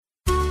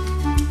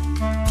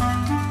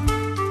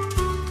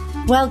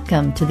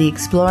Welcome to the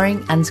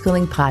Exploring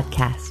Unschooling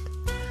podcast.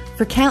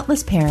 For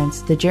countless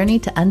parents, the journey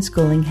to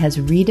unschooling has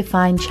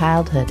redefined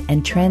childhood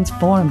and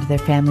transformed their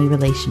family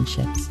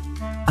relationships.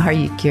 Are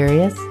you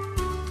curious?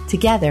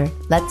 Together,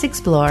 let's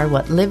explore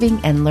what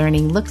living and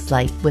learning looks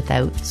like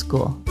without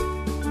school.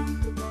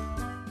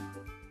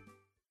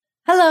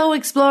 Hello,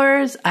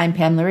 explorers. I'm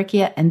Pam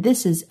Laricchia, and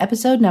this is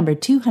episode number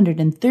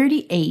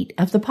 238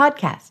 of the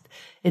podcast.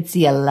 It's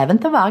the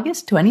 11th of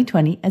August,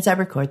 2020, as I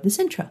record this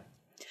intro.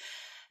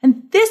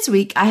 And this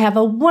week, I have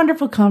a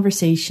wonderful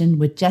conversation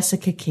with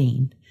Jessica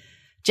Kane.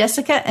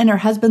 Jessica and her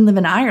husband live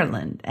in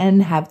Ireland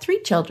and have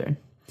 3 children.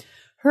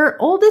 Her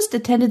oldest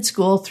attended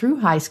school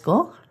through high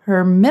school.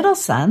 Her middle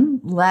son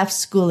left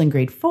school in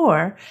grade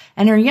 4,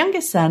 and her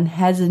youngest son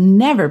has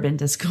never been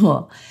to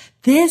school.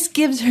 This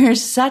gives her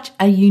such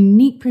a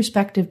unique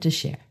perspective to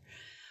share.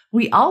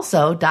 We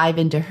also dive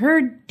into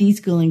her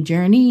deschooling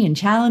journey and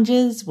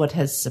challenges, what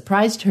has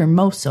surprised her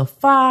most so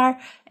far,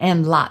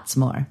 and lots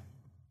more.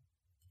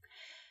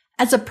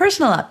 As a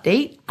personal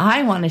update,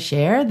 I want to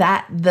share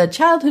that the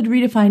Childhood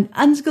Redefined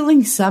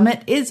Unschooling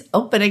Summit is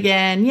open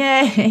again.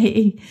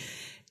 Yay!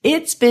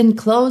 It's been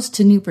closed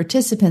to new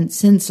participants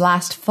since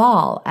last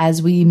fall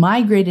as we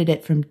migrated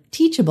it from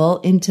Teachable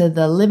into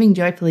the Living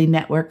Joyfully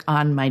network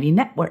on Mighty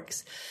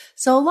Networks.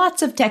 So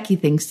lots of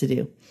techie things to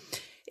do.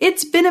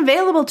 It's been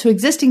available to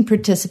existing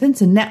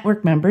participants and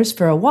network members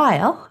for a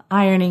while,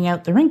 ironing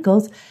out the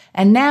wrinkles,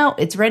 and now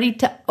it's ready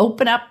to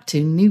open up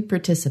to new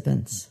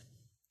participants.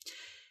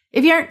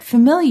 If you aren't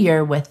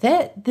familiar with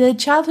it, the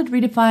Childhood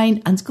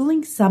Redefined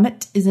Unschooling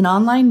Summit is an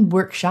online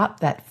workshop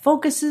that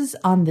focuses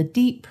on the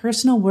deep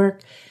personal work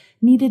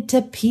needed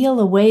to peel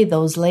away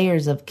those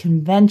layers of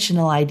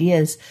conventional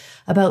ideas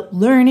about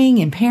learning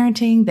and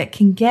parenting that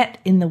can get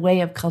in the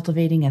way of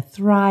cultivating a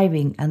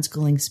thriving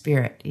unschooling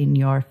spirit in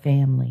your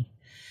family.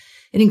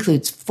 It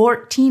includes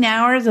 14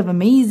 hours of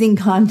amazing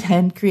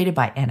content created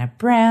by Anna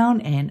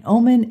Brown, Ann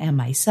Oman, and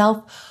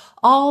myself,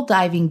 all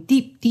diving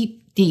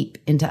deep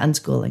into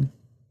unschooling.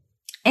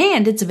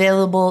 And it's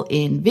available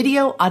in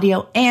video,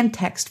 audio, and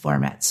text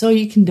formats, so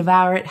you can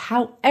devour it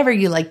however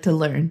you like to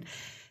learn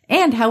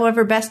and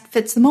however best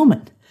fits the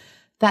moment.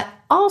 That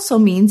also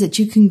means that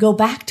you can go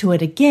back to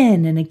it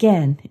again and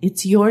again.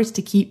 It's yours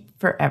to keep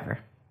forever.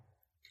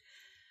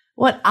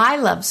 What I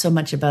love so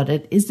much about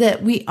it is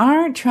that we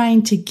aren't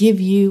trying to give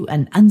you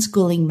an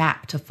unschooling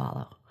map to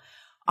follow.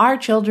 Our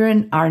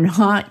children are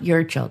not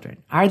your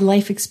children. Our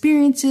life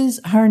experiences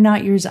are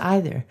not yours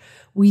either.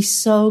 We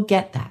so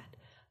get that.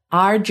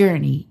 Our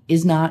journey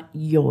is not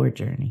your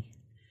journey.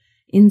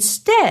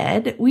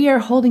 Instead, we are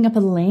holding up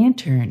a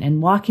lantern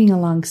and walking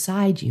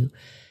alongside you,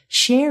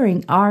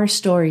 sharing our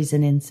stories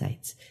and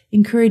insights,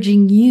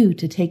 encouraging you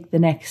to take the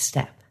next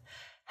step,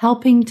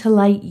 helping to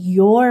light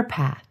your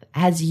path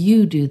as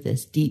you do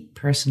this deep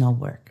personal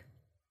work.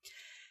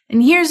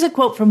 And here's a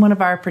quote from one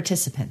of our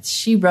participants.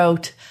 She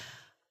wrote,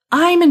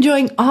 "I'm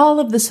enjoying all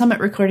of the summit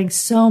recordings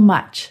so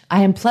much.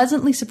 I am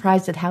pleasantly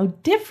surprised at how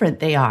different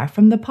they are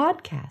from the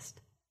podcast.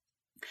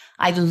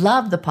 I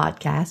love the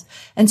podcast,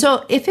 and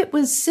so if it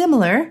was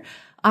similar,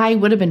 I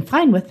would have been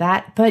fine with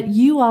that, but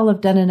you all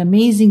have done an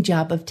amazing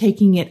job of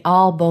taking it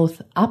all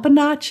both up a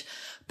notch,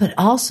 but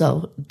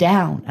also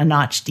down a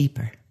notch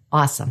deeper.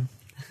 Awesome."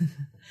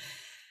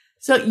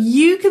 So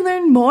you can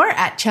learn more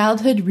at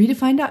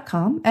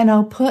childhoodredefined.com, and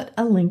I'll put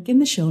a link in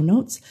the show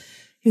notes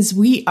because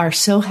we are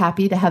so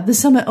happy to have the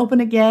summit open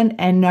again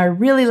and are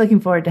really looking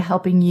forward to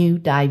helping you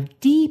dive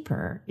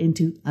deeper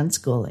into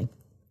unschooling.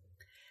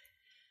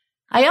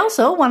 I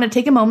also want to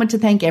take a moment to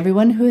thank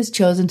everyone who has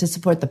chosen to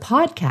support the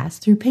podcast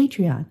through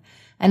Patreon.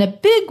 And a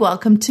big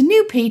welcome to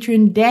new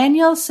patron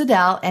Daniel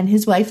Sedell and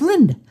his wife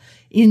Linda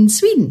in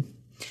Sweden.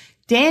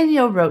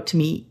 Daniel wrote to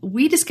me,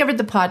 "We discovered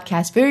the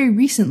podcast very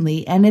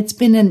recently, and it's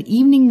been an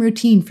evening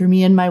routine for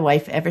me and my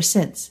wife ever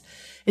since.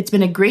 It's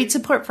been a great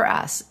support for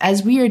us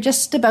as we are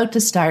just about to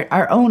start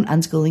our own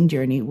unschooling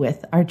journey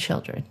with our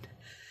children."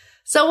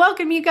 So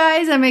welcome, you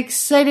guys. I'm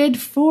excited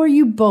for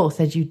you both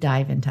as you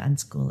dive into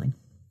unschooling.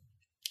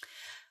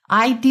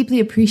 I deeply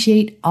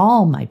appreciate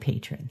all my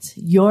patrons.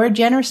 Your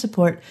generous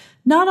support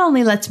not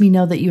only lets me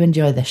know that you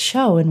enjoy the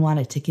show and want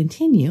it to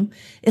continue,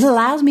 it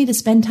allows me to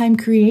spend time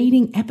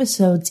creating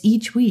episodes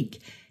each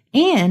week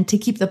and to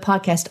keep the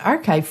podcast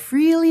archive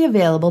freely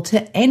available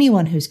to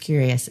anyone who's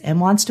curious and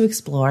wants to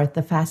explore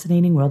the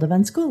fascinating world of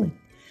unschooling.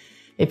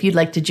 If you'd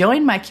like to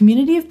join my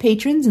community of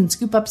patrons and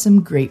scoop up some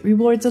great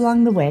rewards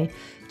along the way,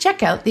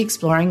 check out the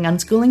Exploring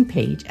Unschooling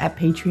page at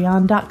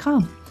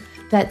patreon.com.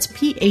 That's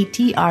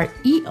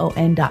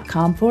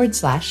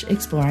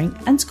patreon.com/exploring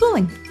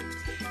unschooling.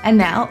 And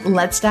now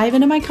let's dive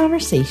into my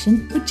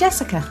conversation with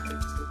Jessica.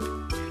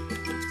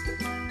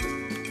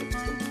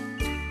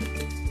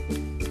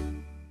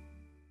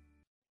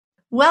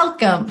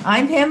 Welcome.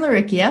 I'm Pam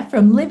Laricchia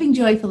from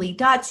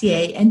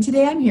livingjoyfully.ca, and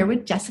today I'm here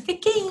with Jessica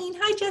Kane.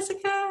 Hi,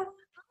 Jessica.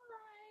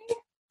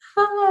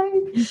 Hi.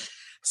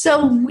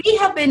 So we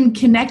have been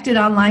connected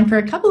online for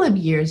a couple of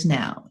years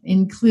now,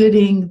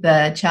 including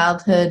the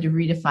Childhood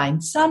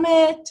Redefined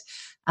Summit,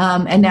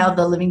 and now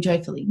the Living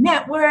Joyfully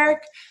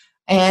Network.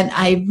 And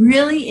I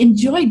really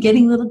enjoyed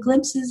getting little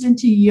glimpses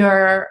into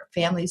your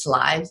family's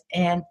lives.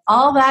 And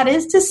all that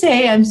is to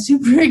say, I'm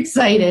super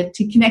excited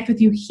to connect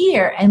with you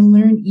here and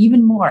learn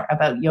even more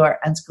about your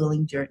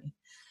unschooling journey.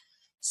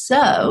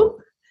 So,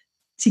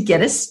 to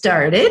get us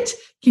started,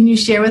 can you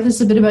share with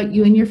us a bit about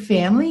you and your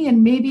family,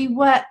 and maybe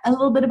a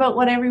little bit about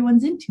what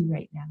everyone's into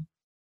right now?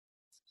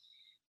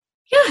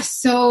 Yeah,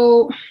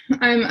 so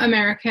I'm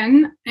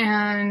American,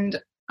 and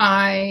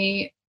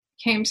I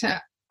came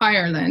to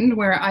Ireland,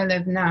 where I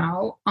live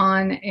now,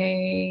 on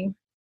a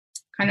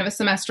kind of a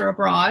semester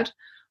abroad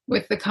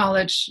with the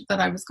college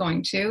that I was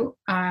going to.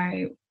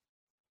 I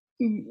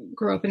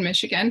grew up in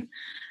Michigan,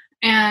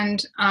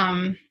 and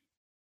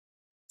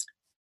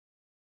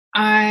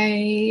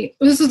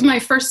this was my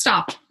first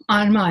stop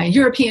on my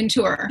European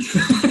tour.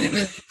 It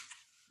was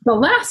the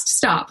last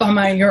stop on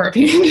my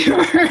European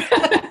tour.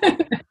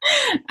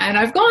 And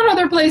I've gone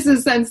other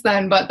places since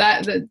then, but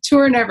the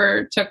tour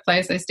never took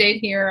place. I stayed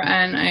here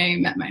and I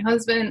met my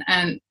husband,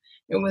 and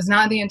it was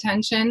not the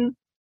intention,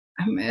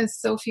 as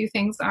so few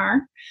things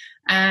are.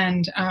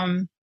 And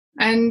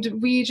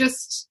we've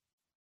just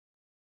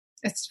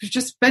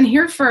been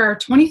here for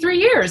 23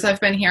 years.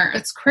 I've been here.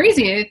 It's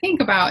crazy to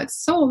think about.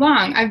 It's so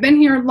long. I've been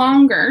here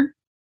longer.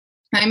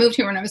 I moved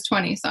here when I was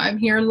 20, so I'm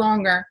here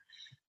longer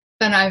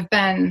than I've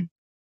been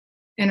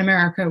in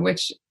America,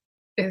 which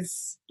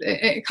is,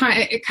 it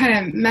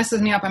kind of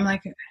messes me up. I'm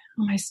like,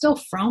 am I still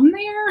from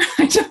there?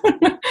 I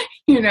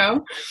don't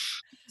know,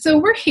 So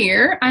we're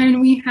here,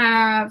 and we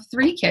have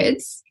 3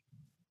 kids,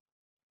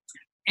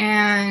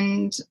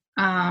 and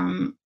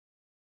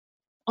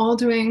all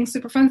doing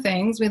super fun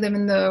things. We live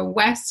on the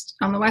west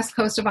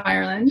coast of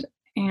Ireland,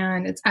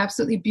 and it's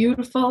absolutely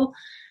beautiful.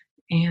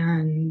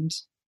 And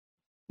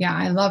yeah,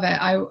 I love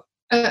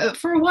it.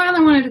 For a while,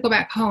 I wanted to go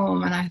back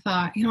home, and I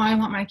thought, I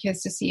want my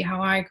kids to see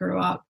how I grew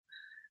up.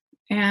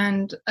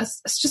 And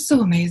it's just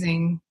so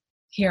amazing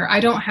here. I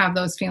don't have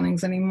those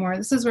feelings anymore.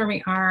 This is where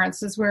we are.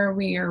 This is where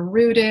we are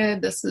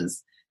rooted.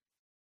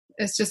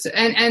 It's just,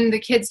 and the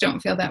kids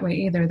don't feel that way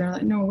either. They're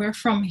like, no, we're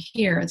from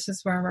here. This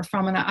is where we're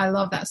from. And I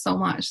love that so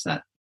much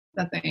that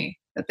they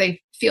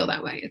feel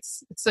that way.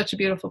 It's such a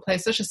beautiful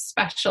place, such a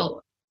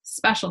special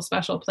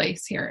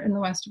place here in the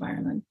west of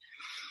Ireland.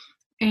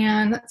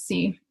 And let's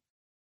see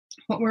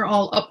what we're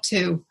all up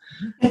to.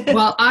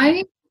 Well,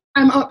 I'm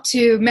up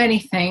to many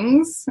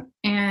things,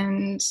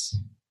 and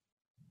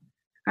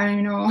I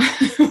don't know,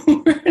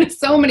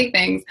 so many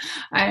things.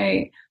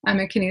 I'm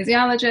a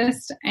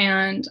kinesiologist,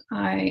 and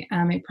I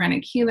am a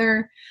pranic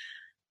healer.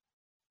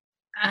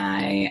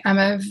 I am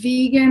a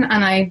vegan,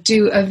 and I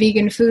do a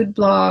vegan food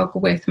blog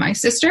with my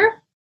sister,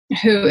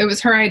 who, it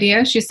was her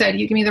idea. She said,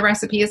 you give me the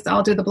recipes,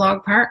 I'll do the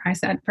blog part. I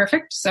said,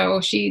 perfect.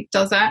 So she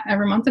does that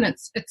every month, and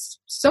it's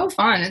so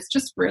fun. It's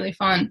just really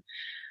fun.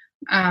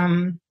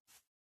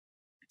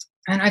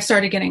 And I've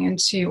started getting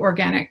into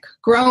organic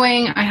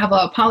growing. I have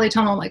a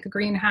polytunnel, like a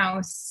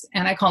greenhouse,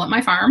 and I call it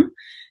my farm.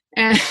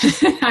 And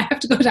I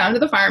have to go down to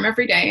the farm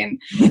every day, and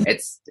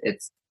it's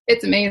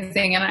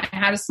amazing. And I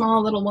had a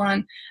small little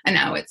one, and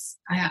now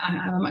I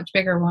have a much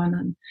bigger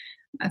one.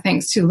 And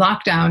thanks to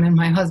lockdown, and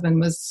my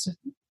husband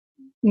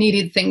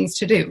needed things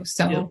to do,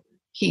 so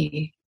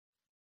he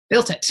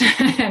built it,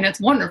 and it's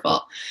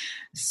wonderful.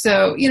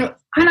 So,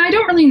 and I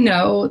don't really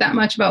know that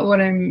much about what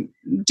I'm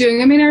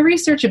doing. I mean, I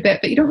research a bit,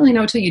 but you don't really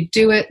know till you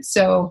do it.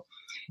 So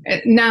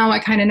now I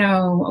kind of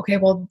know, okay,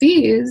 well,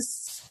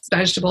 these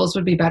vegetables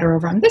would be better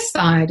over on this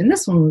side, and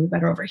this one would be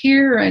better over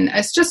here. And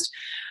it's just,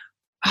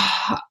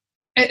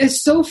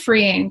 it's so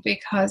freeing,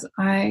 because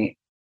I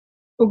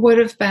would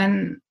have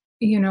been,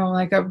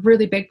 like a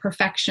really big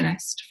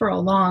perfectionist for a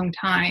long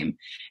time.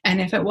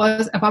 And if I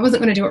wasn't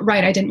going to do it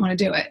right, I didn't want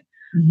to do it.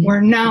 Mm-hmm.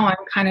 Where now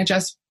I'm kind of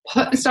just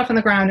putting stuff on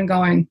the ground and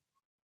going,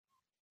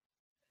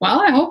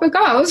 well, I hope it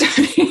goes.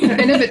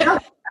 And if it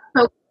doesn't,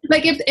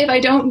 like if I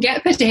don't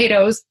get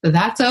potatoes,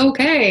 that's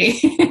okay.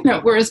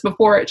 Whereas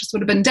before it just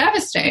would have been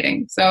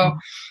devastating. So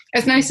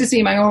it's nice to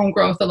see my own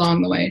growth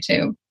along the way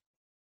too.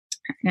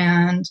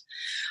 And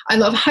I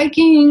love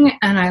hiking,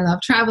 and I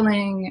love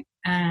traveling,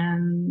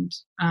 and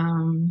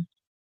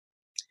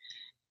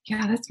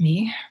yeah, that's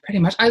me pretty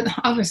much.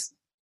 I was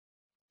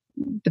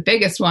the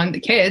biggest one, the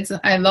kids.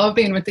 I love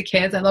being with the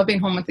kids. I love being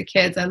home with the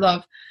kids. I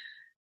love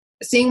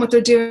seeing what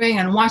they're doing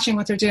and watching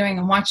what they're doing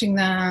and watching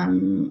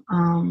them,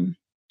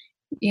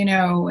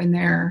 in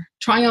their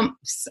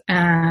triumphs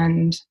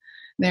and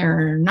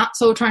their not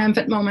so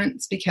triumphant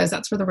moments, because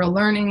that's where the real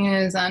learning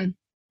is. And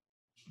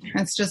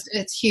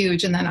it's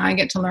huge. And then I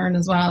get to learn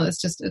as well.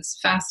 It's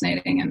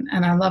fascinating.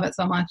 And I love it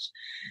so much.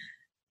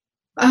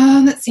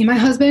 Let's see, my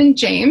husband,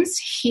 James,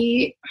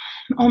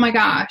 oh my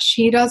gosh,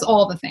 he does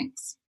all the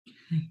things.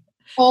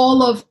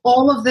 All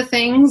of the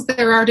things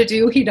there are to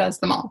do, he does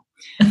them all.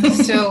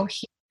 So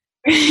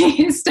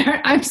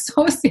I'm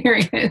so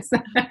serious.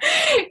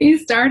 He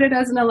started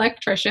as an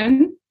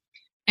electrician,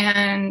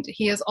 and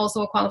he is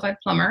also a qualified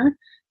plumber.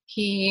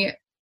 He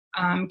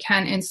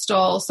can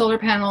install solar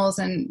panels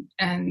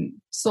and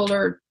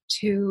solar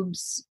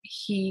tubes.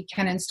 He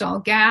can install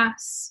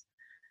gas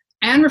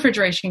and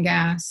refrigeration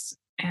gas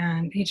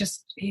And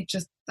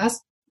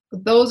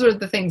those are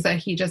the things that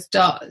he just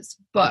does.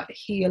 But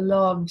he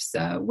loves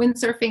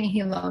windsurfing.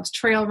 He loves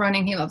trail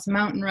running. He loves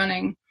mountain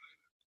running.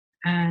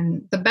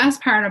 And the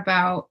best part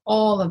about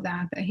all of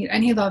that,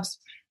 he loves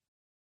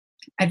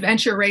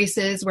adventure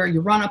races where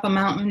you run up a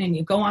mountain and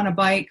you go on a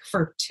bike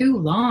for too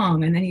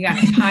long, and then you got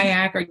to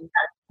kayak or you got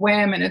to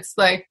swim, and it's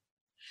like,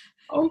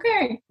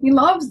 okay, he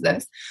loves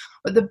this.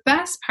 But the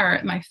best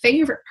part, my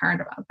favorite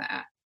part about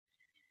that,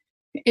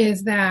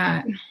 is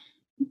that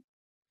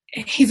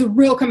he's a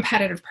real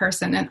competitive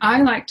person, and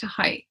I like to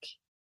hike.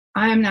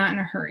 I am not in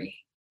a hurry.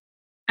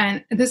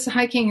 And this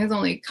hiking has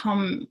only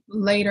come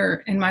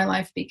later in my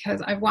life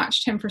because I've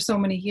watched him for so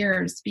many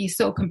years be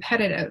so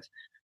competitive.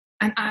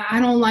 And I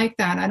don't like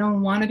that. I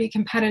don't want to be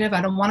competitive.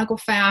 I don't want to go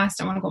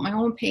fast. I want to go at my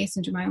own pace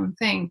and do my own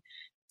thing.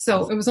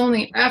 So it was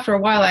only after a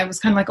while I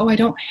was kind of like, oh, I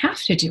don't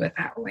have to do it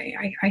that way.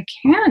 I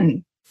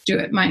can do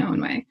it my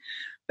own way.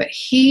 But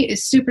he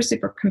is super,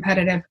 super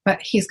competitive,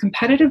 but he's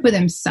competitive with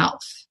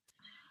himself.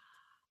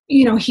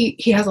 You know, he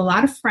has a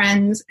lot of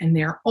friends and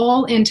they're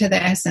all into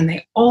this and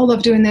they all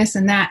love doing this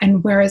and that.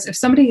 And whereas if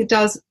somebody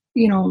does,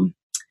 you know,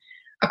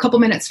 a couple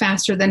minutes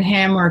faster than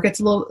him or gets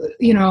a little,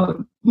 you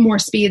know, more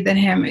speed than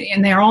him,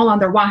 and they're all on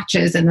their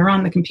watches and they're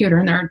on the computer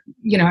and they're,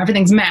 you know,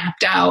 everything's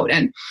mapped out,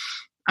 and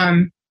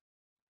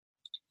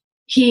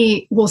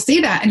he will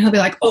see that and he'll be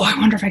like, oh, I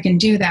wonder if I can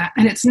do that.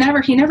 And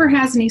he never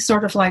has any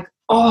sort of like,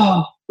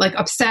 oh, like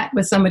upset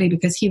with somebody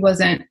because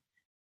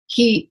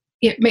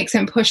it makes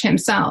him push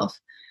himself.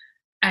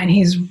 And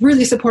he's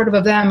really supportive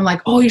of them.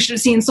 Like, oh, you should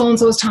have seen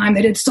so-and-so's time.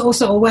 They did so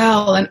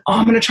well. And oh,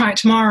 I'm going to try it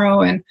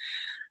tomorrow. And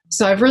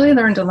so I've really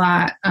learned a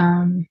lot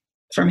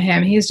from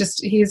him.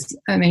 He's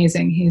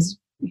amazing. He's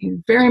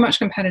very much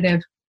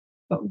competitive,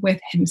 but with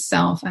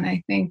himself. And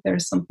I think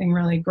there's something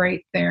really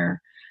great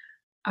there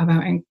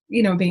about,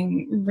 you know,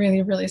 being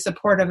really, really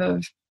supportive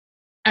of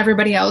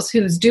everybody else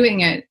who's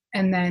doing it.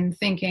 And then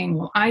thinking,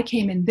 well, I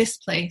came in this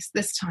place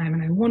this time.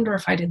 And I wonder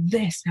if I did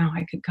this, now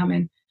I could come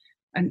in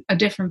a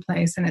different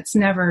place. And it's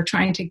never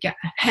trying to get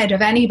ahead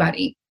of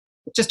anybody,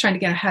 just trying to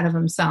get ahead of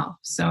himself.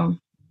 So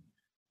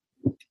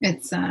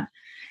it's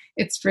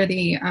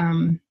really,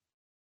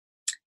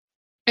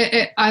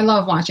 I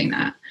love watching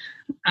that.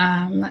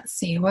 Let's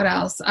see, what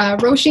else?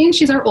 Roisin,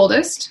 she's our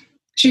oldest.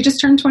 She just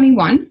turned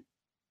 21.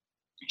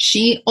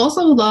 She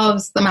also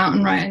loves the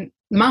mountain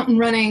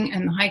running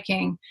and the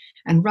hiking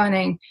and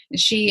running.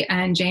 She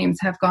and James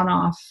have gone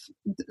off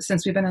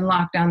since we've been in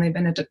lockdown. They've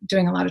been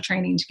doing a lot of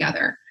training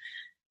together.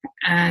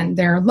 And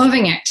they're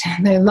loving it.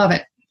 They love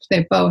it.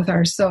 They both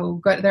are so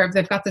good.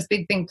 They've got this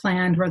big thing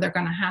planned where they're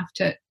going to have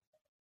to,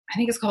 I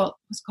think it's called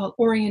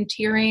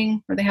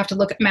orienteering, where they have to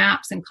look at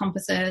maps and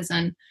compasses,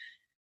 and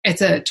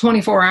it's a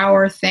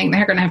 24-hour thing.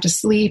 They're going to have to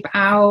sleep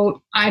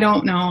out. I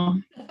don't know.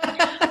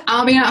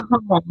 I'll be at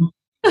home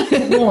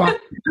more.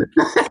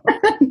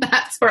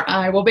 That's where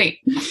I will be,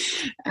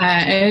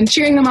 and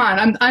cheering them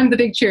on. I'm the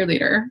big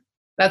cheerleader.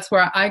 That's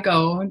where I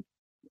go.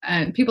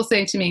 And people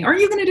say to me, are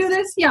you going to do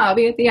this? Yeah, I'll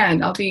be at the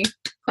end. I'll be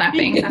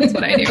clapping. That's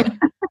what I do.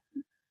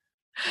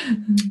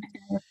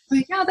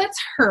 But yeah,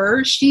 that's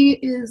her. She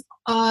is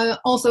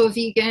also a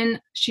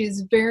vegan.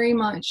 She's very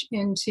much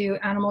into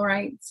animal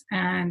rights,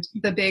 and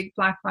the big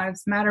Black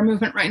Lives Matter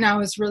movement right now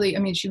is really,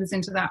 I mean, she was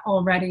into that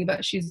already,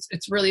 but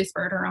it's really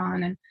spurred her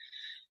on, and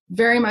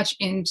very much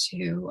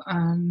into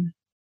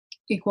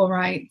equal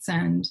rights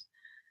and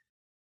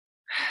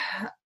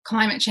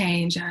climate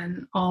change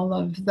and all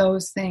of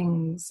those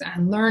things,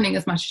 and learning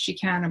as much as she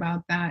can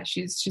about that.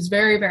 She's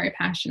very, very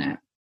passionate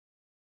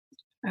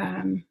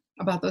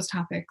about those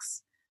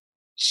topics.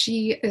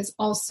 She is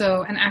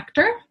also an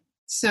actor.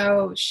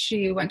 So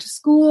she went to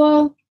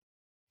school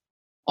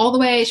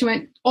she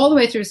went all the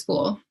way through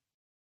school.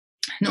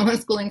 No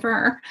one's schooling for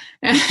her.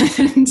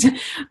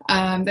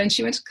 And then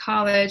she went to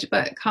college,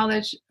 but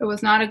college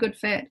was not a good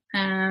fit.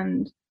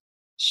 And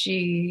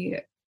she,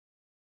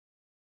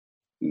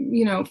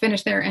 you know,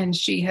 finished there, and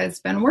she has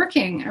been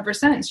working ever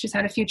since. She's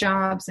had a few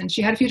jobs, and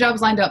she had a few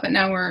jobs lined up, but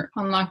now we're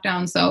on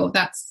lockdown. So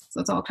that's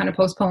all kind of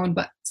postponed.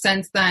 But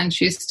since then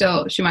she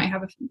might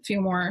have a few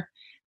more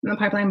in the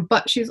pipeline,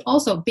 but she's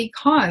also,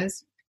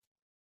 because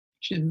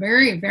she's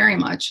very, very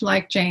much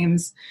like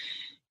James,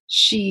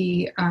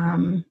 she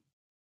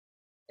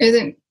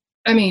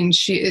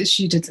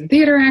she did some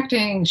theater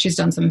acting, she's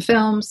done some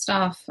film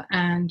stuff,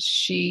 and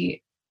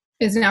she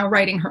is now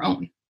writing her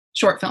own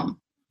short film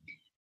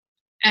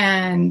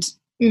and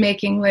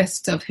making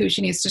lists of who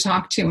she needs to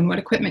talk to and what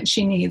equipment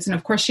she needs. And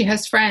of course she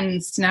has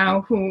friends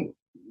now who,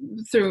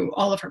 through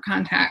all of her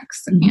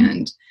contacts,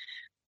 mm-hmm.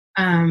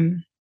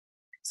 And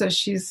so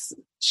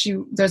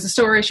there's a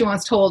story she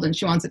wants told, and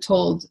she wants it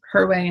told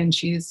her way, and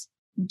she's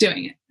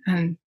doing it.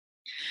 And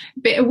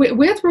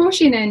with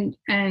Roisin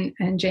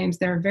and James,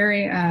 they're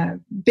very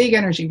big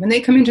energy. When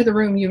they come into the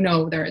room, you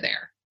know they're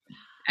there.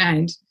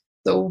 And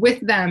so with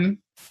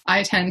them,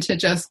 I tend to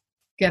just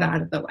get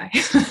out of the way.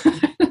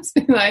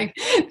 Like,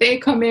 they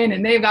come in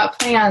and they've got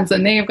plans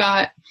and they've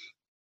got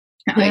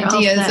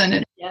ideas,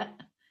 and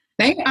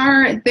they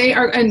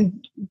are,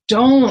 and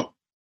don't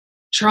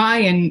try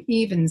and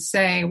even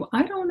say, well,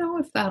 I don't know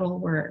if that'll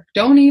work.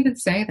 Don't even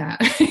say that.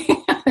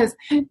 Because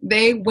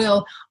they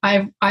will.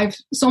 I've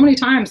so many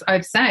times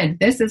I've said,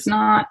 this is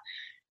not,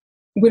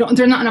 there's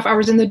not enough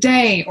hours in the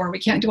day, or we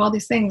can't do all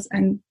these things.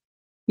 And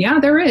yeah,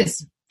 there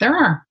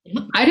are.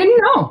 I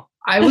didn't know.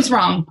 I was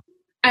wrong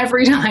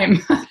every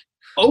time.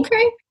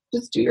 Okay,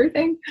 just do your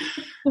thing.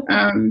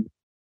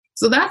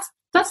 So that's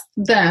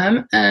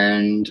them.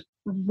 And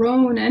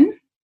Ronan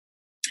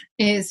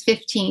is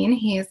 15.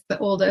 He is the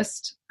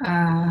oldest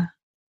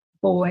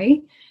boy.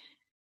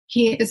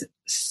 He is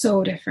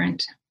so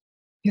different.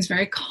 He's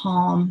very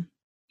calm.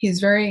 He's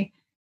very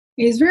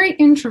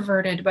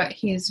introverted, but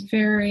he is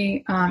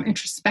very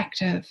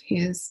introspective.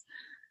 He's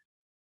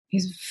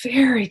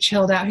very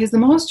chilled out. He's the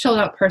most chilled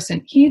out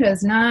person. He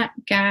does not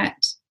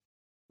get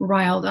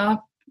riled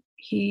up.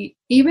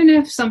 Even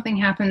if something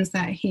happens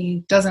that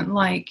he doesn't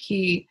like,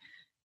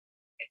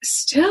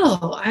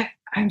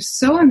 I'm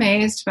so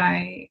amazed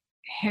by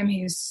him.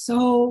 He's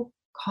so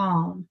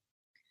calm.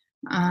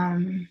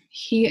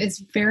 He is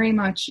very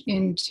much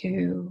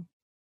into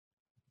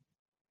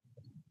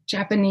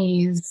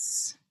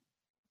Japanese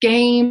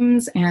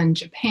games and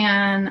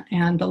Japan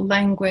and the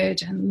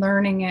language and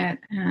learning it.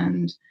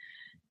 And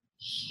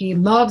he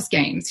loves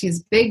games.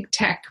 He's a big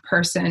tech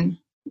person.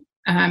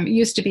 It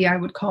used to be I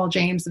would call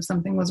James if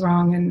something was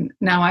wrong, and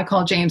now I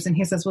call James and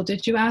he says, well,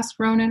 did you ask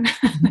Ronan?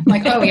 I'm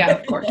like, oh yeah,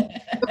 of course.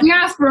 But we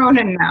ask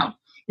Ronan now.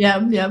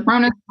 Yeah.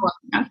 Ronan,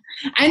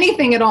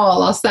 anything at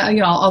all, I'll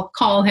say, I'll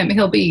call him.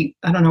 He'll be,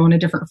 I don't know, on a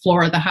different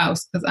floor of the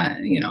house because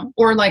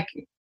or like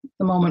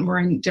the moment we're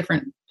in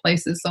different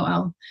places. So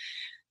I'll,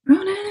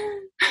 Ronan,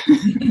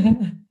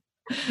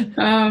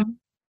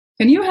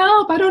 can you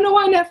help? I don't know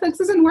why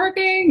Netflix isn't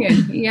working.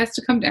 And he has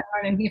to come down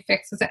and he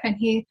fixes it. And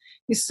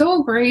he's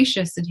so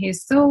gracious, and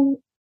he's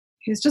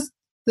just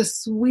the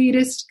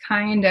sweetest,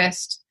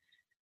 kindest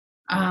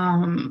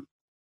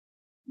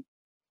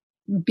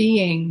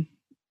being.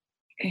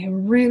 He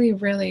really,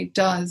 really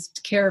does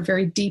care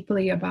very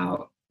deeply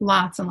about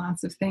lots and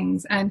lots of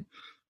things. And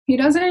he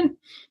doesn't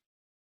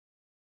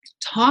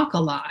talk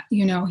a lot.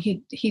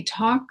 He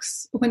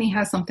talks when he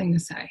has something to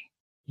say.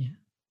 Yeah.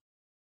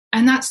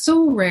 And that's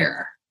so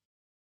rare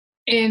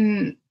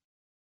in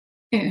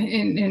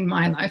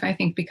my life, I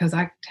think, because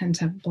I tend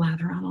to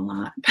blather on a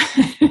lot.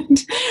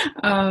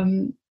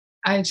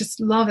 I just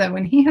love that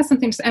when he has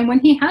something to say, and when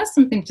he has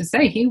something to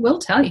say, he will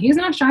tell you. He's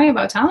not shy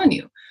about telling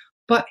you,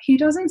 but he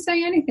doesn't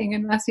say anything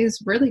unless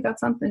he's really got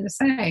something to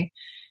say.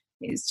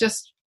 He's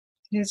just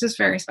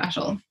very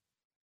special.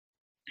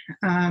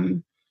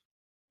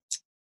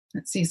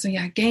 Let's see. So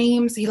yeah,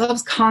 games. He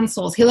loves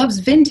consoles. He loves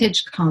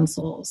vintage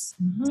consoles.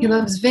 Mm-hmm. He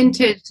loves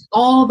vintage,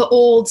 all the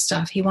old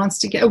stuff. He wants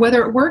to get,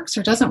 whether it works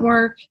or doesn't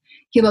work.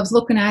 He loves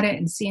looking at it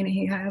and seeing it.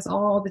 He has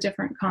all the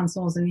different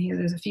consoles, and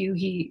there's a few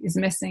he is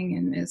missing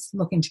and is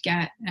looking to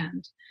get.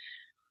 And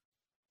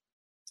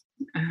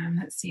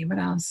let's see, what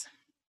else?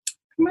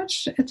 Pretty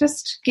much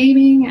just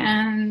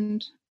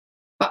gaming,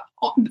 but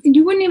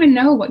you wouldn't even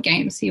know what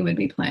games he would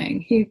be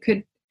playing. He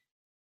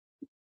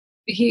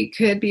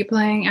could be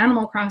playing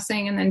Animal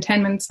Crossing and then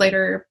 10 minutes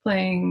later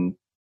playing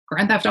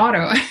Grand Theft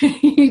Auto.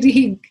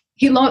 he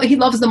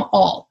loves them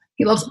all.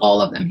 He loves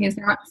all of them. He's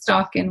not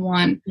stuck in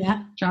one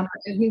genre.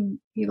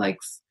 He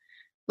likes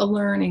the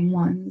learning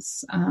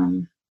ones.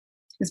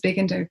 He's big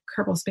into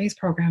Kerbal Space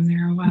Program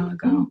there a while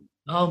ago.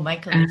 Oh,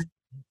 Michael.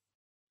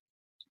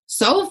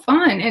 So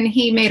fun. And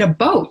he made a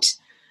boat.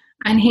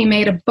 And he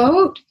made a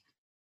boat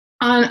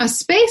on a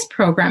space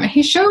program. And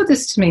he showed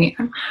this to me.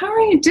 How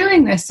are you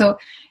doing this? So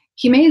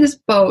he made this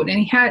boat,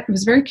 and it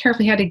was very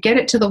careful. He had to get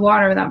it to the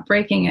water without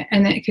breaking it.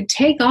 And then it could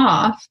take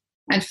off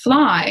and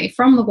fly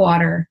from the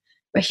water,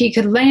 but he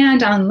could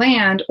land on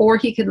land, or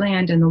he could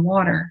land in the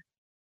water.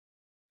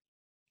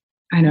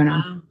 I don't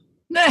know.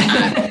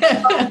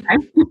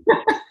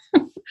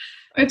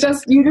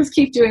 You just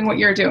keep doing what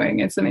you're doing.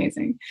 It's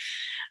amazing.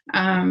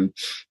 And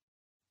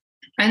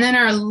then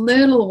our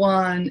little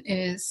one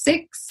is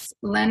 6,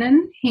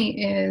 Lennon.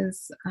 He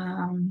is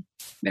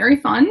very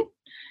fun.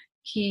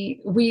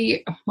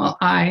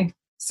 I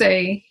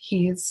say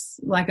he's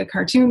like a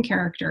cartoon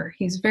character.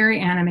 He's very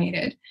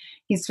animated.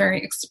 He's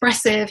very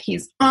expressive.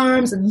 He's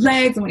arms and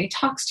legs. And when he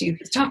talks to you,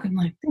 he's talking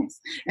like this.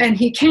 And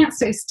he can't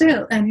stay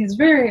still. And his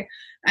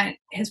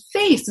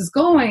face is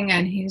going,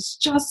 and he's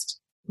just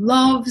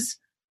loves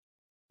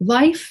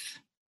life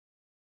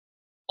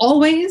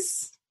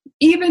always.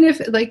 Even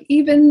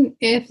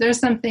if there's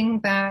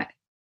something that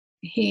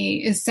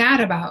he is sad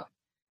about,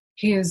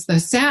 he's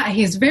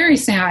very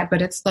sad,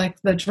 but it's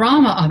like the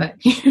drama of it.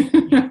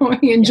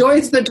 He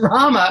enjoys the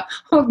drama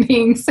of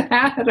being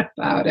sad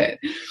about it.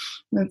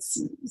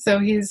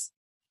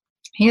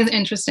 He is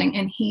interesting,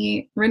 and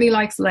he really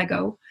likes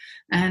Lego.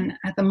 And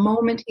at the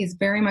moment, he's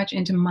very much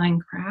into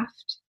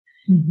Minecraft.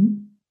 Mm-hmm.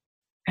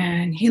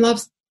 And he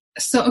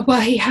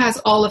has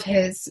all of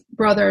his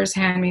brother's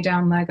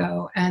hand-me-down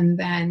Lego, and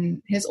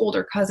then his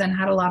older cousin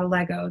had a lot of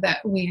Lego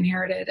that we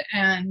inherited,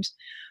 and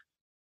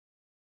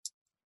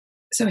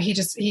so he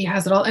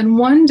has it all. And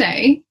one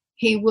day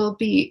he will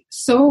be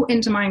so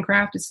into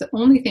Minecraft. It's the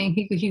only thing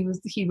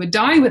he would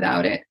die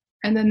without it.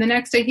 And then the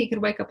next day he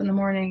could wake up in the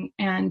morning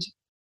and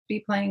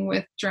be playing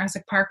with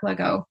Jurassic Park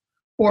Lego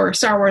or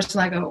Star Wars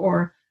Lego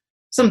or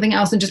something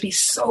else and just be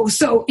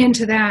so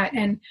into that.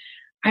 And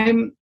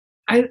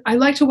I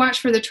like to watch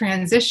for the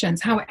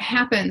transitions, how it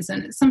happens.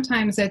 And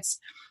sometimes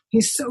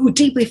he's so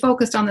deeply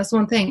focused on this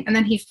one thing. And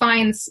then he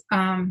finds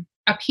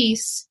a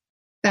piece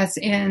that's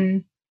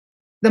in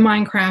the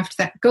Minecraft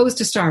that goes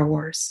to Star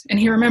Wars. And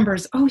he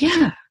remembers, oh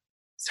yeah,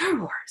 Star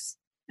Wars.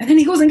 And then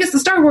he goes and gets the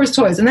Star Wars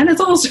toys. And then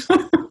it's all Star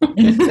Wars.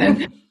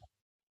 And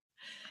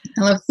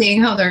I love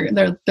seeing how their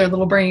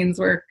little brains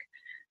work.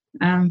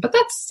 But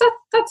that's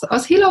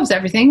us. He loves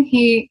everything.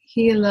 He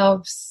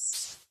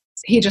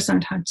just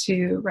learned how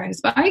to ride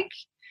his bike.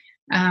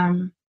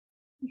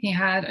 He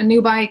had a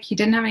new bike. He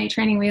didn't have any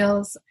training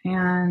wheels.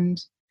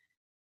 And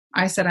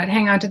I said I'd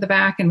hang on to the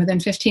back. And within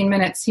 15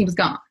 minutes, he was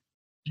gone.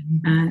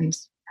 Mm-hmm. And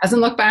hasn't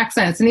looked back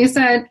since. And he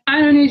said, I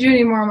don't need you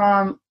anymore,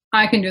 Mom.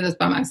 I can do this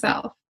by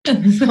myself.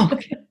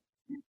 Okay.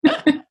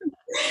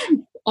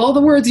 All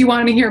the words you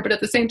want to hear, but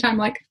at the same time,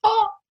 like,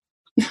 oh.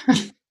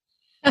 So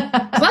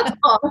that's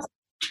awesome.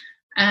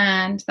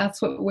 And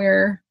that's what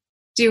we're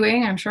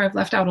doing. I'm sure I've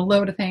left out a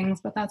load of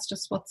things, but that's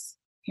just what's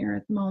here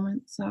at the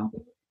moment. So.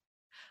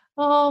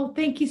 Oh,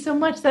 thank you so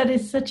much. That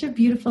is such a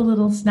beautiful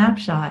little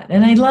snapshot.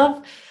 And I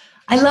love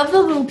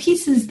the little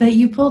pieces that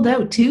you pulled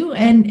out too.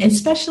 And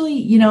especially,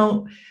 you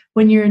know,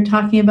 when you're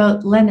talking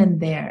about Lennon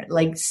there,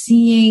 like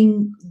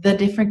seeing the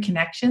different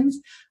connections,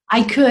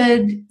 I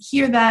could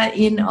hear that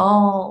in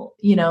all,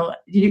 you know,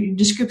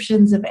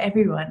 descriptions of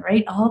everyone,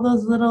 right? All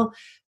those little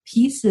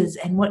pieces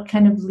and what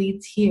kind of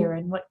leads here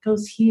and what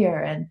goes here.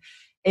 And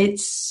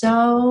it's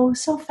so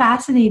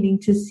fascinating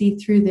to see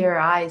through their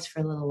eyes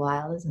for a little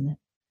while, isn't it?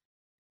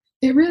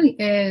 It really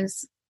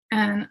is.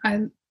 And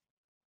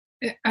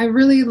I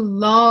really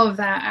love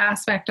that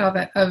aspect of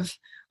it, of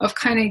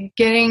kind of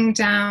getting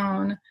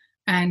down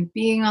and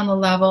being on the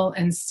level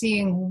and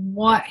seeing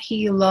what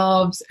he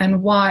loves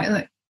and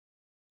why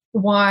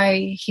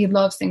he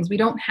loves things. We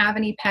don't have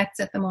any pets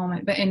at the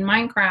moment, but in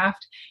Minecraft,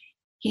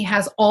 he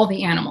has all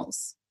the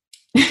animals.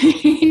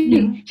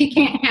 He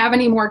can't have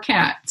any more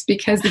cats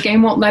because the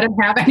game won't let him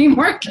have any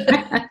more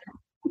cats.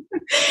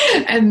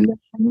 And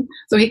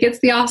so he gets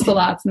the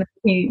ocelots and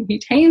he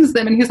tames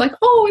them and he's like,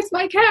 oh, it's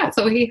my cat.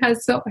 So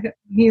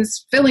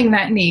he's filling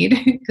that need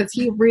because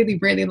he really,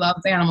 really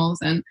loves animals.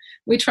 And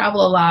we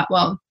travel a lot.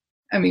 Well,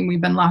 I mean,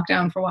 we've been locked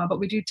down for a while, but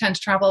we do tend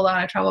to travel a lot.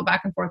 I travel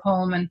back and forth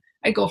home and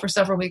I go for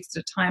several weeks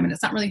at a time, and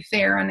it's not really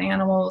fair on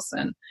animals.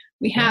 And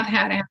we have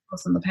had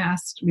animals in the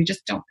past. We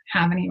just don't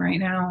have any right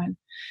now. And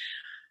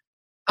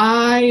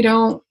I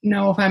don't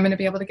know if I'm going to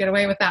be able to get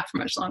away with that for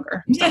much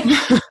longer.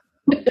 So.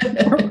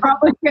 We're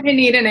probably going to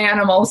need an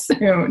animal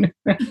soon.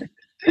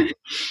 It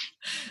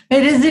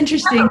is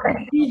interesting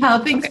to see how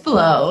things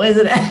flow,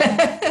 isn't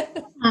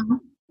it?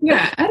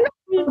 Yeah.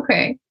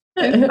 Okay.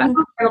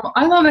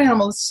 I love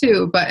animals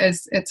too, but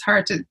it's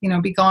hard to,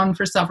 be gone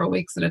for several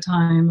weeks at a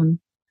time.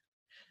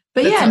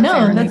 But yeah,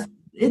 no,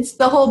 it's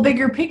the whole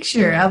bigger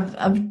picture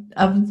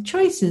of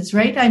choices,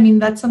 right? I mean,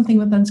 that's something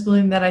with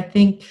unschooling that I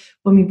think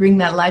when we bring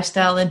that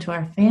lifestyle into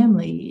our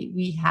family,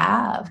 we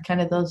have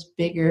kind of those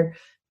bigger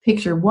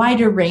picture,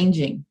 wider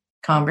ranging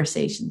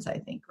conversations, I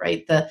think,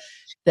 right?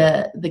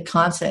 The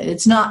concept.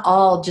 It's not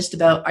all just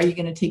about, are you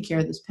going to take care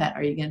of this pet?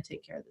 Are you going to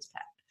take care of this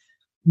pet?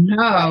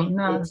 No,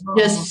 no. It's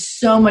just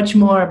so much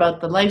more about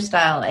the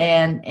lifestyle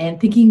and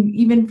thinking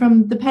even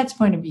from the pet's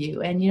point of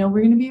view. And,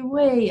 we're going to be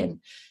away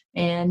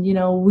and,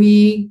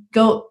 we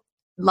go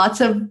lots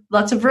of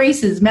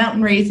races,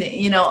 mountain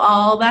racing,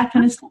 all that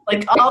kind of stuff.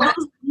 Like all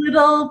those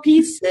little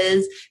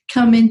pieces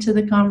come into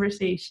the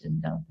conversation,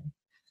 don't they?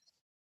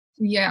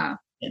 Yeah.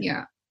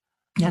 Yeah.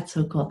 That's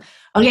so cool.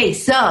 Okay,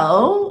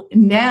 so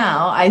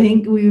now I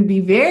think we would be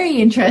very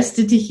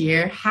interested to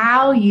hear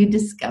how you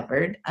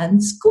discovered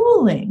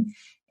unschooling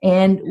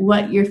and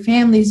what your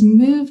family's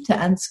move to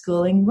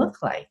unschooling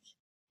looked like.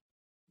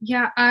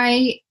 Yeah,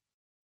 I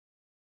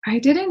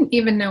didn't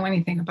even know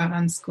anything about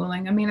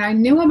unschooling. I mean, I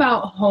knew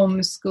about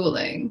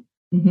homeschooling.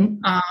 Mm-hmm.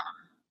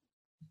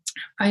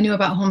 I knew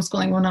about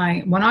homeschooling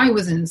when I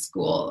was in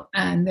school,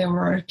 and there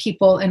were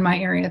people in my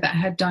area that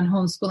had done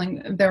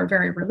homeschooling. They were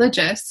very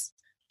religious,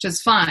 which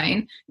is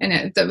fine. And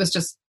it was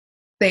just,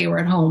 they were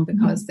at home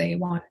because they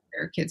wanted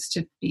their kids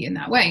to be in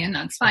that way. And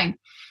that's fine.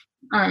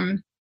 I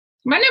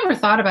never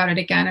thought about it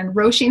again. And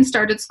Roisin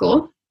started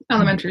school,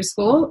 elementary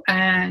school,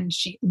 and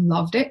she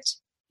loved it.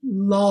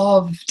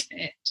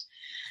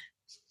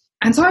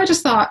 And so I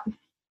just thought,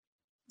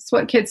 it's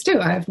what kids do.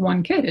 I have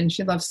one kid and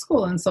she loves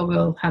school. And so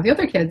we'll have the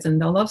other kids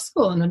and they'll love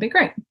school and it'll be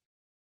great.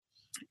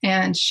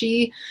 And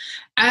the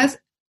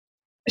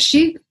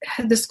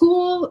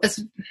school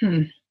is,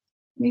 let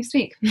me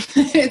speak.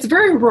 It's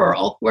very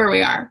rural where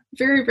we are,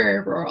 very,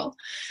 very rural.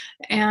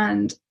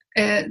 And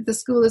the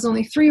school is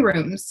only 3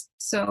 rooms.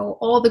 So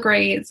all the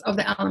grades of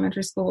the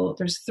elementary school,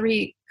 there's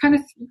 3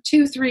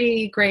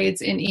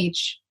 grades in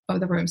each of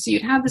the rooms. So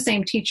you'd have the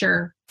same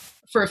teacher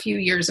for a few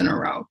years in a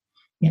row.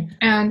 Yeah.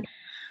 And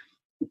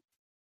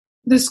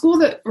the school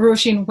that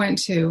Roisin went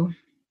to,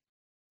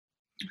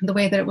 the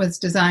way that it was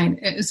designed,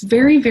 it was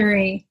very,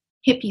 very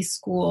hippie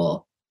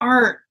school,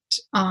 art,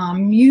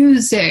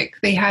 music.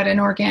 They had an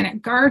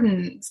organic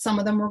garden. Some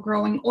of them were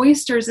growing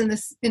oysters in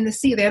the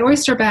sea. They had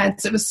oyster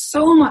beds. It was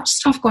so much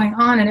stuff going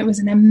on, and it was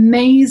an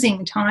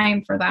amazing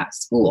time for that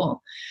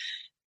school.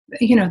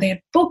 You know, they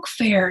had book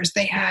fairs.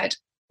 They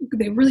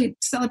really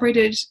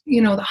celebrated,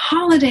 you know, the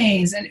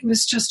holidays, and it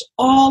was just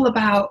all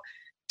about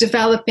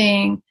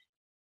developing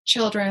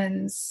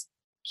children's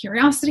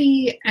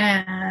curiosity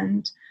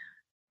and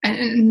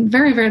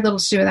very, very little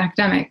to do with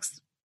academics.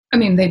 I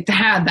mean, they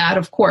had that,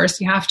 of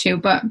course, you have to,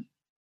 but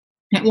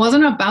it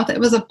wasn't about that. It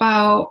was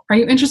about, are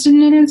you interested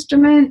in an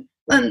instrument?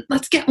 Then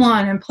let's get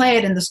one and play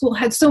it. And the school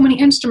had so many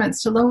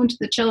instruments to loan to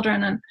the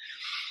children. And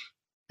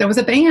there was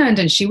a band,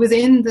 and she was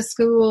in the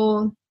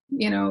school,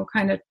 you know,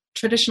 kind of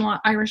traditional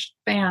Irish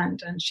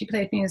band, and she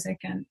played music,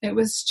 and it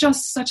was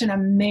just such an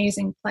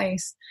amazing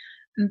place.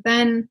 And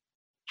then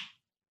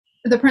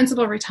the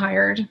principal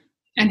retired,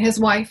 and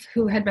his wife,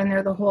 who had been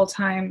there the whole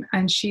time,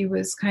 and she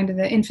was kind of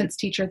the infants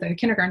teacher, the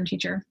kindergarten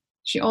teacher,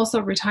 she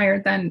also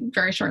retired then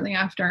very shortly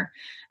after.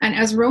 And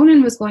as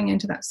Ronan was going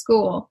into that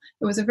school,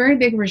 it was a very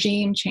big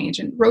regime change,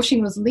 and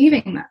Roisin was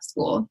leaving that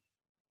school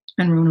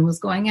and Ronan was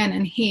going in,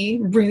 and he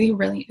really,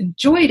 really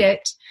enjoyed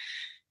it.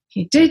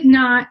 He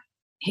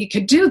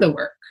could do the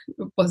work.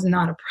 It was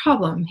not a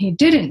problem. He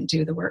didn't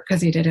do the work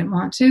because he didn't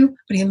want to,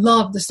 but he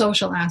loved the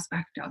social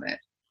aspect of it.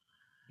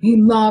 He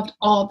loved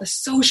all the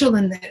social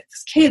and the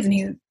kids, and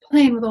he was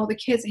playing with all the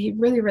kids. He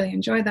really, really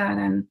enjoyed that.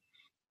 And,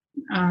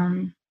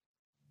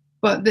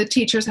 but the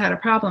teachers had a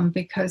problem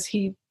because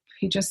he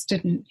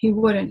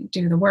wouldn't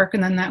do the work.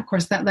 And then that, of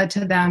course, that led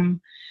to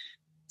them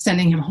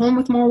sending him home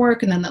with more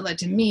work. And then that led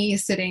to me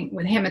sitting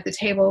with him at the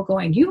table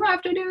going, you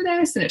have to do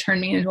this. And it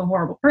turned me into a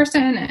horrible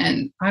person.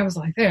 And I was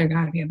like, there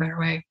got to be a better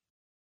way.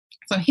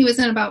 So he was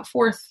in about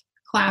fourth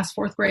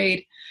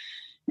grade.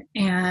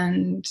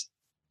 And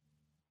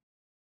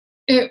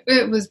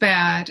it was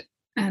bad.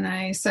 And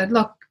I said,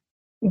 look,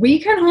 we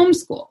can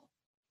homeschool.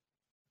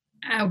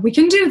 We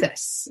can do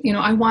this. You know,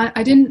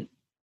 I didn't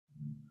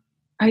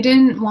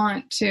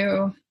want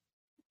to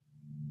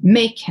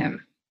make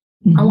him.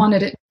 Mm-hmm.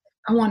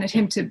 I wanted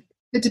him to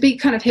be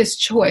kind of his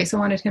choice. I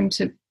wanted him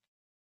to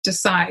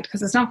decide,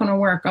 because it's not going to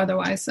work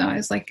otherwise. So I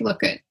was like,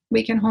 look,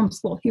 we can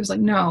homeschool. He was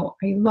like, no.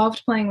 He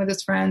loved playing with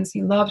his friends.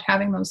 He loved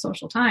having those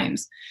social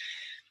times.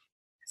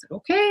 I said,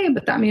 okay,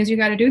 but that means you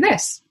got to do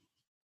this.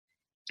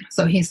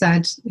 So he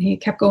said, he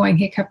kept going,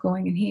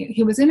 and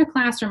he was in a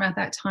classroom at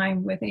that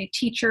time with a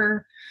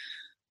teacher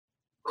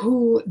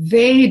who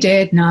they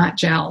did not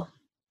gel.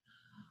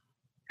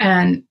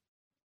 And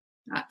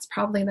that's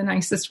probably the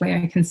nicest way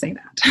I can say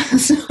that.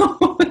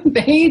 So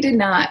they did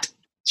not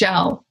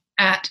gel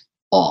at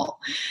all.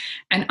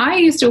 And I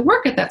used to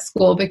work at that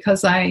school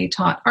because I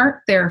taught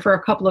art there for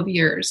a couple of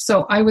years.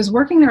 So I was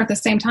working there at the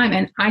same time,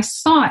 and I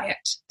saw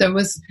it.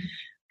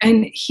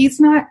 And he's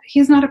not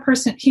a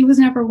person, he was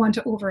never one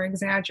to over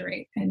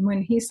exaggerate. And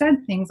when he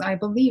said things, I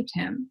believed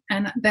him.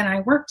 And then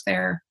I worked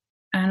there,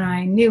 and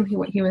I knew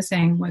what he was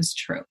saying was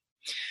true.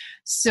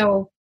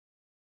 So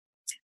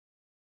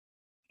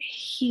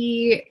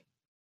he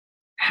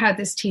had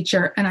this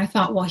teacher, and I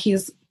thought, well,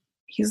 he's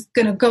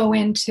going to go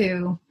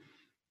into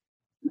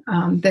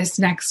this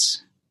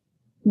next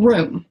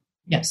room.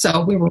 Yeah.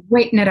 So we were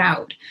waiting it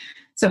out.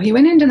 So he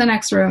went into the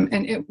next room,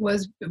 and it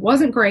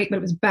wasn't great, but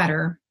it was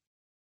better.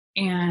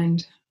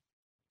 And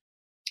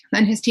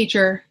then his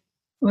teacher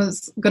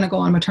was going to go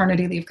on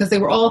maternity leave, because they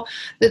were all,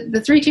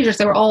 the three teachers,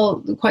 they were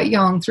all quite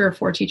young, 3 or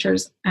 4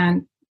 teachers,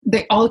 and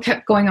they all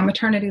kept going on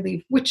maternity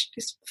leave, which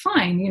is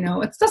fine, you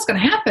know, that's going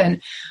to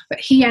happen. But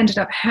he ended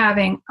up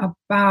having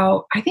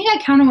about, I think I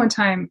counted one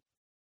time,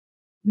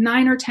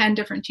 9 or 10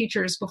 different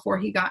teachers before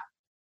he got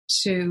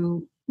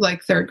to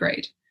like 3rd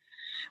grade,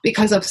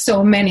 because of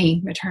so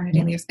many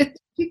maternity leaves.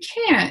 You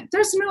can't,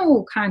 there's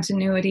no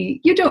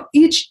continuity. You don't,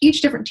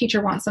 each different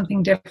teacher wants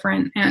something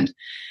different. And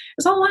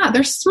there's a lot,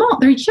 they're small,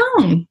 they're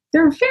young,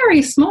 they're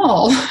very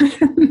small,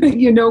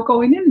 you know,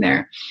 going in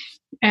there.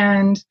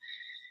 And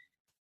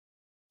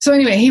so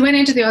anyway, he went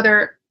into the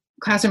other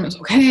classroom. It was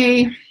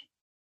okay,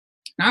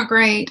 not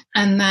great.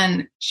 And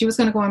then she was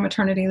going to go on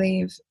maternity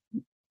leave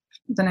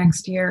the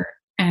next year.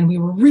 And we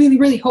were really,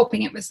 really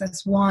hoping it was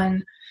this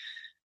one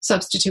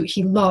substitute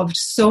he loved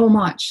so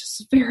much.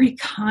 Very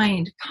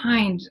kind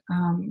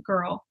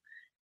girl.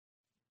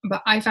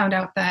 But I found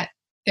out that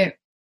it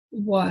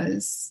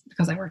was,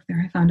 because I worked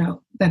there, I found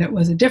out that it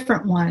was a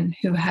different one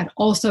who had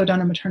also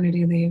done a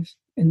maternity leave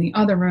in the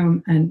other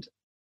room, and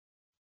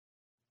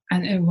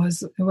it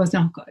was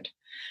not good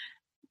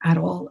at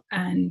all.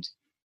 And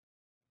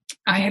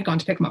I had gone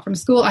to pick him up from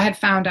school. I had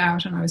found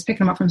out, and I was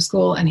picking him up from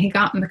school, and he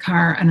got in the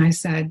car, and I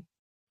said,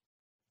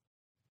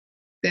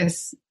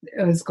 this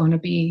was going to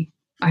be,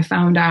 I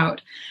found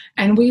out.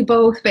 And we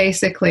both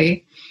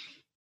basically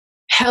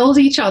held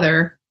each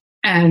other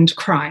and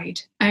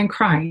cried and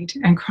cried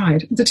and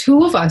cried. The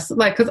two of us,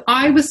 like, because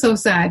I was so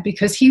sad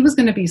because he was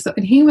going to be so,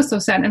 and he was so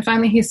sad. And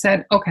finally he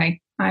said, okay,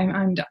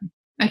 I'm done.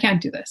 I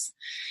can't do this.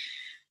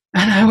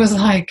 And I was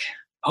like,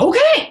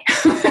 okay,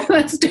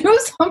 let's do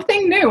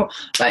something new.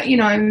 But,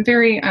 I'm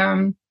very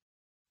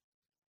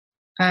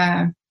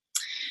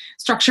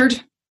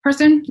structured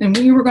person, and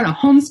we were going to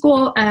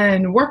homeschool,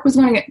 and work was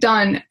going to get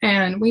done,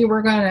 and we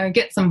were going to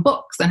get some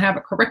books and have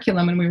a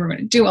curriculum, and we were going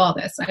to do all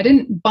this. I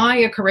didn't buy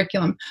a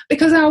curriculum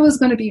because I was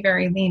going to be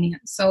very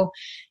lenient. So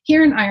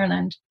here in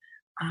Ireland,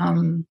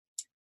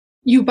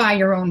 you buy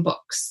your own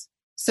books.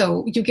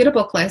 So you get a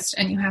book list,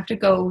 and you have to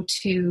go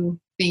to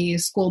the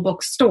school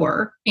book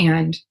store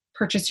and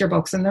purchase your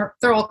books, and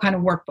they're all kind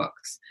of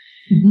workbooks.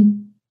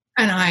 Mm-hmm.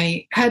 And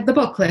I had the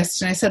book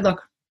list, and I said,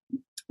 look,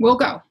 we'll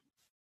go.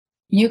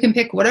 You can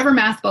pick whatever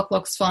math book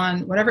looks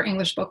fun, whatever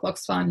English book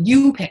looks fun.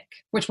 You pick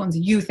which ones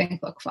you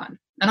think look fun.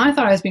 And I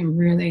thought I was being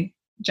really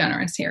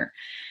generous here.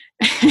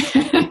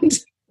 And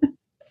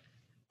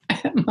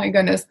my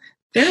goodness,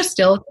 they're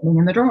still sitting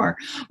in the drawer.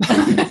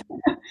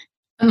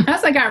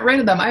 Unless I got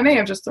rid of them, I may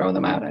have just thrown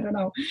them out. I don't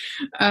know.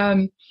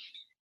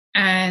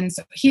 And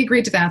so he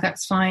agreed to that. That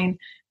was fine.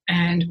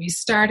 And we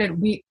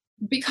started,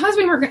 because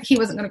he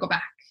wasn't going to go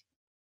back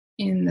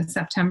in the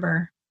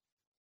September.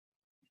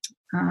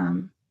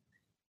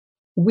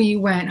 We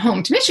went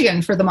home to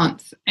Michigan for the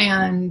month,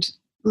 and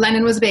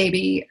Lennon was a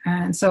baby.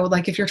 And so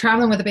like, if you're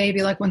traveling with a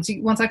baby, like once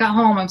I got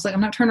home, I was like, I'm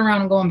not turning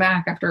around and going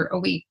back after a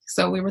week.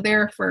 So we were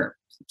there for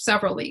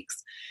several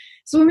weeks.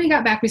 So when we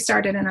got back, we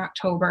started in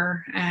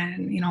October,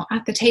 and,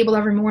 at the table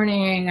every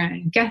morning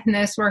and getting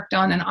this work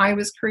done. And I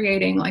was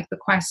creating like the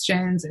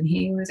questions, and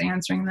he was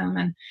answering them.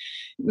 And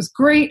it was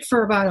great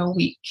for about a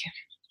week.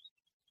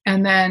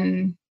 And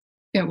then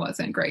it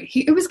wasn't great.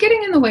 It was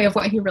getting in the way of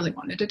what he really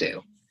wanted to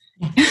do.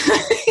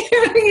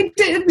 He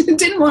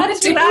didn't want to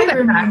do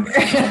either.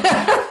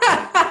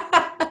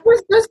 It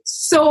was just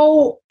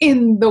so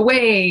in the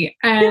way,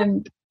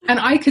 and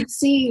I could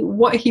see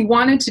what he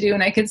wanted to do,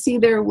 and I could see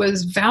there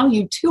was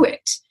value to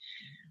it.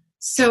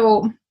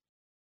 So,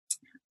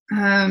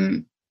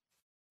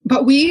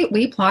 but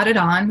we plodded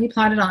on. We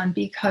plodded on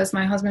because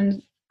my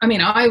husband,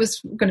 I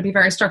was going to be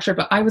very structured,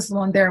 but I was the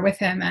one there with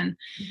him, and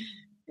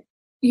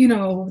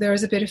there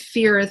was a bit of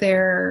fear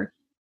there.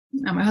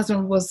 My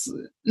husband was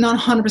not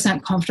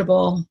 100%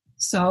 comfortable.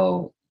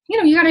 So,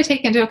 you got to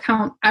take into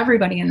account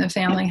everybody in the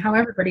family, how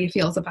everybody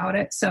feels about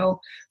it. So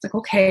it's like,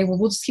 okay, well,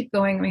 we'll just keep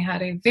going. We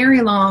had a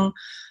very long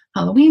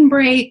Halloween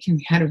break, and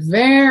we had a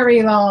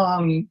very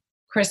long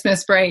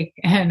Christmas break,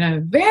 and a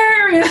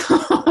very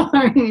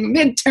long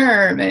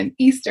midterm and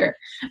Easter.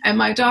 And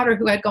my daughter,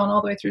 who had gone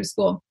all the way through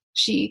school,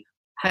 she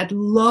had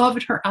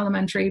loved her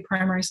elementary,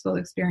 primary school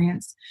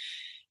experience.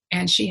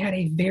 And she had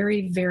a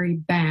very, very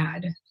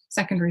bad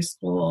secondary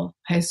school,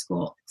 high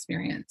school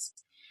experience.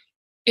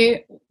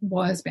 It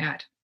was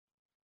bad.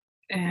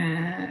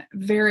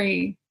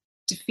 Very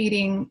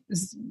defeating,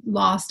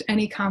 lost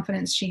any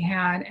confidence she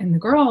had. And the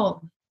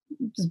girl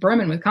was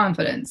brimming with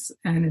confidence,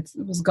 and it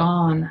was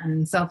gone,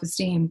 and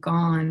self-esteem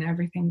gone,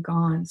 everything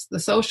gone. The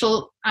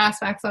social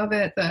aspects of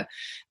it, the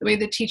way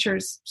the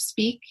teachers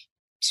speak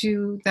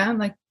to them,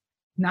 like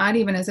not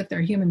even as if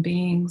they're human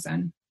beings,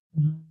 and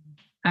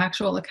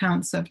actual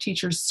accounts of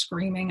teachers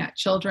screaming at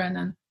children.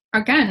 And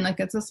again, like,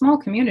 it's a small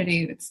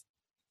community.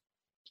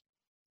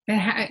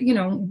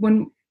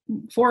 When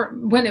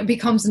it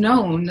becomes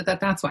known that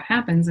that's what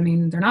happens,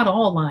 they're not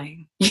all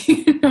lying.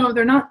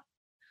 They're not.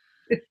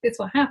 It's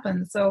what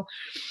happens. So,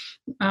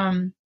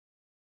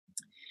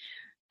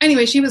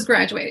 anyway, she was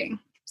graduating.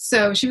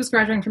 So she was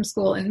graduating from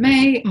school in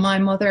May. My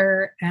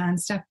mother and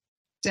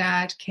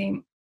stepdad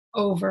came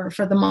over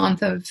for the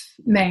month of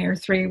May, or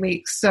 3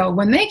 weeks. So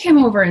when they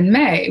came over in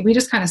May, we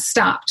just kind of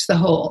stopped the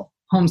whole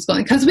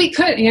homeschooling, because we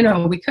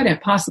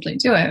couldn't possibly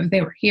do it.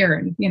 They were here,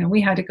 and,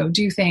 we had to go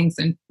do things,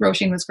 and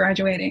Roisin was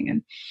graduating.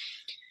 And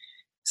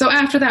so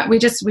after that, we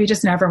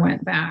just never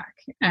went back.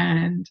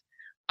 And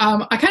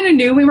I kind of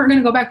knew we weren't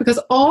going to go back, because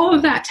all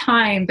of that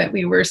time that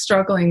we were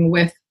struggling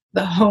with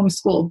the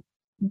homeschool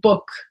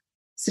book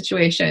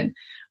situation,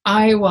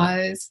 I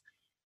was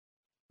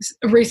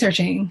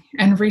researching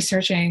and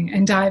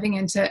diving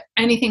into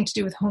anything to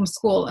do with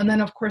homeschool. And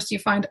then, of course, you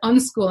find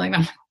unschooling.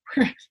 I'm like,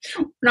 we're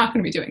not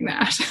going to be doing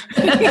that.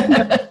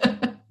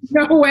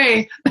 No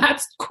way.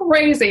 That's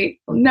crazy.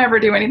 We'll never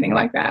do anything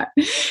like that.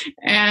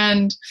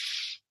 And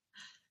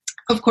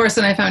of course,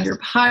 then I found your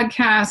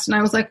podcast, and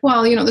I was like,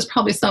 well, there's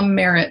probably some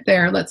merit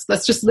there. Let's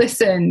just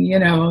listen,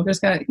 there's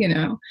got,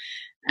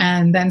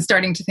 and then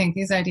starting to think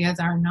these ideas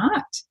are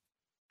not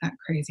that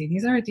crazy.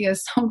 These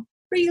ideas sound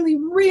really,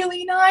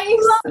 really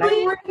nice. And I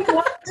really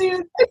want to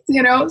do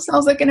this,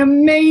 sounds like an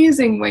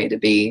amazing way to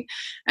be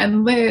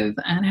and live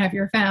and have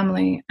your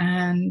family.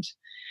 And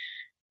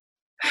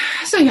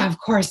so, yeah, of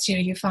course,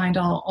 you find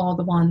all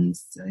the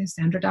ones,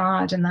 Sandra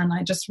Dodge. And then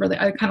I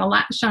kind of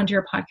latched onto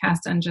your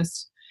podcast and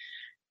just,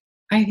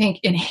 I think,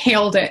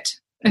 inhaled it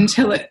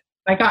until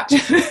I got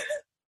to,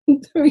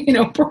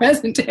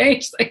 present day,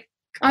 just like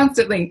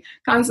constantly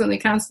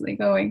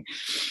going.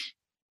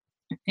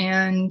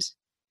 And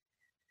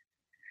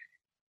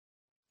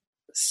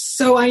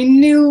so I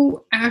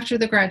knew after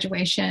the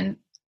graduation,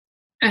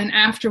 and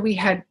after we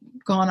had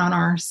gone on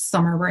our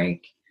summer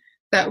break,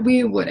 that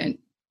we wouldn't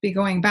be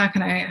going back.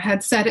 And I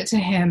had said it to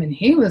him, and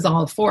he was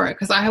all for it,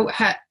 because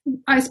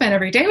I spent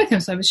every day with him.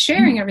 So I was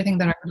sharing everything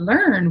that I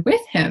learned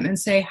with him and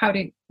say,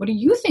 what do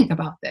you think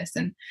about this?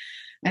 And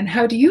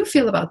how do you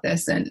feel about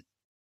this? And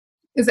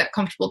is that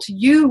comfortable to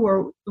you,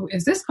 or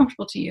is this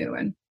comfortable to you?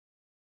 And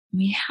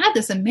we had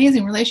this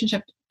amazing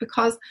relationship,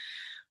 because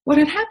what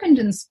had happened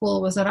in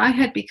school was that I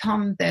had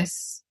become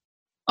this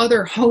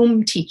other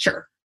home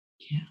teacher.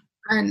 Yeah.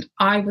 And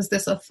I was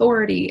this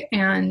authority,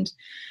 and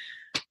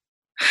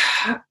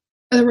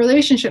the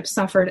relationship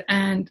suffered.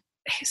 And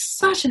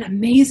such an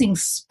amazing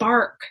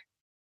spark.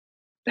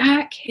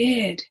 That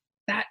kid,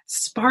 that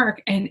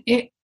spark, and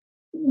it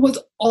was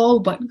all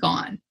but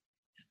gone.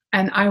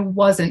 And I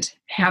wasn't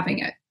having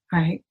it.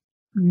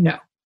 No,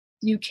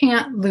 you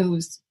can't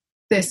lose.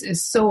 This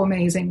is so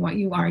amazing what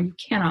you are. You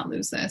cannot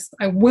lose this.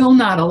 I will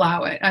not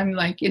allow it. I'm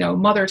like,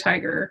 Mother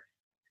Tiger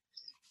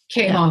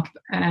came up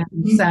and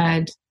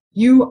said,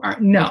 you are,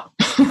 no.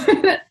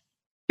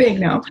 Big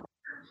no.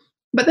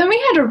 But then we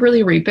had to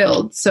really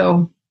rebuild.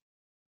 So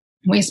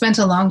we spent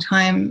a long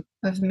time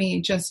of me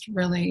just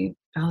really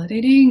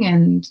validating,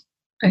 and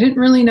I didn't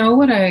really know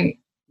what I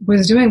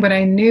was doing, but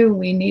I knew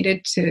we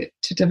needed to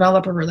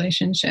develop a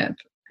relationship.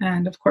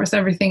 And of course,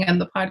 everything in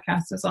the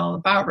podcast is all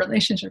about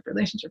relationship. Oh,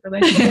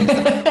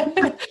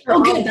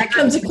 good. That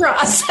comes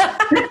across.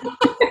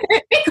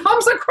 It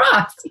comes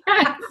across,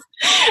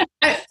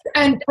 yes.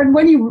 And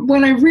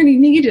when I really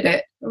needed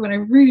it,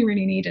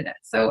 really needed it.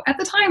 So at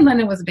the time,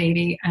 Lennon was a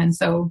baby, and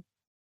so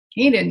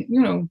he didn't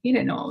know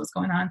what was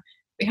going on.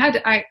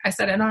 I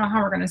said, I don't know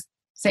how we're going to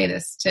say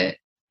this to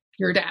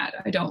your dad.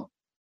 I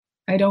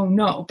don't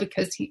know,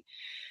 because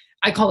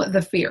I call it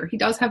the fear. He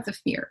does have the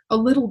fear a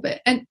little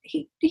bit, and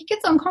he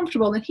gets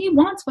uncomfortable, and he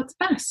wants what's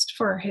best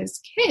for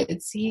his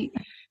kids. He's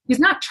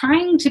not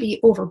trying to be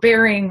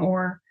overbearing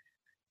or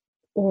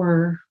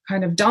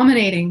kind of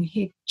dominating.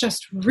 He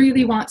just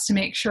really wants to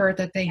make sure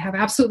that they have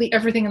absolutely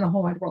everything in the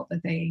whole wide world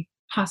that they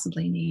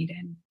possibly need.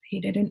 And he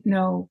didn't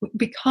know,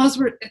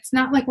 because it's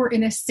not like we're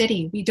in a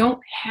city. We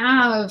don't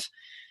have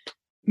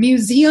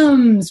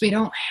museums. We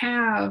don't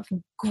have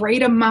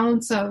great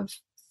amounts of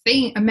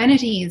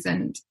amenities,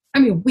 and I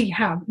mean, we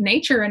have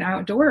nature and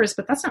outdoors,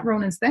 but that's not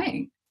Ronan's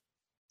thing.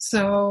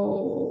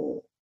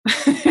 So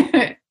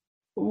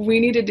we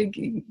needed to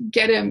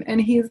get him,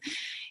 and he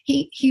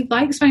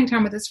likes spending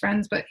time with his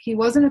friends, but he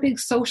wasn't a big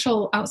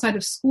social outside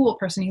of school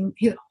person.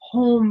 He's a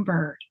home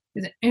bird.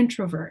 He's an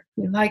introvert.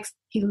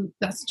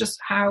 That's just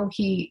how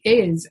he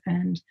is.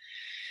 And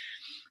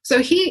so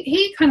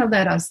he kind of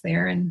led us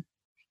there, and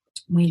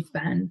we've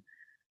been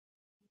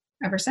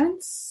ever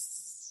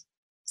since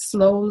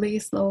slowly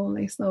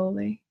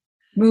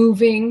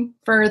moving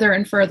further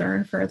and further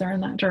and further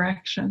in that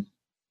direction.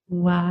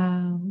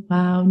 Wow.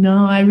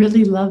 No, I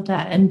really love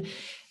that. And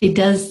it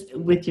does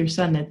with your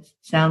son. It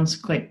sounds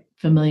quite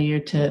familiar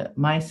to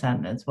my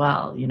son as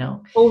well,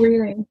 Oh,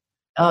 really?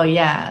 Oh,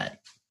 yeah.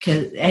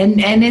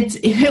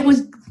 It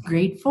was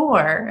grade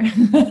 4.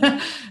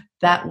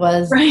 That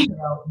was right.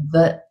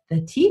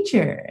 The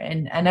teacher.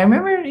 And I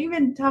remember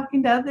even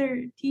talking to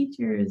other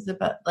teachers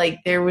about, like,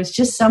 there was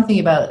just something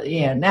about,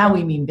 now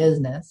we mean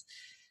business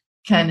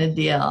kind of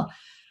deal.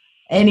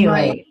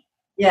 Anyway, right.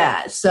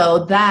 Yeah.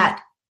 So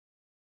that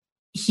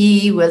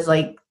he was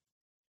like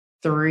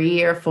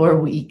 3 or 4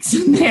 weeks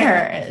in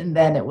there. And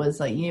then it was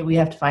like, we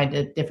have to find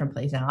a different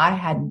place. Now, I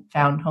hadn't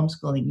found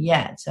homeschooling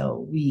yet,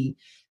 so we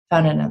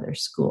found another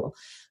school.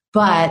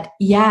 But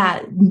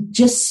yeah,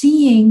 just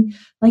seeing,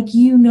 like,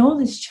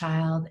 this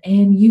child,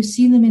 and you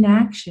see them in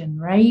action,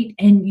 right?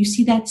 And you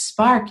see that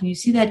spark, and you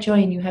see that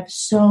joy, and you have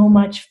so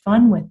much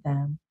fun with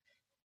them.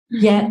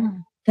 Yet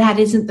that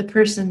isn't the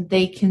person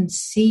they can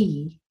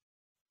see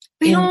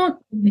in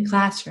the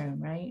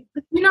classroom, right?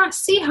 You not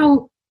see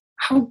how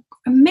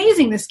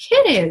amazing this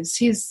kid is.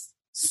 He's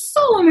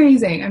so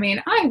amazing. I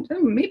mean,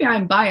 maybe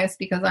I'm biased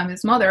because I'm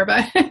his mother,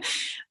 but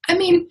I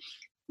mean,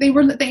 they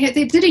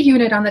did a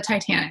unit on the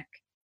Titanic,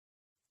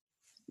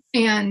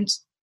 and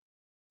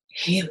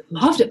he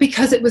loved it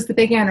because it was the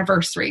big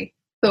anniversary,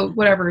 so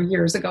whatever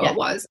years ago it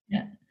was.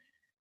 Yeah.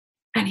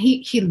 And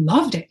he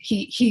loved it.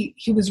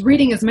 He was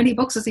reading as many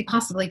books as he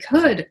possibly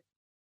could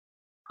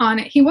on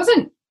it. He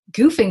wasn't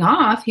goofing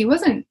off. He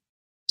wasn't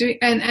doing,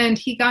 and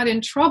he got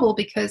in trouble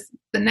because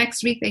the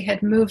next week they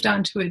had moved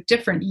on to a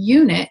different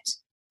unit.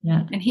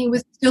 Yeah. And he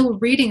was still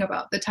reading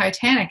about the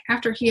Titanic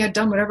after he had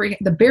done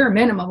the bare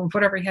minimum of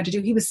whatever he had to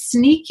do. He was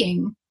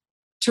sneaking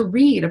to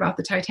read about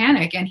the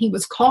Titanic, and he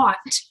was caught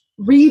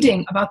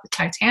reading about the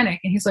Titanic.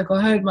 And he's like,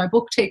 I had my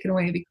book taken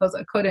away because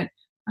I couldn't.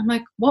 I'm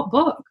like, what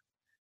book?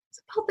 It's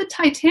about the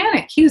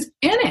Titanic. He was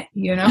in it,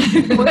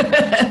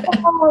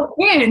 all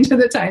into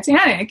the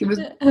Titanic. It was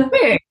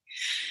big.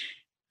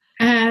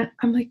 And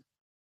I'm like,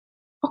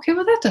 okay,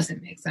 well, that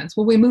doesn't make sense.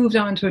 Well, we moved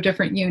on to a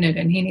different unit,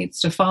 and he needs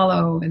to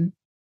follow. And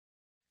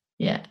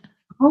yeah.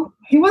 Oh,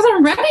 he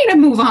wasn't ready to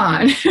move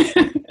on.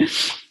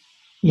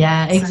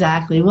 Yeah,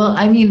 exactly. Well,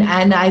 I mean,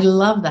 and I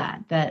love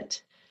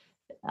that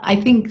I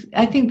think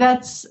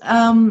that's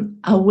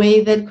a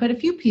way that quite a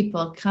few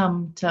people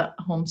come to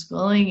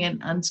homeschooling and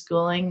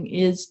unschooling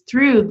is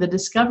through the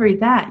discovery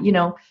that,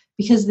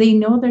 because they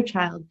know their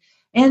child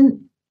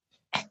and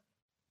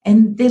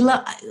they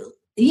love,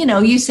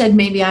 you said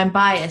maybe I'm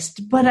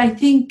biased, but I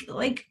think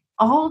like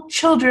all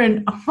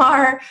children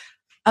are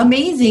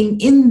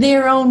amazing in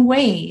their own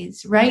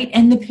ways, right?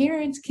 And the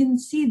parents can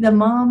see, the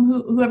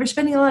mom, whoever's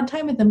spending a lot of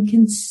time with them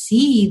can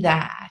see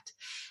that.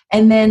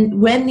 And then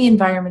when the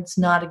environment's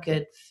not a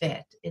good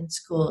fit in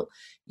school,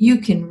 you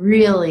can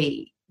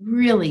really,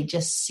 really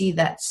just see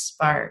that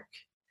spark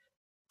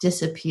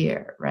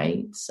disappear,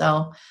 right?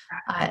 So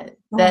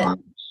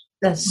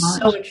that's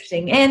so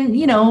interesting. And,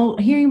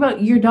 hearing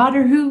about your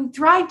daughter who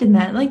thrived in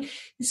that,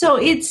 so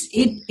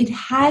it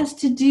has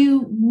to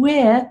do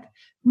with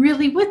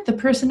the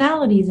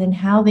personalities and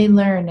how they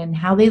learn and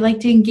how they like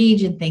to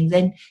engage in things.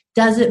 And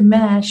does it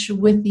mesh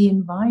with the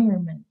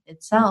environment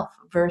itself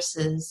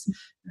versus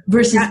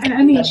and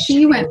I mean,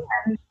 she went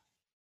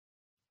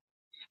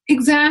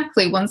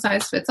exactly one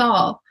size fits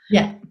all.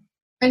 Yeah.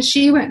 And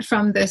she went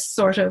from this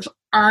sort of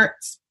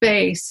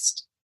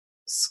arts-based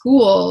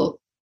school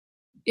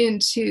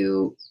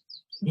into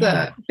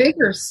the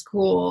bigger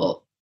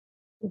school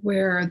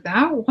where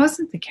that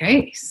wasn't the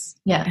case.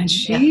 Yeah. And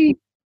she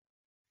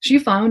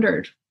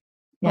floundered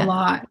a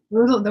lot.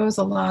 There was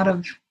a lot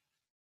of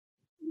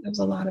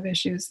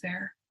issues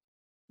there.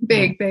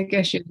 Big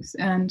issues.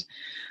 And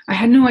I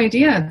had no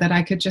idea that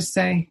I could just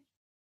say,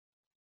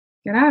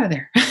 get out of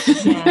there.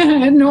 I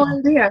had no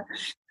idea.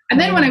 And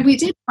then when we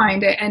did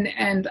find it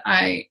and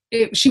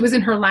she was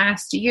in her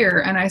last year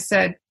and I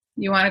said,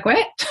 you want to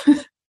quit?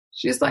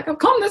 She's like, I've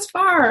come this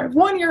far.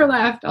 1 year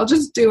left. I'll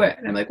just do it.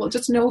 And I'm like, well,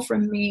 just know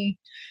from me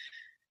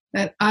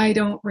that I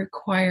don't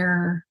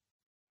require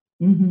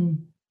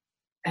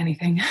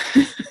anything.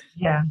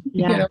 Yeah.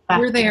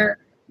 We're there,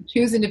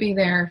 choosing to be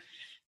there.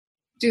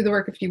 Do the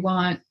work if you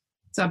want.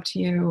 It's up to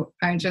you.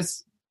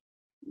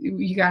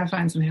 You got to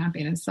find some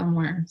happiness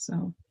somewhere.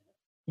 So.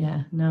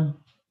 Yeah, no,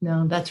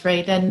 that's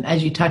right. And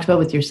as you talked about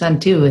with your son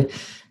too,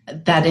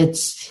 that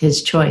it's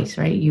his choice,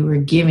 right? You were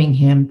giving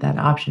him that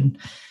option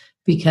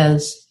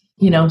because,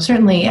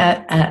 certainly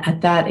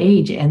at that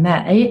age, and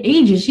that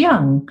age is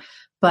young,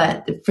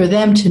 but for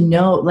them to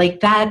know,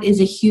 that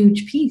is a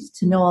huge piece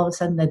to know all of a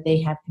sudden that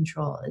they have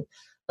control.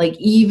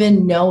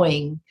 Even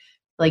knowing,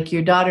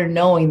 your daughter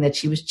knowing that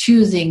she was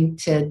choosing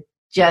to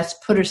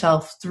just put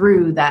herself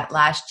through that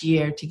last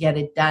year to get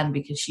it done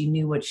because she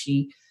knew what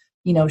she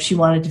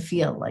wanted to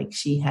feel like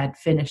she had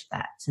finished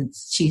that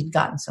since she'd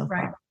gotten so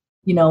far.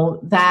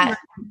 That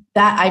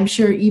I'm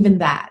sure even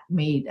that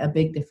made a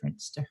big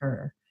difference to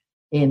her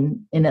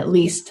in at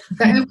least.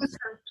 That was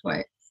her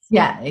choice.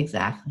 Yeah,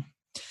 exactly.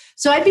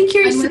 So I'd be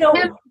curious to know.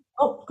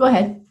 Go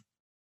ahead.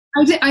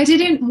 I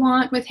didn't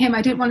want with him.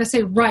 I didn't want to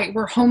say, right,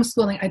 we're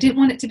homeschooling. I didn't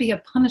want it to be a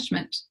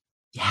punishment.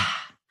 Yeah.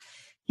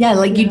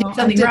 Yeah, you did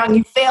something wrong.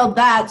 You failed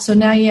that, so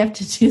now you have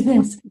to do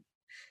this.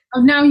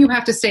 Oh, now you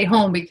have to stay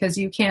home because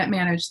you can't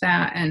manage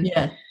that. And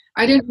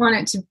I didn't want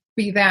it to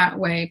be that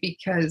way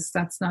because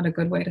that's not a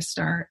good way to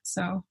start.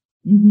 So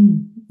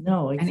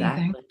no,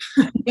 exactly.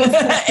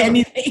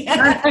 Anything.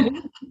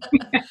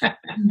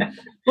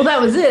 Well, that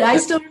was it. I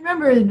still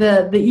remember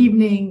the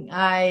evening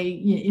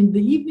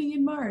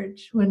in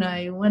March when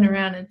I went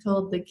around and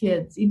told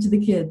each of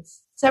the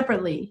kids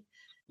separately,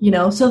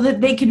 so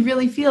that they could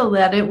really feel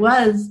that it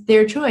was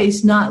their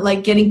choice, not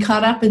getting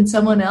caught up in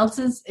someone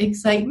else's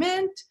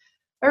excitement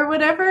or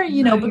whatever,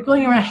 but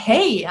going around,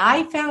 hey,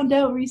 I found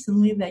out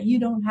recently that you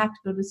don't have to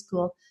go to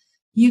school.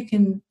 You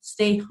can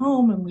stay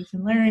home and we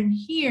can learn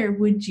here.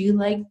 Would you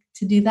like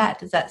to do that?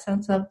 Does that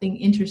sound something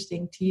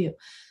interesting to you?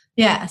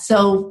 Yeah.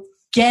 So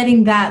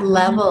getting that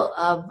level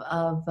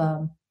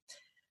of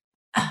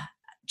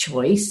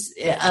choice,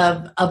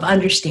 of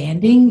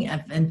understanding,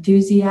 of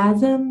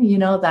enthusiasm,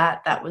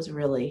 that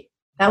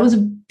was a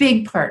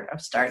big part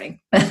of starting.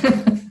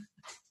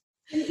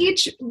 And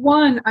each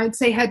one, I'd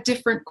say, had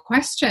different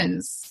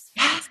questions.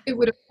 It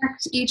would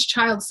affect each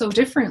child so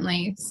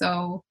differently.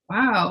 So,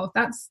 wow,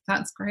 that's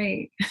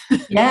great.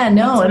 Yeah,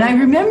 no, and I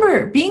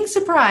remember being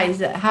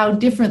surprised at how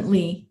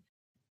differently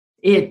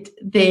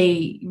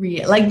they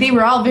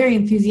were all very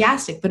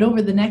enthusiastic, but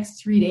over the next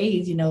 3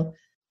 days, a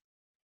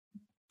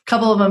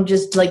couple of them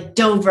just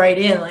dove right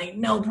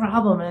in, no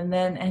problem, and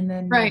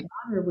then my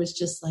daughter was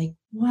just like,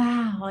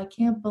 wow, I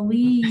can't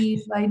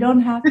believe I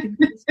don't have to go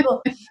to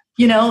school.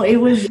 It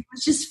was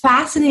just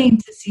fascinating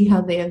to see how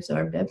they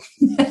absorbed it.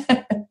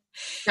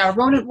 Yeah,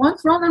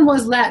 once Ronan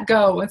was let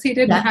go, once he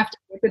didn't have to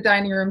be at the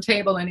dining room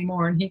table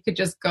anymore and he could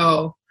just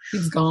go,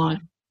 he's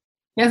gone.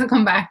 He hasn't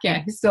come back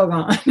yet. He's still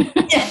gone.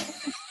 Yeah.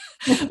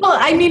 Well,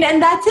 I mean,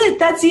 and that's it.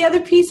 That's the other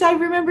piece I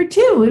remember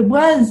too. It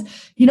was,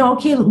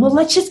 okay, well,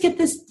 let's just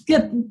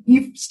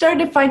you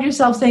started to find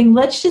yourself saying,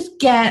 let's just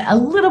get a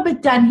little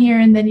bit done here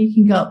and then you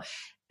can go.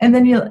 And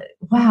then you're,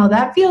 wow,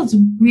 that feels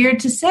weird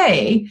to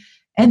say.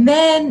 And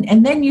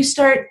then you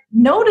start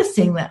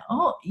noticing that,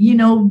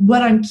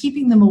 what I'm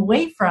keeping them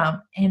away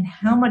from and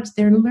how much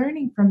they're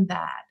learning from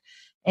that.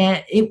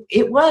 And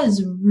it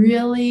was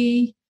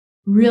really,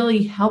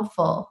 really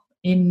helpful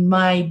in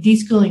my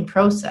deschooling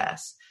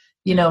process,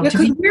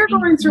 because we're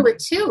going through it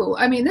too.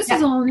 I mean, this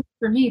is all new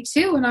for me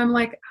too. And I'm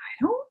like,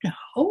 I don't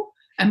know.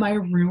 Am I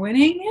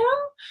ruining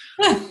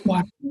him?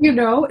 What,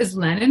 is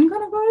Lennon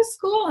going to go to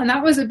school? And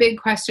that was a big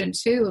question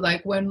too.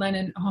 Like when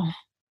Lennon, I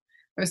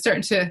was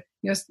starting to,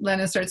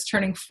 Lennon starts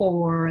turning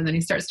 4 and then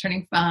he starts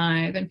turning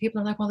 5 and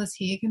people are like, well, is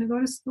he going to go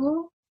to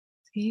school?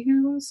 Is he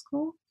going to go to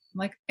school? I'm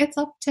like, it's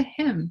up to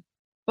him.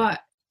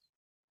 But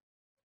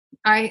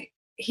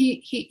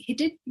he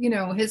did,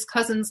 his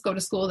cousins go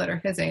to school that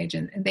are his age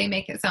and they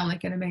make it sound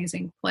like an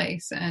amazing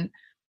place. And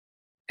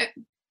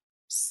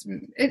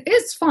it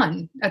is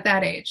fun at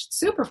that age. It's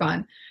super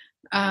fun.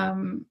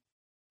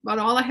 But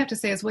all I have to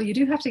say is, well, you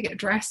do have to get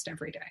dressed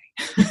every day.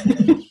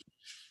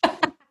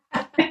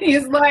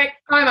 He's like,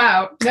 I'm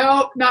out.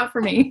 No, not for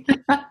me.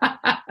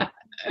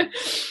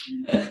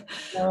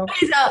 So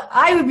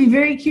I would be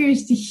very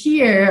curious to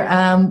hear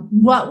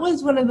what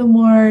was one of the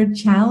more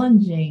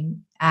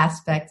challenging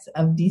aspects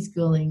of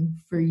deschooling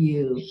for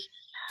you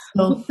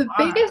the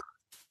biggest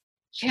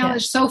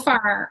challenge so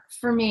far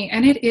for me,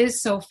 and it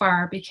is so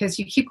far because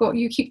you keep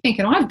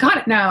thinking, oh, I've got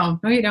it now.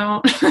 No, you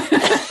don't.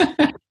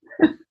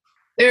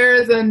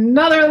 There's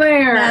another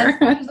layer. Yes,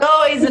 there's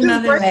always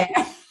another layer.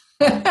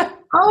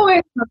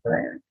 Always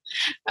another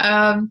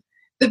layer.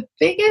 The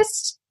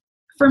biggest,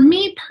 for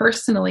me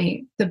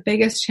personally, the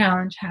biggest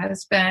challenge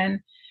has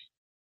been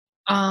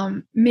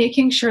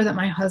making sure that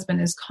my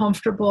husband is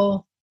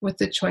comfortable with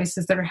the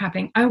choices that are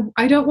happening.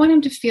 I don't want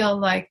him to feel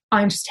like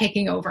I'm just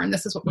taking over and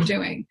this is what we're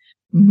doing.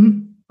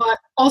 Mm-hmm. But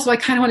also I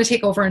kind of want to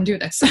take over and do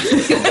this.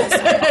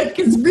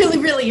 Because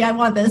really, I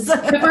want this.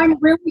 If I'm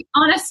really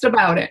honest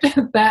about it,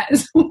 that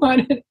is what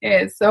it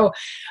is. So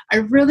I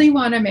really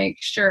want to make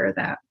sure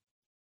that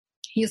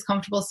he's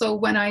comfortable. So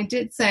when I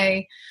did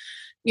say,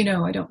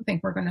 I don't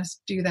think we're going to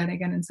do that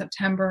again in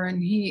September.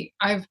 And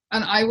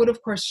I would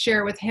of course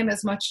share with him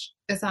as much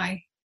as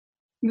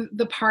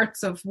the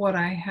parts of what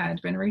I had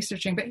been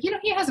researching, but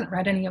he hasn't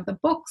read any of the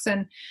books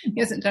and he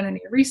hasn't done any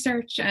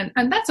research and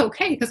that's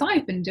okay because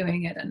I've been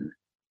doing it and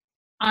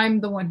I'm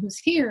the one who's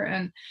here.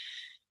 And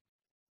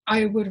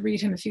I would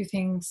read him a few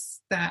things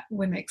that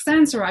would make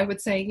sense, or I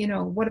would say,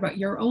 what about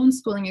your own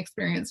schooling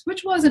experience,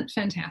 which wasn't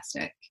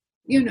fantastic.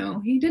 He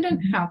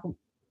didn't have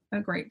a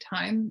great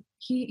time.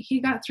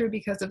 He got through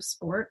because of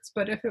sports,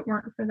 but if it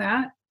weren't for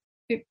that,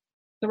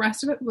 the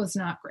rest of it was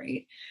not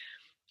great.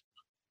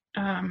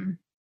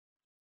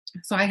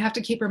 So I have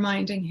to keep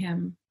reminding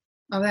him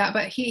of that.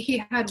 But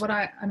he had what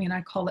I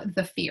call it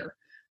the fear.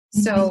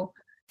 So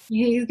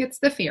he gets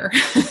the fear.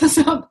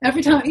 So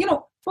every time,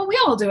 well, we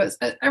all do it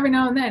every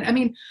now and then. I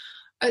mean,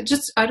 I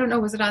don't know,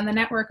 was it on the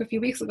network a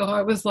few weeks ago?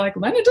 I was like,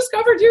 Lennon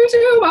discovered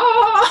YouTube.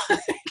 Oh,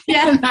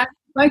 yeah.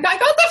 I got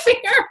the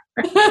fear.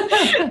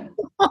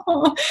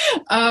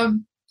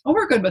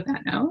 We're good with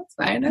that now. It's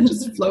fine. I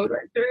just flowed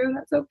right through.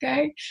 That's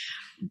okay.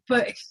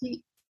 But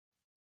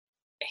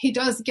he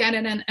does get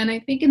it. And I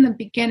think in the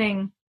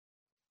beginning,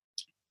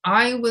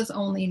 I was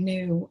only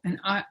new and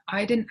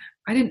I didn't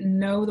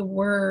know the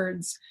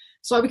words.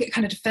 So I would get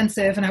kind of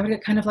defensive and I would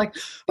get kind of like,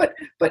 but,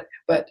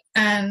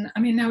 and I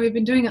mean, now we've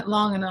been doing it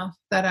long enough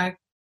that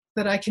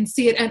I can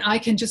see it and I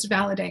can just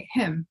validate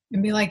him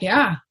and be like,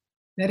 yeah,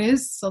 that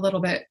is a little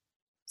bit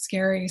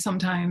scary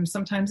sometimes.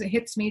 Sometimes it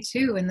hits me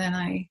too. And then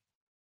I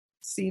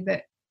see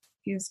that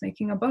he's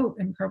making a boat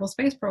in Kerbal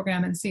Space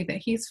Program and see that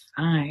he's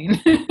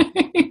fine.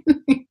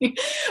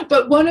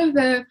 But one of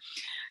the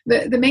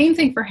main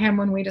thing for him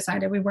when we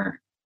decided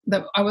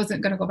that I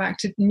wasn't going to go back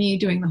to me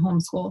doing the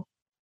homeschool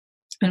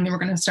and we were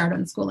going to start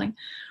unschooling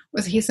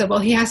was he said, well,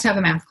 he has to have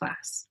a math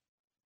class.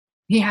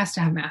 He has to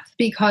have math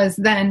because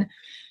then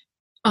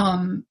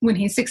when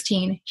he's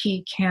 16,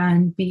 he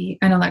can be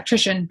an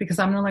electrician because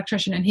I'm an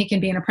electrician and he can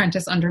be an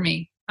apprentice under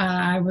me.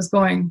 I was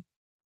going,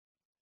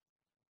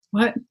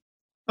 what?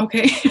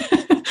 Okay.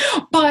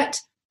 But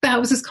that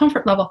was his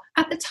comfort level.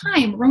 At the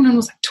time, Ronan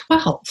was like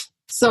 12.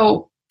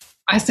 So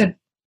I said,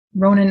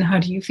 Ronan, how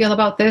do you feel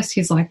about this?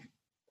 He's like,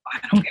 I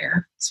don't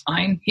care. It's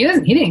fine. He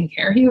didn't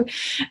care.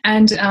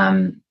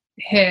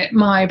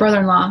 My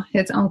brother-in-law,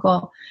 his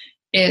uncle,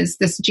 is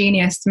this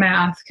genius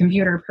math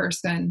computer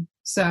person.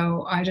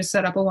 So I just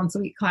set up a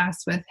once-a-week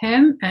class with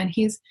him, and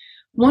he's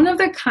one of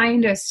the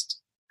kindest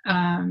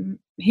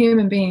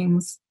human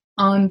beings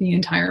on the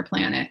entire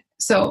planet.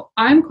 So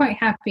I'm quite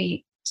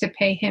happy to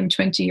pay him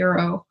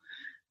 €20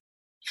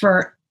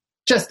 for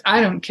just, I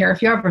don't care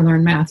if you ever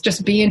learn math,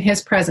 just be in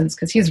his presence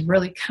because he's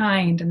really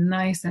kind and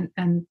nice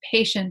and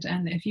patient.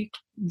 And if you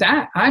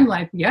I'm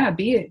like, yeah,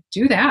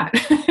 do that.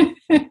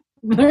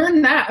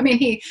 Learn that. I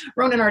mean,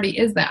 Ronan already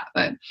is that,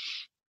 but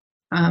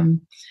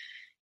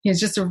he's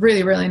just a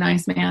really, really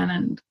nice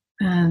man.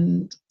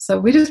 And so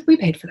we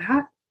paid for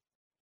that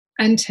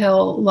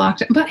until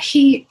lockdown. But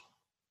he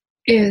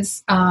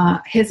is,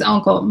 his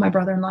uncle, my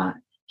brother-in-law,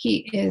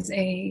 he is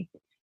a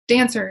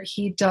dancer.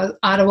 He does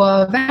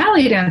Ottawa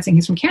Valley dancing.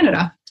 He's from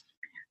Canada.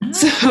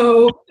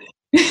 So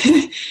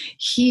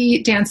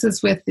he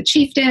dances with the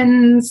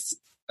Chieftains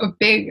a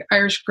big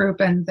Irish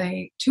group and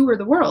they tour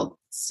the world.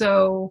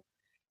 So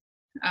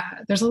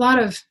there's a lot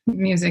of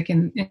music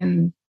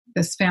in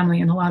this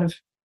family and a lot of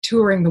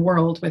touring the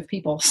world with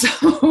people.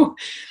 So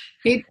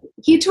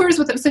he tours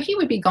with them. So he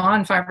would be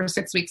gone 5 or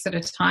 6 weeks at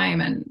a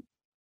time. And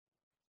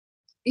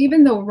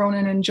even though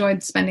Ronan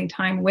enjoyed spending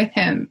time with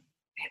him,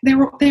 they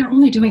were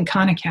only doing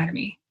Khan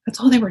Academy. That's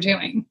all they were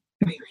doing.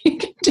 I mean, he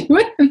could do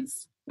it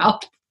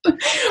himself.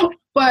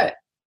 But,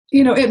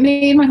 it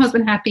made my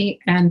husband happy.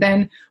 And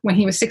then when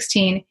he was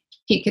 16,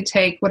 he could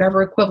take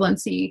whatever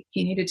equivalency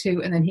he needed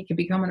to, and then he could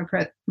become an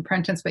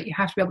apprentice, but you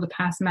have to be able to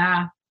pass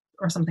math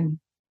or something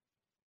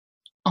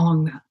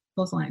along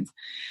those lines.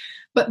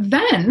 But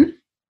then,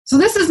 so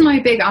this is my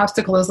big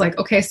obstacle is like,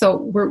 okay, so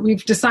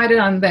we've decided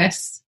on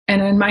this.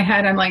 And in my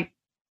head, I'm like,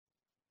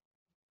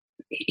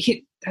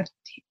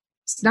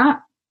 it's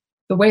not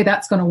the way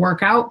that's going to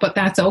work out, but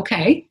that's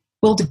okay.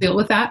 We'll deal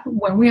with that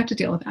when we have to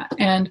deal with that.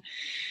 And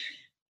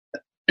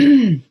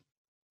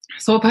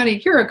so about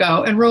a year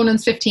ago, and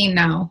Ronan's 15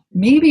 now,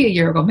 maybe a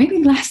year ago,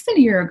 maybe less than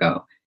a year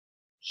ago,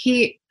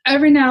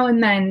 every now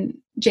and then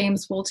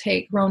James will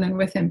take Ronan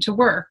with him to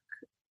work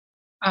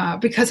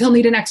because he'll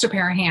need an extra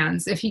pair of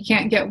hands. If he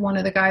can't get one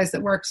of the guys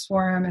that works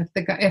for him,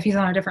 if he's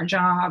on a different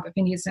job, if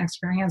he needs an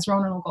extra pair of hands,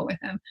 Ronan will go with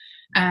him.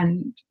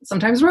 And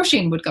sometimes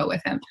Roisin would go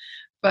with him.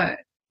 But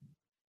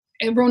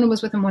Ronan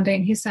was with him one day,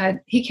 and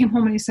he came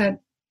home and he said,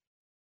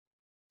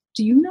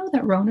 "Do you know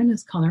that Ronan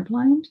is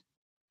colorblind?"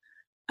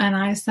 And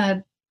I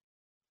said,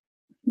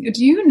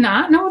 "Do you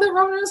not know that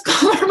Ronan is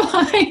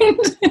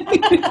colorblind?"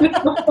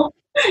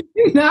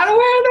 You're not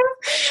aware of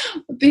this?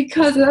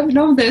 Because I've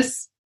known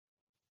this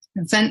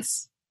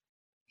since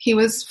he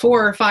was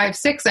 4 or 5,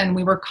 6, and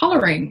we were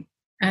coloring,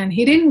 and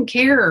he didn't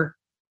care.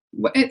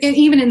 And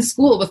even in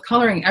school with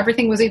coloring,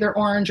 everything was either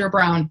orange or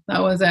brown.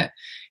 That was it.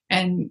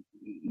 And,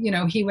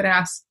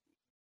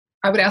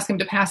 I would ask him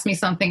to pass me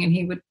something, and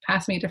he would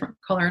pass me a different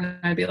color, and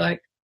I'd be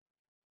like,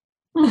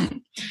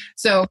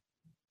 So,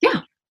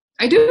 yeah,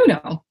 I do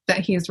know that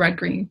he is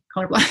red-green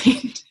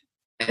colorblind.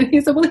 And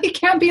he said, "Well, he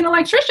can't be an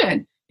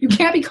electrician. You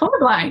can't be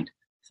colorblind."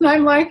 And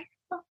I'm like,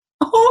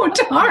 "Oh,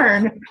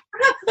 darn."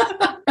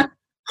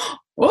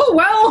 Oh,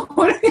 well,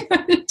 what are you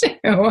going to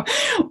do?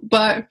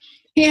 But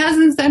he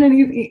hasn't said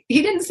anything.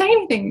 He didn't say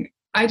anything.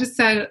 I just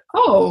said,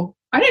 "Oh,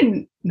 I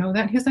didn't know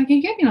that." He's like,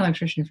 "You can't be an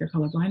electrician if you're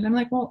colorblind." I'm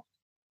like, "Well,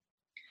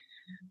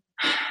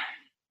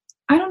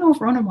 I don't know if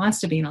Ronan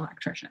wants to be an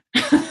electrician."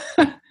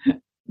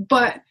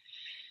 But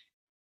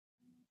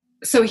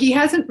so he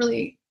hasn't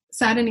really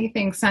said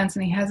anything since,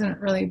 and he hasn't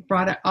really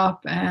brought it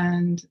up.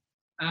 And,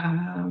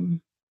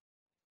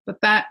 but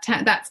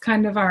that's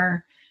kind of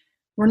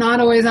we're not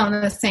always on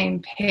the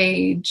same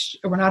page,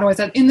 or we're not always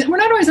in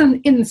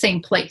the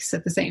same place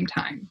at the same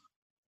time.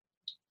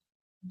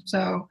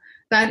 So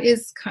that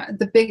is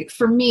the big,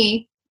 for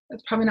me,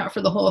 it's probably not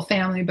for the whole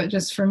family, but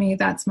just for me,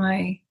 that's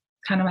my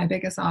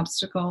biggest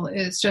obstacle,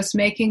 is just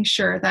making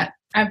sure that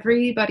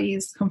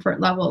everybody's comfort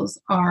levels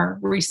are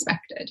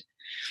respected.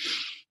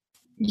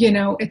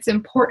 It's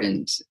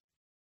important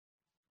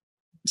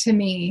to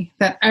me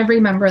that every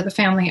member of the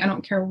family, I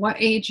don't care what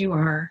age you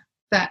are,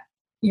 that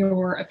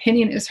your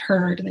opinion is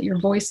heard, that your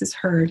voice is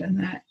heard, and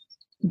that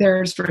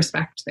there's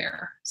respect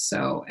there.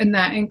 So, and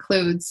that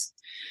includes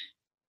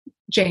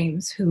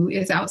James, who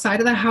is outside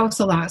of the house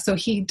a lot. So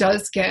he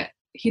does get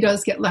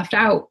left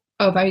out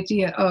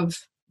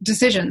of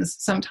decisions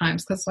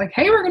sometimes, because like,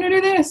 "Hey, we're going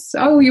to do this.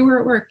 Oh, you were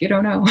at work. You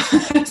don't know."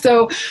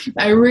 So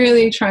I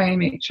really try and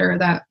make sure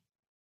that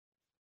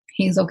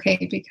he's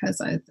okay,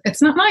 because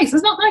it's not nice.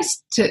 It's not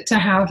nice to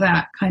have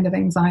that kind of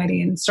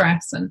anxiety and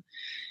stress. And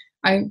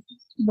I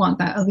want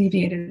that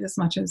alleviated as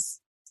much as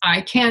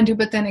I can do.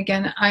 But then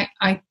again, I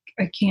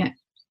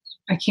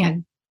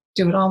can't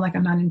do it all. Like,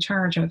 I'm not in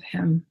charge of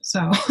him.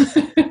 So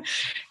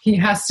he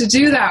has to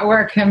do that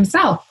work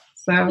himself.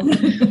 So, and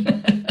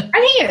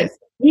he is.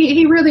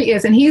 He really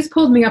is. And he's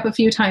pulled me up a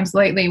few times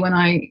lately when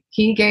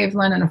he gave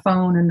Lennon a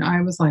phone, and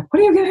I was like,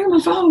 "What are you giving him a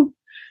phone?"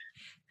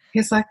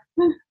 He's like,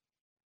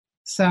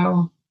 So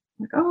I'm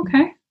like, "Oh,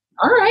 okay.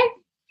 All right."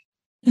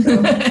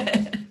 So.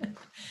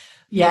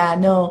 Yeah,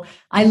 no,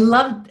 I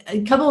loved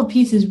a couple of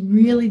pieces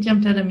really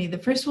jumped out at me. The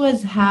first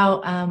was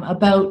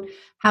about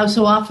how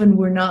so often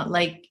we're not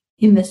like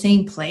in the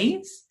same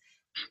place.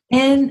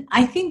 And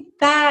I think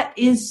that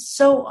is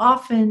so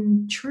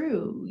often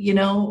true,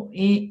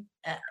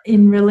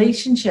 in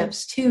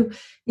relationships too,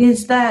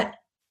 is that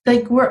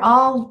like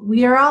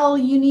we are all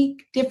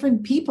unique,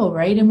 different people,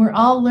 right? And we're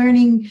all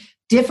learning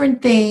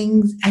different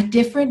things at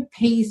different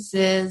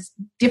paces,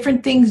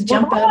 different things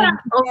jump out of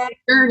our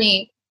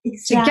journey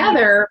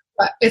together,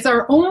 but it's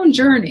our own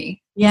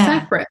journey,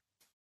 separate.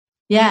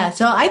 Yeah.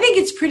 So I think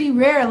it's pretty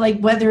rare, like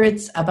whether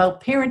it's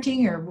about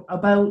parenting or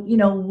about,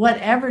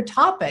 whatever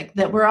topic,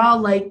 that we're all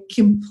like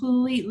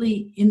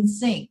completely in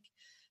sync,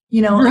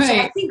 Right. So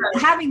I think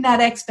having that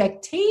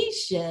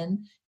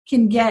expectation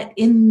can get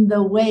in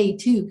the way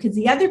too. Because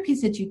the other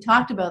piece that you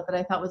talked about that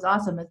I thought was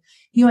awesome is,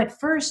 at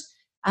first,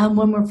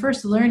 when we're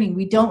first learning,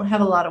 we don't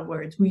have a lot of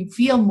words. We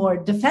feel more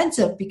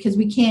defensive because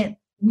we can't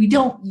we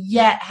don't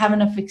yet have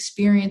enough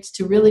experience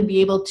to really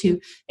be able to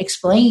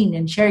explain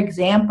and share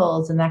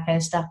examples and that kind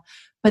of stuff.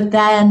 But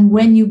then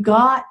when you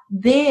got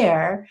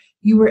there,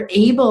 you were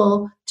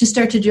able to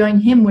start to join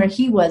him where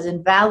he was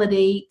and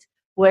validate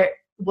what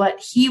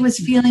he was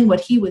feeling, what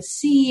he was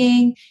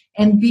seeing,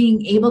 and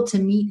being able to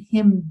meet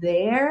him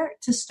there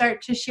to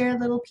start to share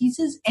little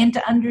pieces and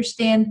to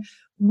understand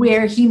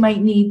where he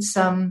might need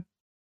some,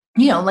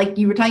 like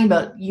you were talking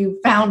about, you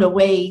found a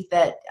way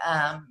that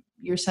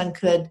your son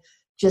could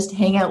just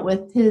hang out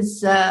with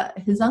his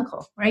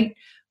uncle, right?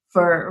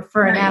 For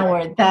an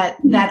hour,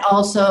 that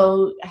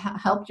also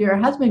helped your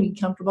husband be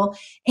comfortable.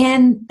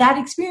 And that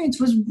experience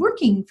was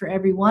working for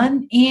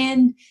everyone.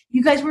 And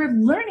you guys were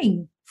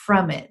learning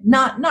from it.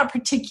 Not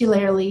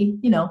particularly,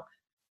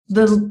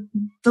 the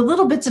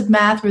little bits of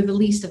math were the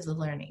least of the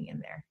learning in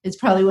there. It's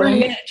probably what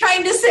I'm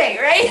trying to say,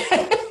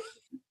 right?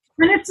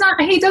 And it's not,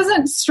 he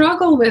doesn't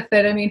struggle with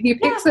it. I mean, he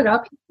picks it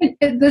up.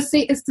 It's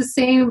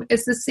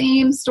the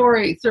same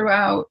story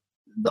throughout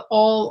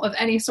all of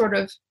any sort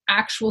of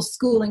actual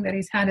schooling that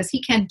he's had. Is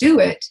he can't do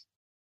it.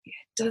 He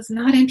does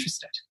not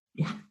interested.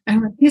 Yeah.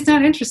 And when he's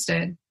not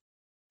interested,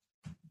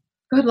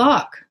 good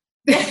luck.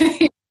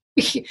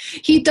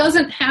 He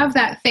doesn't have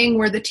that thing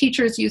where the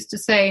teachers used to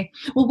say,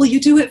 well, will you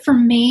do it for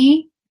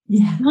me?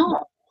 Yeah.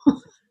 No.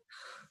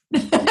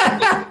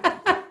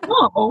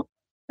 No,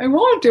 I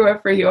won't do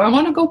it for you. I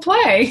want to go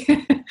play.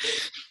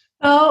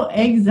 Oh,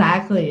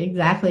 exactly.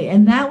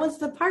 And that was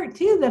the part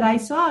too that I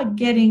saw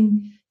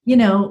getting,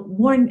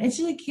 worn. It's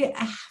like,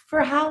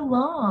 for how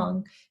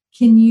long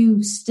can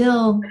you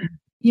still,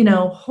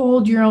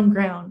 hold your own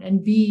ground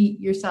and be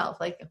yourself?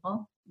 Like,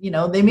 well,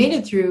 they made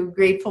it through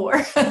grade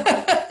 4.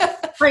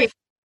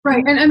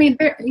 Right. And I mean,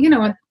 trying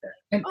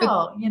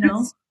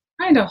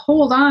to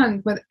hold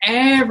on with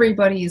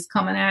everybody's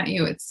coming at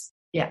you. It's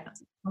a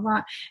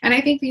lot. And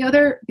I think the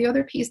other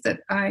piece that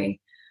I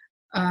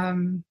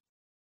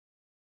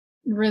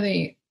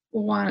really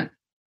want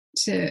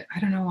to, I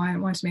don't know why I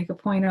want to make a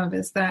point of,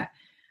 is that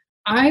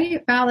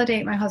I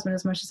validate my husband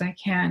as much as I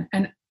can.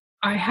 And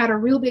I had a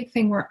real big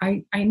thing where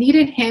I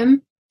needed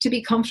him to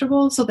be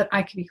comfortable so that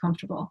I could be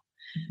comfortable.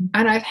 Mm-hmm.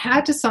 And I've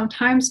had to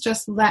sometimes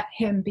just let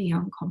him be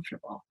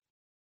uncomfortable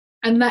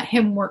and let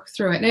him work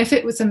through it. And if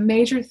it was a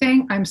major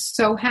thing, I'm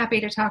so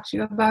happy to talk to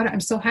you about it. I'm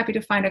so happy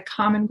to find a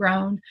common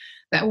ground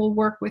that will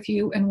work with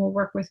you and will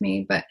work with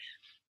me. But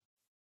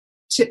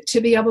to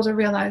be able to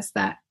realize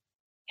that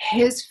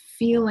his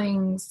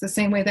feelings, the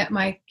same way that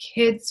my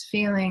kids'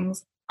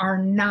 feelings are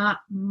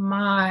not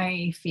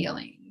my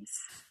feelings,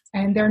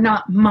 and they're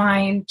not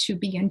mine to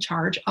be in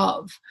charge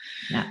of.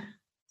 Yeah.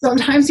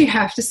 Sometimes you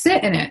have to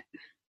sit in it.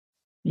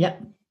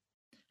 Yep.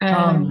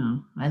 Oh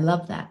no, I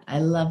love that. I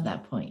love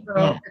that point.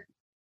 Yeah.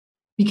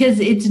 Because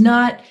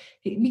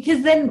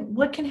then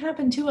what can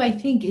happen too, I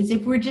think, is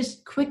if we're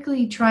just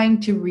quickly trying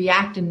to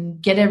react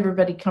and get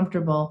everybody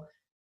comfortable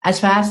as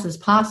fast as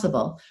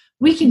possible,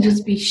 we can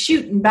just be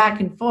shooting back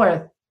and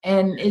forth,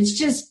 and it's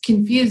just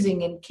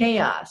confusing and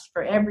chaos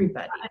for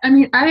everybody. I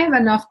mean, I have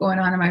enough going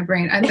on in my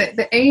brain.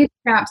 The age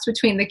gaps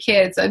between the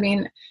kids, I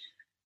mean,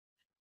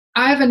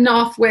 I have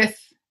enough with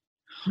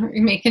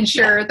making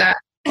sure that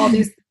all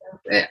these,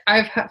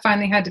 I've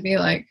finally had to be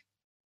like,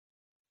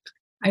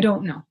 I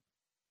don't know.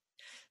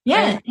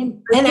 Yeah,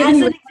 and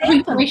as an example,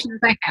 information as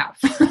I have,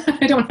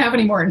 I don't have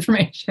any more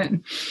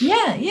information.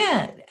 Yeah,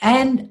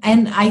 and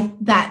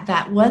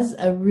that was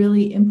a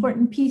really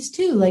important piece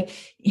too. Like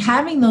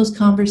having those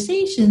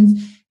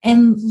conversations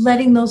and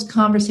letting those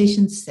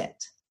conversations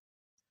sit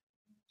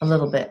a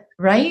little bit,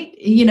 right?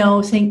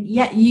 Saying,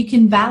 yeah, you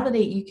can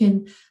validate, you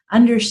can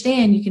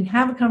understand, you can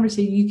have a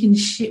conversation,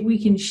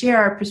 we can share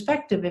our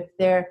perspective if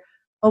they're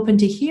open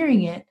to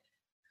hearing it,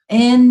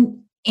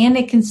 and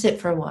it can sit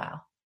for a while.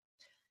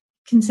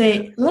 Can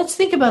say, let's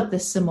think about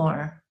this some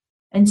more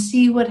and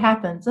see what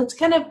happens. Let's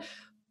kind of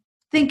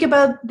think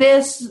about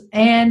this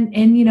and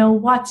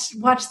watch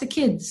the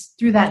kids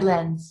through that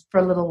lens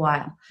for a little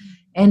while,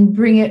 and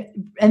bring it,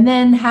 and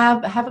then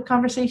have a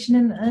conversation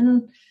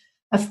in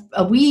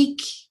a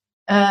week.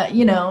 That's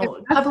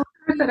the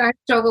part that I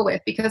struggle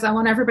with, because I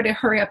want everybody to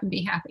hurry up and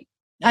be happy.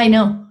 I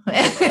know.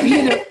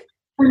 And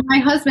my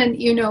husband,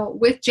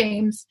 with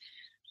James,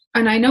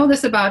 and I know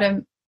this about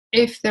him.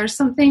 If there's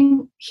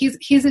something,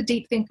 he's a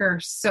deep thinker.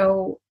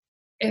 So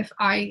if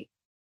I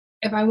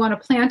want to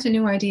plant a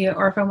new idea,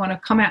 or if I want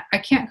to I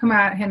can't come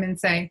at him and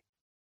say,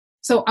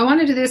 so I want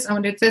to do this, I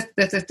want to do this.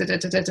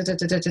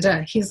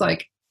 He's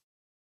like,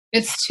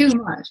 it's too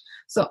much.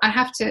 So I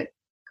have to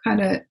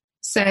kind of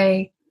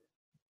say,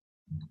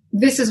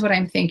 this is what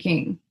I'm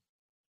thinking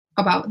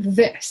about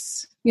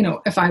this.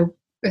 If I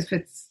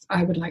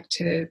would like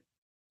to,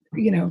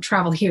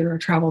 travel here or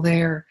travel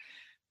there.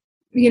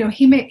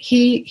 He makes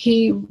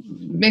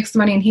the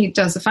money and he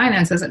does the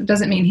finances. It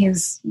doesn't mean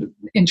he's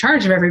in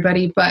charge of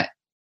everybody, but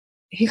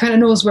he kind of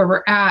knows where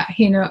we're at,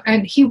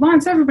 and he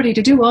wants everybody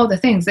to do all the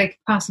things they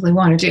possibly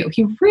want to do.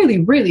 He really,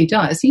 really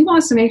does. He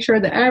wants to make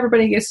sure that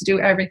everybody gets to do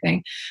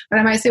everything. But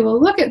I might say,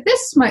 well, look at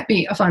this might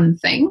be a fun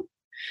thing.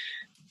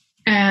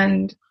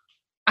 And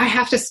I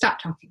have to stop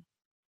talking.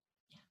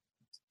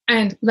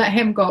 and let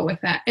him go with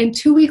that. And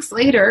 2 weeks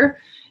later,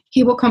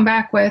 he will come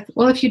back with,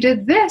 well, if you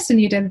did this and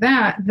you did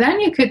that, then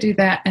you could do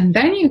that, and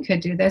then you could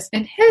do this.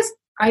 And his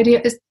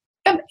idea is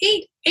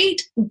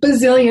eight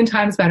bazillion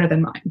times better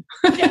than mine.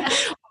 Yeah.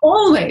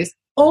 always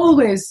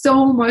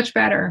so much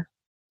better.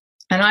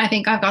 And I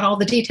think I've got all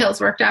the details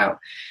worked out.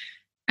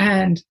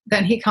 And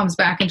then he comes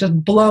back and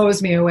just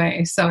blows me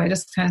away. So I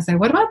just kind of say,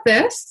 what about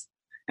this?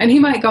 And he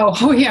might go,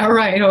 oh yeah,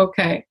 right.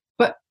 Okay.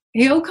 But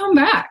he'll come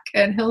back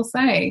and he'll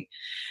say,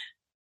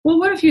 well,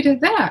 what if you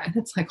did that? And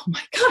it's like, oh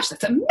my gosh,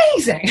 that's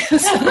amazing.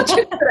 That's such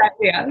a good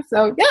idea.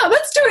 So yeah,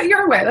 let's do it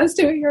your way.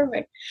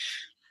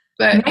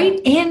 But right.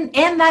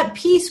 And that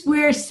piece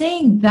we're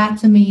saying,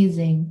 that's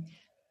amazing.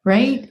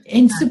 Right.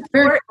 And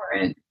support.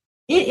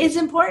 It is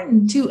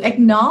important to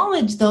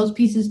acknowledge those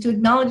pieces,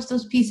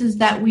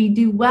 that we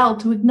do well,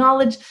 to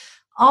acknowledge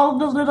all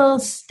the little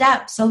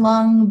steps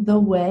along the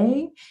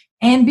way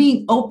and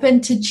being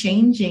open to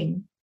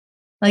changing.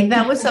 Like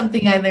that was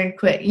something I learned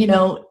quick,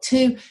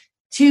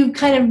 to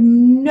kind of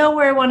know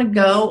where I want to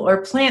go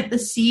or plant the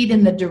seed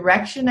in the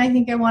direction I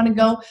think I want to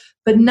go,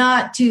 but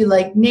not to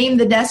like name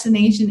the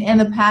destination and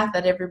the path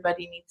that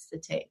everybody needs to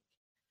take.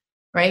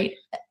 Right.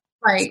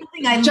 Right.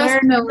 Something I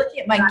learned looking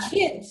at my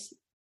kids,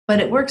 but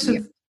it works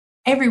with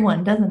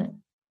everyone, doesn't it?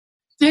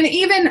 And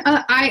even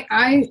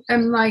I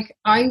am like,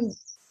 I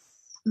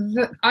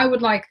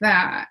would like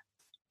that.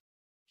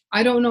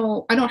 I don't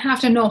know. I don't have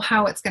to know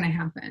how it's going to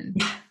happen.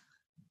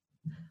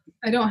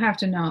 I don't have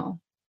to know.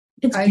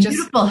 It's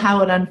beautiful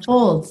how it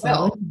unfolds.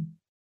 Well,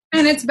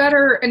 and it's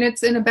better, and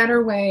it's in a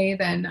better way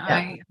than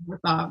I ever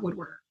thought would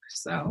work.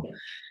 So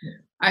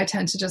I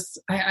tend to just,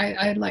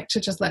 I like to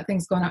just let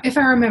things go now. If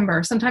I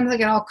remember, sometimes I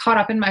get all caught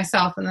up in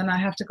myself and then I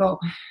have to go,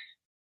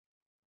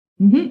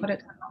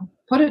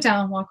 put it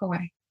down, walk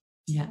away.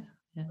 Yeah.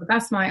 But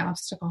that's my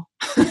obstacle.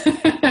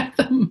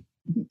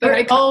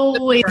 We're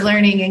always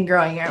learning and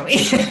growing, aren't we?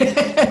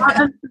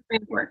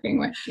 Working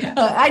with. Yeah.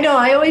 I know.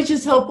 I always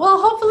just hope, well,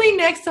 hopefully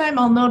next time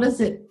I'll notice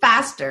it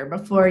faster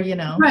before,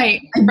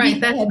 Right.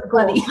 That's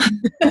funny.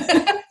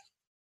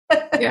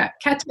 Yeah.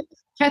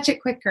 Catch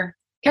it quicker.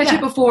 Catch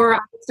it before I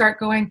start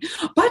going,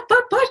 but,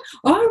 I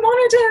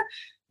wanted to.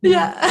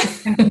 Yeah.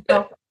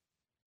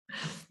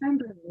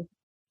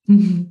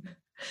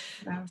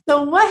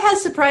 So what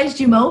has surprised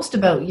you most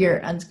about your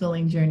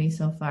unschooling journey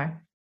so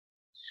far?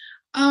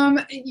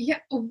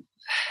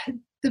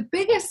 The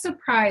biggest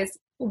surprise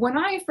when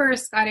I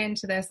first got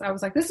into this, I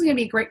was like, this is going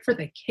to be great for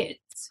the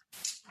kids.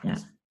 Yeah.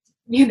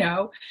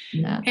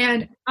 Yeah.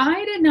 And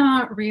I did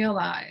not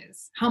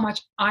realize how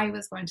much I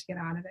was going to get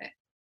out of it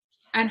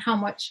and how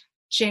much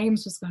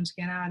James was going to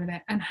get out of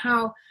it, and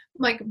how,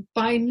 like,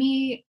 by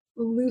me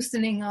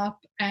loosening up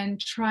and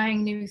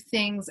trying new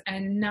things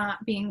and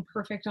not being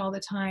perfect all the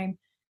time,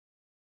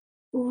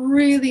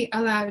 really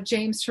allowed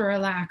James to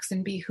relax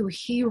and be who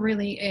he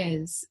really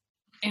is.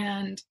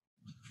 And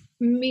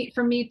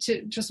for me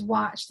to just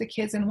watch the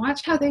kids and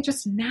watch how they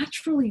just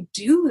naturally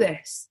do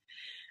this.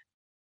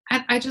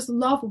 And I just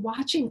love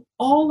watching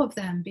all of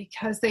them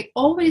because they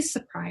always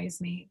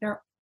surprise me.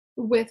 They're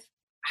with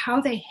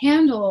how they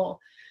handle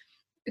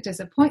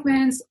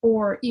disappointments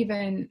or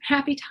even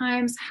happy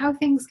times, how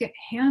things get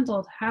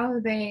handled, how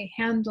they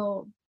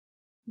handle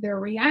their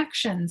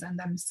reactions and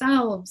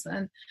themselves.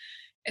 And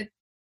it's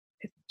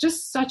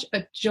just such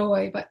a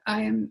joy. But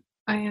I am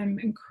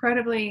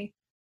incredibly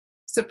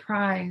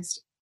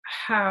surprised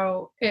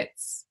how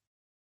it's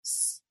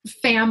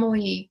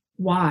family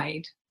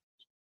wide,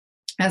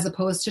 as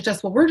opposed to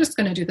just, well, we're just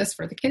going to do this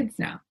for the kids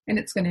now and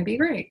it's going to be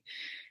great.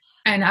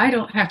 And I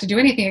don't have to do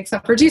anything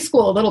except for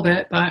de-school a little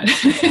bit, but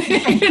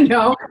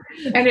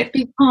and it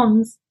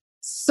becomes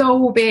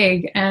so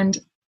big. And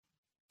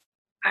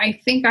I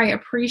think I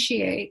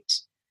appreciate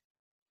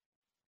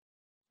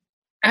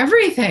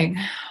everything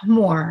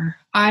more.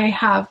 I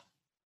have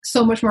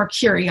so much more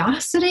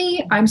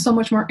curiosity. I'm so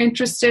much more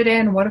interested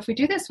in, what if we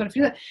do this? What if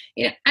we do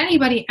that?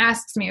 Anybody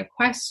asks me a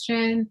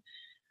question,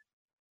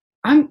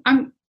 I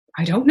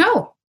don't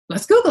know.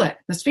 Let's Google it.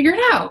 Let's figure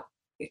it out.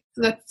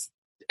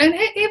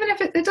 Even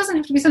if it doesn't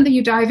have to be something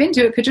you dive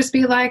into, it could just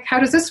be like, how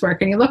does this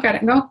work? And you look at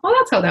it and go, well,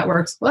 that's how that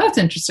works. Well, that's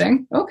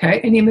interesting.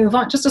 Okay. And you move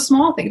on. Just a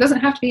small thing. It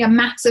doesn't have to be a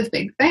massive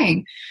big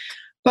thing.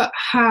 But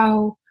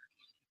how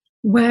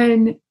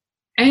when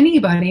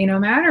anybody, no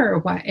matter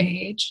what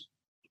age,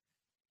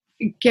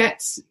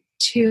 gets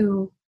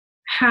to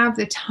have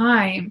the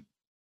time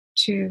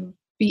to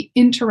be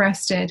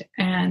interested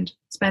and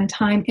spend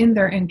time in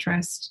their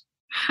interest,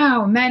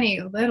 how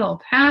many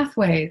little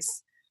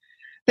pathways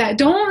that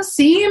don't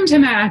seem to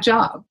match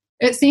up.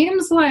 It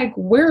seems like,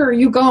 where are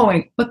you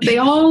going? But they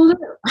all do.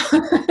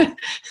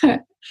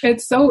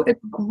 It's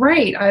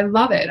great. I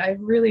love it. I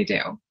really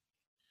do.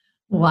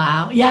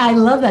 Wow. Yeah, I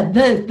love that.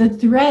 The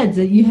threads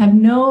that you have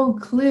no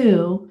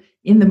clue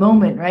in the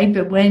moment, right?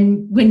 But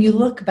when you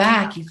look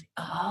back, you think,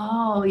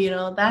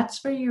 oh,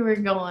 that's where you were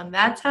going.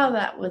 That's how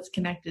that was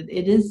connected.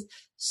 It is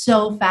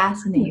so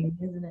fascinating,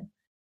 isn't it?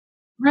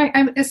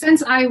 Right.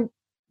 Since I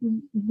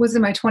was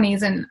in my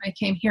 20s and I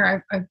came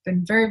here, I've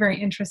been very,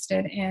 very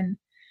interested in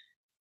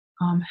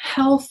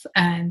health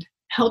and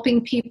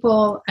helping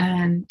people.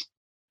 And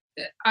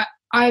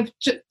I've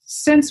just,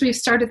 since we've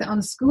started the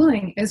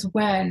unschooling is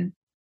when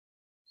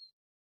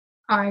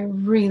I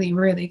really,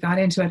 really got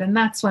into it. And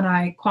that's when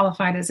I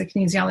qualified as a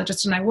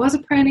kinesiologist. And I was a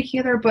pranic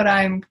healer, but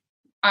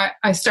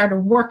I started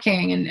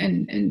working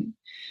and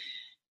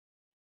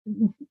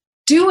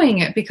doing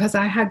it because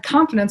I had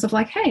confidence of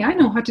like, hey, I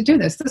know how to do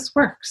this. This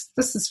works.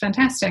 This is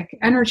fantastic.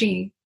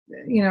 Energy,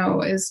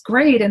 is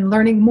great. And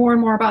learning more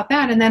and more about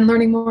that. And then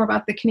learning more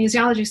about the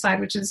kinesiology side,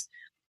 which is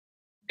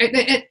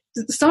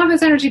some of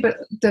it's energy, but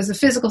there's a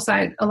physical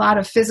side, a lot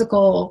of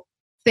physical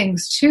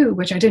things too,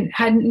 which I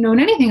hadn't known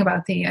anything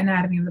about the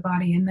anatomy of the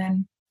body. And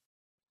then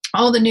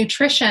all the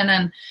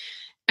nutrition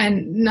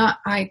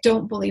I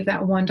don't believe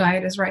that one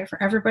diet is right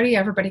for everybody.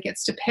 Everybody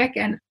gets to pick.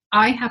 And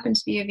I happen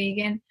to be a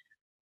vegan.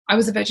 I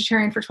was a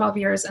vegetarian for 12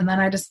 years. And then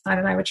I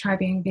decided I would try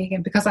being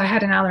vegan because I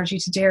had an allergy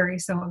to dairy.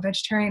 So a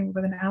vegetarian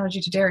with an allergy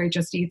to dairy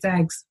just eats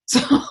eggs.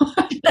 So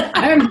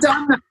I'm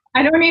done.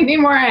 I don't need any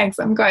more eggs.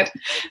 I'm good.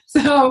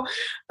 So,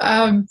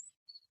 and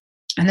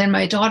then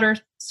my daughter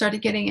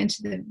started getting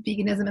into the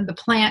veganism and the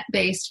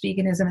plant-based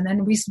veganism. And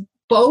then we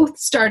both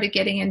started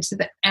getting into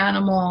the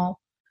animal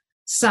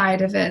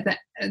side of it,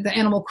 the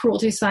animal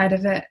cruelty side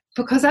of it,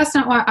 because that's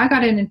not why I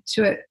got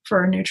into it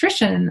for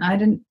nutrition.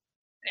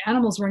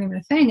 Animals weren't even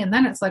a thing. And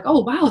then it's like,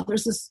 oh, wow,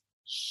 there's this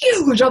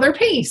huge other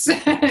piece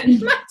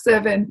and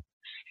massive. And,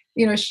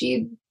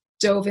 she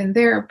dove in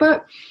there.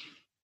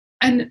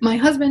 And my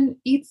husband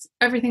eats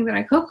everything that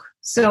I cook.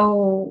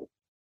 So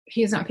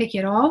he is not picky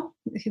at all.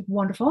 He's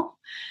wonderful.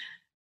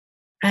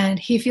 And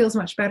he feels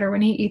much better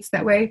when he eats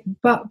that way.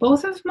 But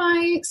both of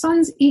my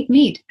sons eat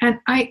meat. And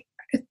it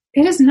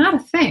is not a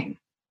thing.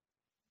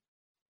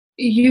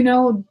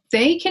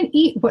 They can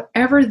eat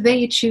whatever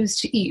they choose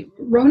to eat.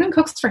 Ronan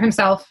cooks for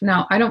himself.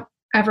 Now, I don't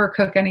ever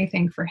cook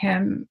anything for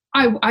him.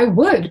 I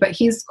would, but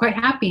he's quite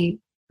happy.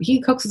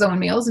 He cooks his own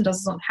meals and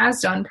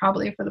has done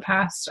probably for the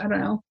past, I don't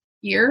know,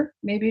 year.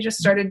 Maybe he just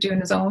started doing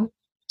his own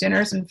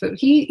dinners and food.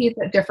 He eats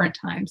at different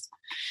times.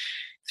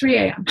 3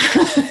 a.m.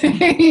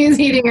 He's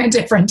eating at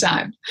different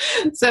times.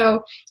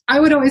 So I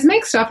would always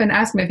make stuff and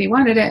ask him if he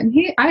wanted it. And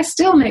I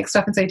still make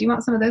stuff and say, do you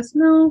want some of this?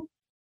 No.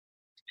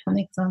 He'll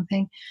make his own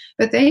thing.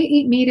 But they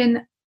eat meat.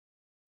 And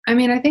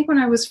I think when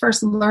I was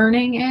first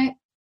learning it,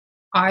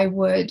 I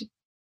would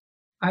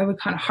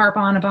kind of harp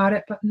on about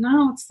it. But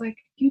now it's like,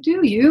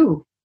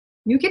 you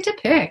get to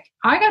pick.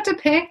 I got to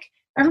pick.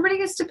 Everybody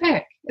gets to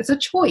pick. It's a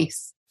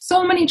choice.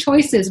 So many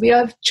choices. We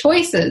have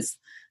choices,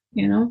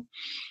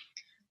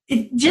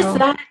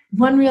 That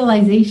one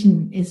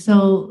realization is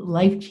so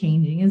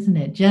life-changing, isn't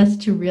it?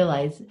 Just to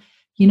realize,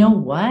 you know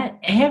what?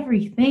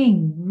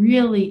 Everything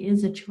really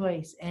is a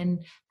choice.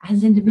 And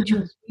as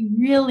individuals, we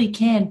really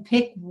can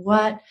pick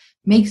what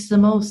makes the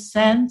most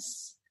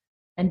sense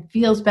and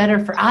feels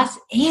better for us.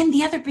 And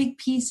the other big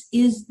piece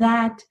is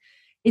that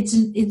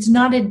it's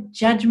not a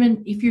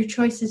judgment if your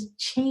choices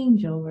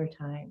change over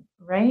time,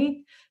 right?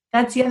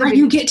 That's the other big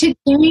You get to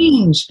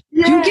change.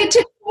 Yeah. You get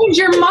to change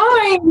your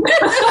mind.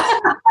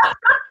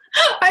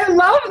 I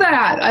love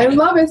that. I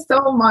love it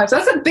so much.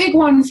 That's a big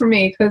one for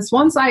me because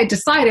once I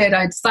decided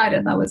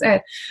that was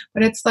it.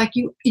 But it's like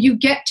you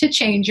get to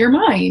change your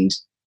mind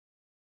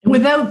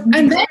without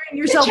declaring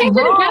yourself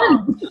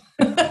wrong.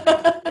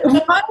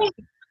 Right.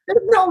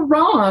 There's no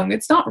wrong.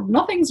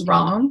 Nothing's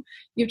wrong.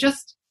 You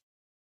just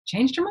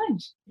changed your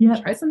mind.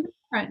 Yeah. Try something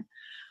different.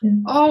 Yeah.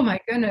 Oh my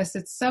goodness,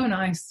 it's so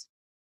nice.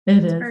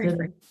 It is.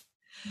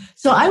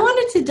 So I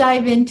wanted to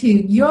dive into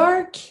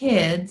your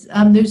kids.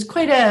 There's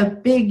quite a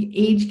big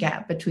age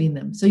gap between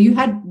them. So you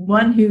had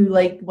one who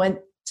went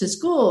to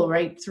school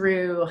right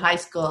through high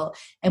school,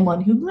 and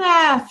one who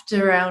left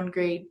around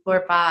grade 4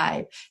 or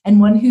 5, and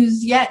one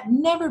who's yet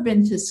never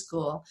been to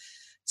school.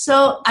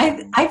 So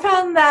I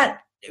found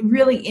that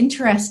really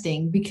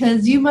interesting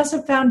because you must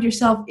have found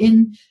yourself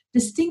in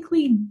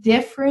distinctly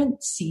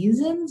different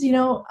seasons,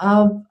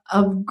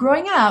 of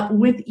growing up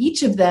with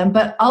each of them,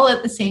 but all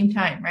at the same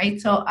time,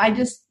 right? So I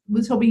just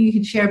was hoping you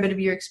could share a bit of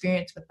your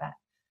experience with that.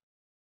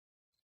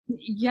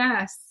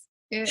 Yes,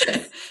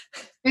 it's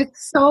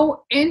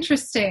so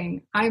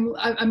interesting. I'm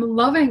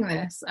loving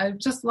this. I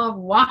just love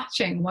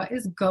watching what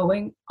is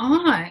going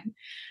on.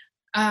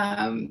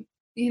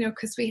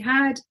 Because we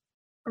had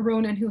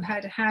Ronan who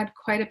had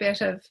quite a bit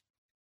of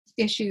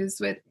issues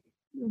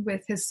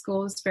with his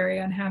school, is very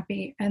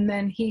unhappy, and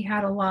then he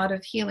had a lot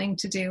of healing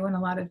to do and a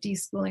lot of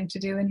deschooling to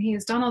do, and he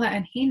has done all that,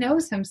 and he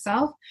knows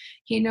himself.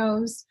 He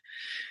knows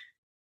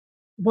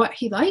what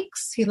he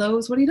likes, he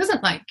knows what he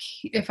doesn't like.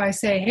 If I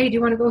say, hey, do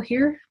you want to go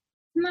here?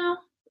 No.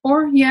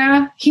 Or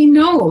yeah, he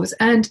knows,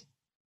 and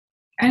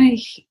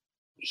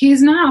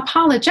he's not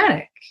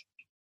apologetic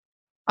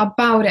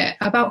about it,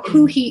 about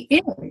who he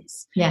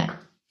is. Yeah.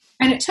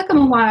 And it took him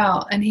a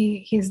while, and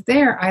he's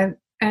there.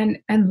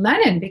 And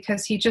Lennon,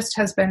 because he just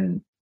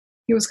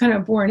he was kind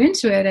of born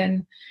into it.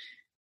 And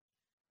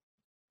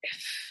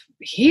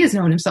he has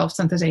known himself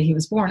since the day he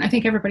was born. I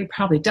think everybody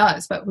probably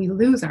does, but we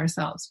lose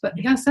ourselves. But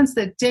yeah, since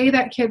the day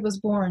that kid was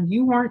born,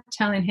 you weren't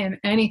telling him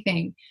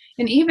anything.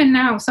 And even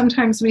now,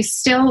 sometimes you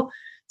still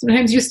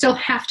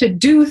have to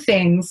do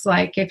things,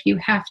 like if you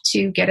have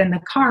to get in the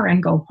car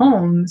and go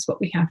home is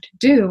what we have to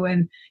do.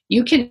 And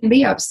you can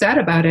be upset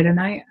about it. And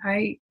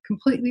I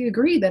completely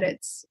agree that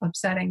it's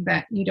upsetting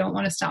that you don't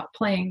want to stop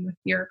playing with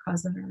your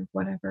cousin or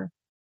whatever.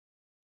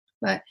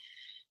 But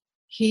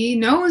he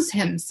knows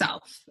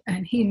himself,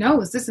 and he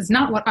knows this is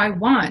not what I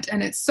want.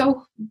 And it's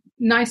so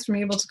nice for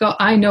me able to go,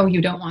 I know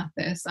you don't want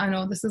this. I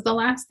know this is the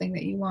last thing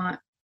that you want.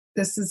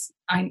 This is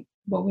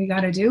what we got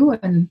to do.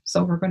 And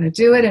so we're going to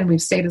do it. And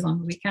we've stayed as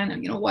long as we can,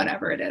 and,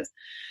 whatever it is.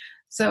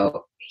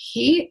 So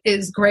he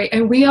is great.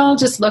 And we all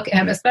just look at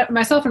him,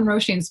 myself and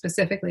Roisin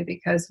specifically,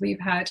 because we've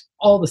had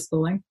all the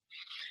schooling.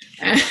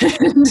 And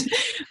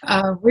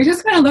we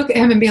just kind of look at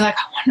him and be like,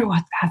 I wonder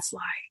what that's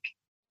like.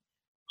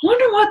 I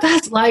wonder what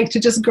that's like to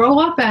just grow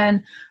up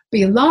and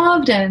be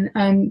loved and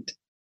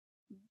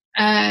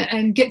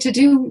get to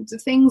do the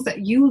things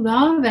that you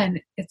love. And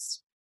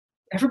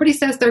everybody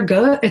says they're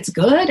good. It's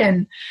good.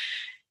 And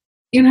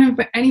you don't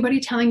have anybody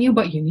telling you,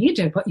 but you need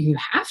to, but you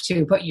have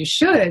to, but you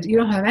should. You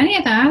don't have any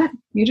of that.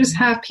 You just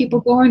have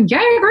people going,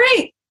 yeah,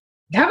 great.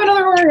 Have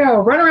another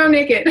Oreo, run around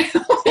naked,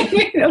 play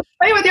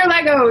with your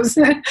Legos.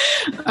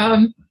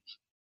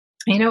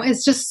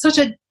 It's just such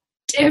a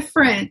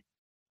different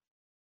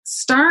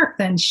start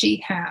than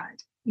she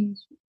had.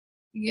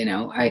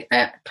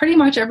 I pretty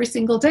much every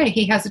single day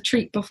he has a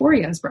treat before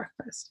he has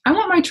breakfast. I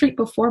want my treat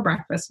before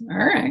breakfast. All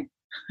right.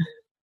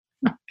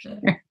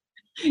 Okay.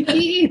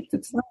 He eats.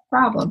 It's not a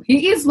problem.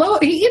 He eats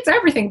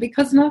everything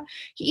because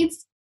he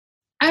eats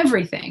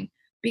everything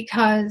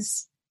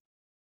because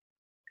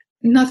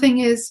nothing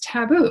is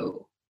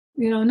taboo.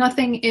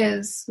 Nothing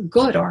is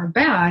good or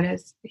bad.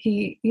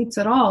 He eats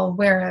it all.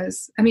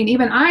 Whereas,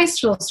 even I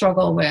still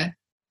struggle with,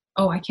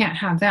 I can't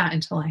have that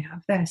until I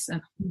have this.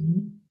 And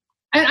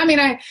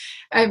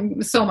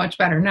I'm so much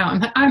better now.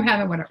 I'm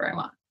having whatever I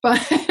want, but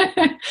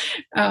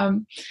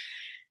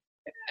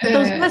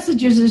those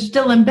messages are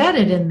still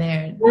embedded in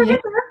there. You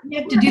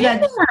have to do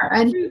that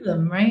through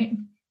them, right?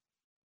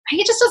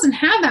 He just doesn't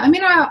have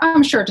that.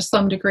 I'm sure to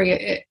some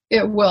degree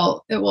it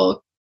will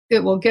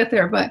get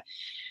there, but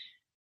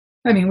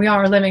we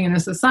are living in a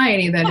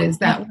society that is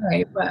that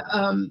way. But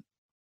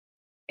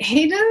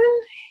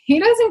he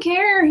doesn't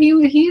care.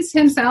 He's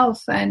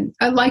himself, and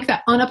I like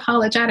that,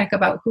 unapologetic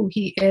about who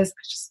he is.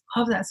 I just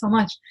love that so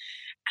much.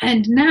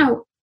 And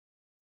now,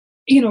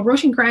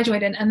 Roisin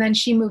graduated, and then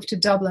she moved to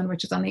Dublin,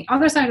 which is on the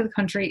other side of the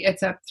country.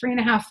 It's a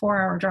 3.5,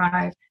 4-hour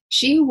drive.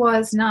 She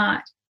was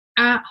not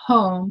at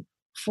home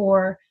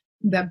for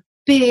the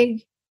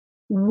big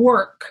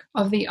work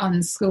of the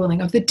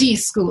unschooling, of the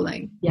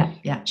deschooling.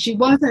 Yeah. She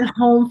wasn't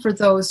home for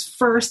those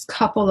first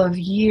couple of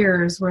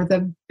years where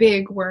the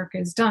big work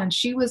is done.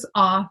 She was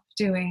off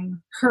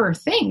doing her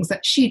things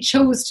that she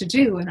chose to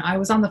do. And I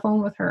was on the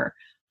phone with her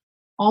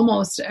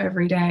almost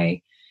every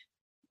day,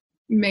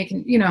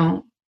 making,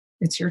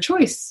 it's your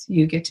choice.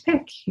 You get to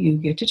pick. You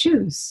get to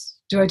choose.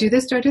 Do I do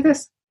this? Do I do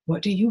this?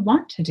 What do you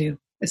want to do?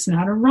 It's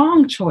not a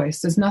wrong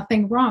choice. There's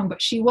nothing wrong.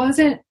 But she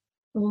wasn't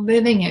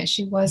living it.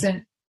 She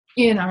wasn't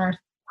in our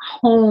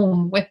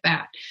home with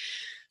that.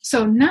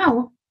 So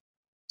now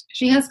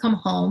she has come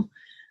home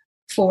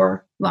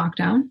for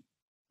lockdown,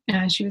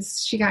 and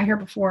she got here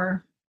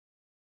before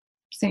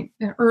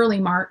early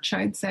March,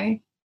 I'd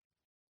say.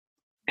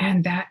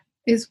 And that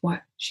is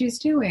what she's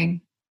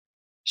doing.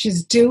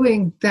 She's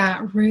doing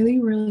that really,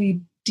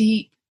 really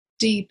deep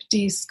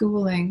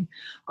deschooling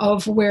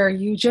of where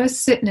you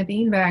just sit in a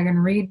beanbag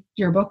and read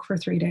your book for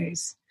 3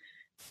 days.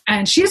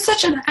 And she's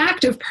such an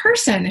active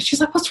person. And she's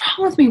like, what's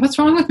wrong with me? What's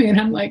wrong with me? And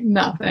I'm like,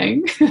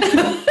 nothing.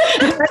 I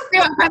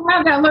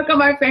have that look on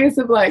my face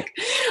of like,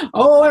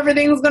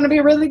 everything's going to be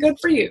really good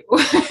for you.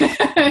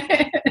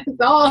 It's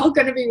all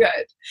going to be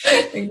good.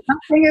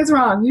 Nothing is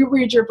wrong. You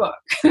read your book.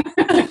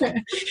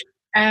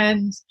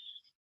 And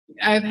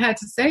I've had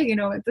to say,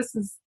 this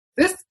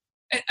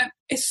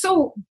is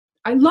so,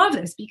 I love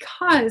this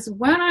because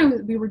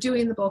when we were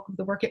doing the bulk of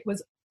the work, it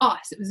was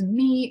us. It was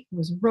me. It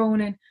was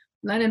Ronan.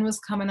 Lennon was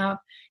coming up.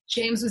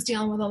 James was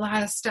dealing with a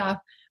lot of stuff.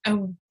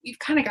 And we've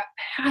kind of got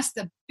past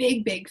the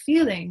big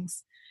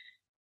feelings.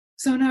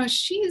 So now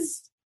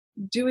she's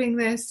doing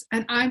this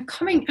and I'm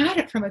coming at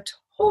it from a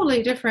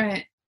totally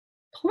different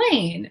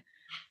plane.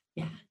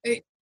 Yeah.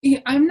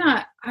 I'm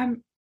not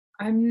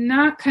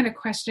kind of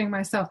questioning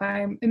myself.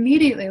 I'm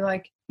immediately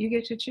like, you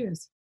get to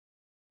choose.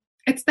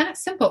 It's that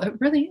simple. It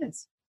really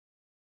is.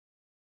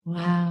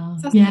 Wow.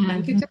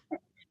 Yeah.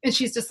 And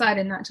she's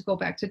decided not to go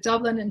back to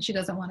Dublin, and she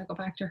doesn't want to go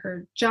back to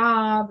her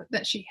job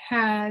that she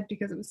had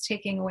because it was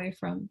taking away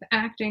from the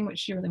acting, which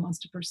she really wants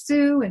to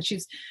pursue. And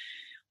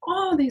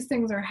all these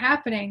things are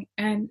happening,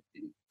 and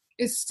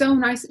it's so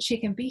nice that she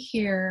can be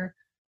here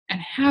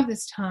and have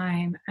this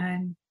time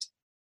and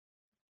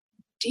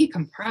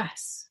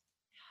decompress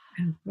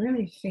and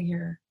really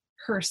figure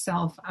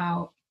herself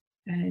out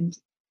and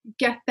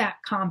get that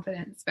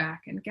confidence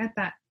back and get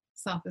that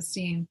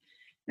self-esteem.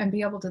 and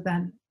be able to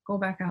then go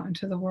back out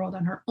into the world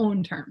on her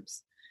own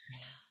terms.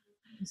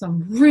 So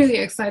I'm really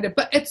excited,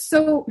 but it's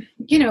so,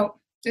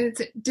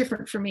 it's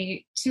different for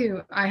me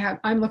too.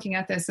 I'm looking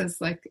at this as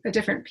like a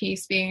different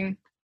piece being,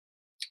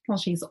 well,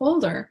 she's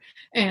older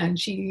and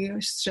she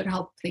should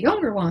help the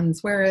younger ones.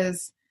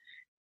 Whereas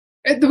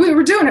we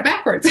were doing it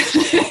backwards,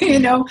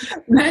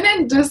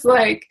 Menon just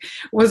like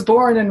was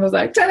born and was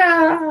like,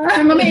 ta-da,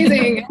 I'm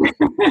amazing.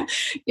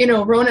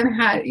 Ronan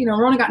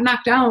got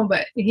knocked down,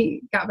 but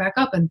he got back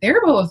up, and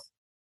they're both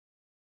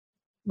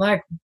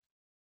like,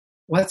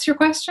 what's your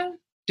question?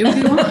 Do what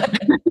you want?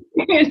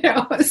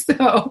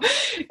 So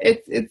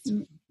it's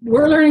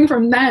we're learning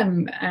from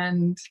them,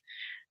 and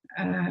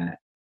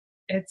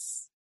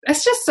it's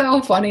just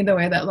so funny the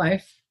way that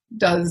life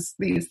does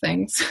these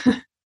things,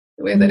 the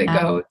way that it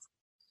goes.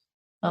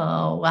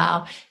 Oh,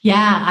 wow.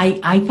 Yeah,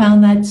 I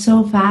found that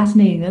so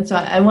fascinating. That's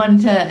why I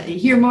wanted to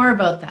hear more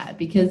about that,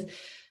 because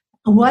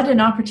what an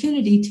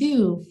opportunity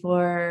too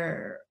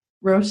for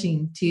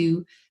Roisin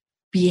to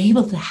be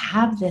able to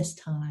have this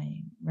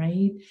time,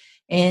 right?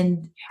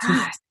 And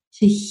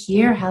to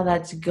hear how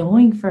that's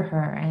going for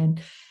her,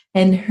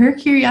 and her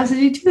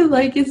curiosity too,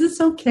 like, is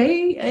this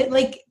okay?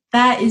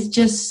 That is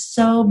just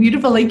so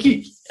beautiful. Like,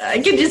 I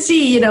can just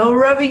see,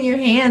 rubbing your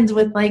hands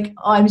with like,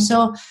 oh, I'm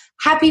so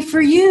happy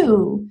for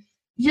you.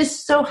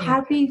 Just so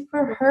happy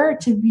for her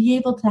to be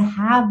able to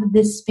have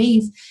this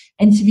space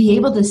and to be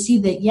able to see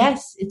that,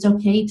 yes, it's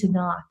okay to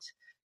not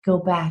go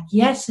back.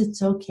 Yes,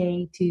 it's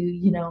okay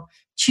to,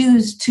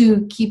 choose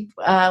to keep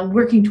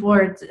working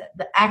towards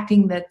the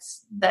acting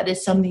that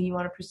is something you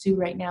want to pursue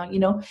right now.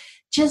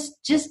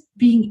 Just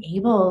being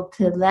able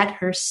to let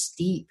her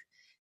steep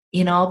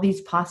in all these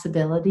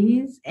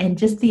possibilities, and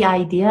just the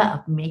idea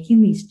of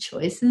making these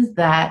choices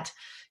that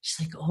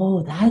she's like,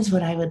 oh, that's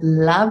what I would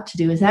love to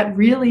do. Is that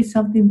really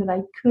something that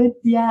I could?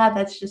 Yeah,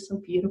 that's just so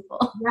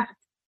beautiful. Yeah.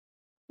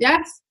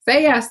 Yes.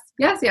 Say yes.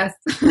 Yes.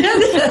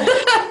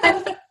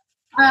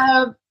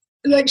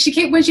 Like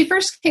when she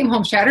first came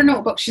home, she had her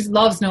notebook. She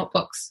loves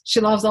notebooks.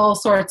 She loves all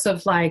sorts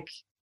of like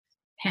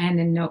pen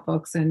and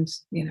notebooks and,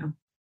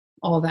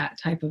 all that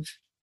type of,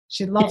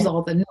 she loves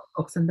all the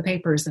notebooks and the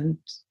papers and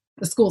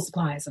the school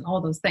supplies and all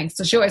those things.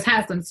 So she always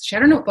has them. So she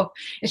had her notebook,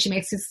 and she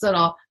makes these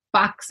little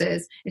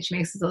boxes, and she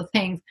makes these little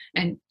things,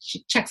 and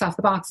she checks off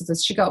the boxes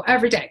as she go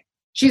every day.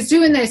 She's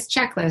doing this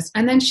checklist,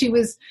 and then she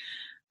was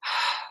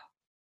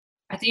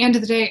at the end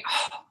of the day,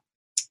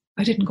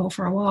 I didn't go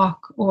for a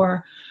walk,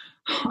 or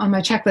on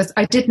my checklist,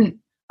 I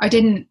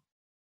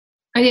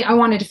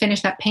wanted to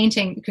finish that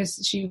painting,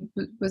 because she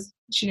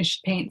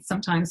paints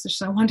sometimes. So she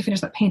said, I wanted to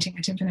finish that painting.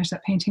 I didn't finish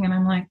that painting. And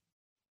I'm like,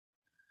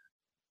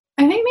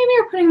 I think maybe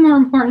you're putting more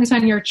importance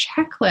on your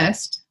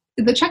checklist.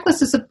 The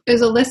checklist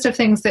is a list of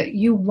things that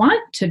you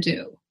want to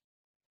do,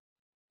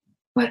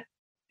 but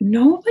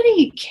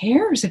nobody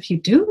cares if you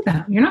do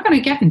them. You're not going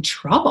to get in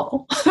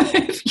trouble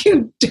if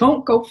you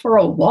don't go for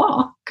a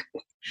walk,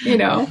 And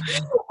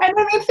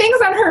then the things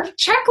on her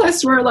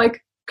checklist were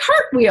like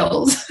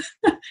cartwheels.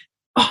 Oh,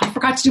 I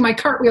forgot to do my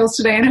cartwheels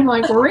today. And I'm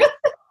like, really?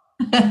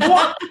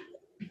 What?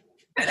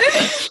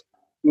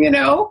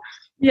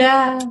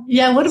 Yeah.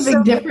 What a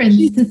big difference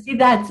to see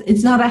that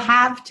it's not a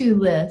have to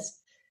list.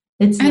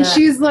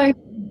 She's like,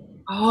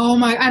 oh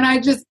my, and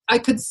I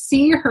could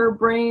see her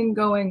brain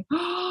going,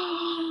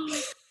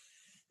 oh,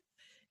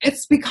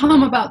 it's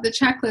become about the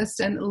checklist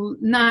and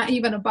not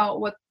even about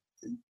what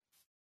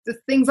the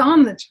things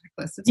on the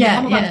checklist. It's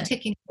become about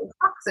ticking the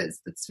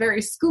boxes. It's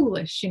very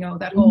schoolish,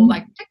 that whole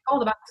like, tick all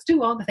the boxes,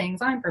 do all the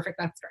things, I'm perfect,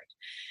 that's great.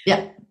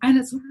 Yeah. And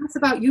it's less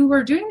about you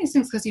were doing these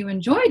things because you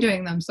enjoy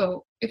doing them.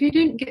 So if you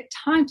didn't get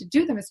time to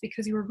do them, it's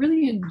because you were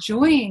really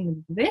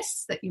enjoying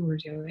this that you were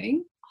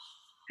doing.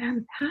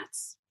 And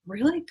that's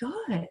really good.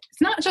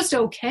 It's not just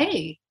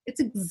okay. It's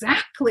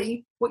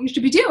exactly what you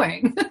should be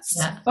doing.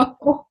 Yeah.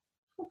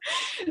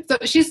 So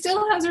she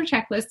still has her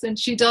checklist, and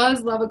she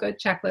does love a good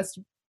checklist,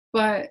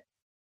 but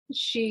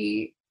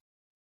she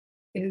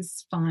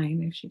is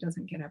fine if she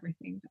doesn't get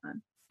everything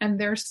done. And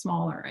they're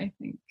smaller, I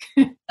think.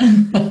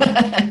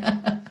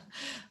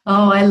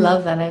 Oh, I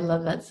love that. I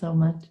love that so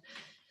much.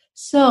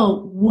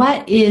 So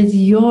what is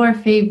your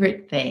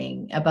favorite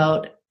thing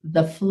about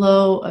the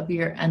flow of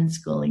your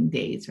unschooling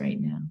days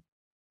right now?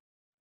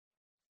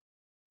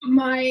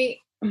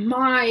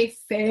 My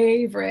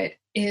favorite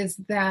is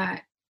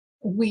that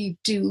we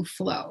do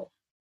flow.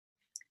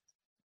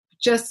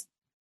 Just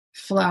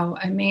flow.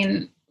 I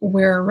mean,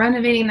 we're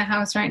renovating the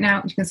house right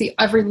now. You can see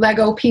every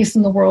Lego piece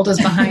in the world is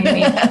behind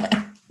me.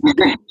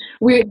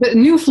 The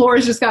new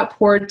floors just got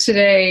poured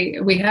today.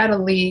 We had a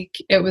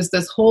leak. It was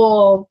this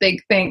whole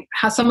big thing.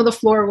 How some of the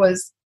floor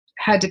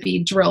had to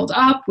be drilled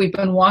up. We've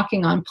been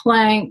walking on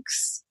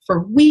planks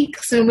for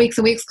weeks and weeks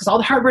and weeks because all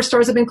the hardware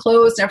stores have been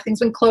closed and everything's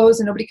been closed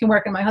and nobody can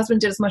work. And my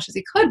husband did as much as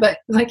he could, but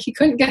like he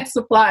couldn't get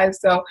supplies.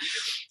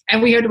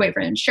 And we had to wait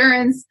for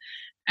insurance.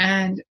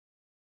 And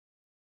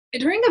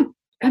during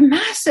a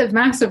massive,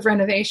 massive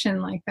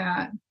renovation like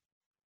that,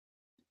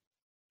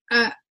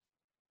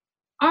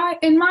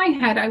 in my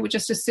head, I would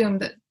just assume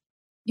that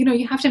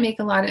you have to make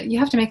a lot of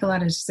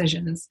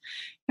decisions.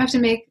 You have to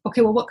make,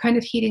 okay, well, what kind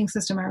of heating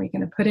system are we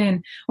going to put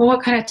in? Well,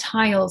 what kind of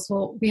tiles?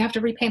 Well, we have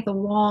to repaint the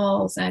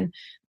walls and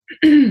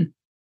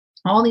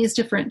all these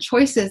different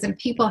choices, and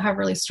people have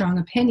really strong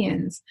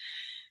opinions.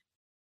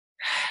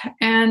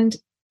 And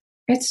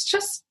it's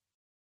just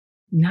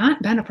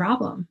not been a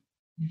problem.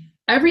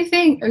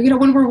 Everything,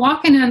 when we're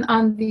walking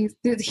on these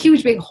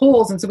huge big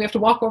holes, and so we have to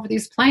walk over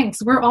these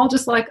planks, we're all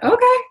just like,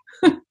 okay,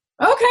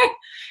 okay.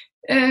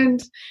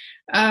 And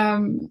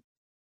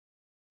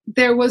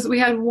we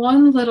had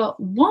one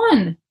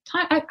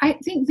time, I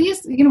think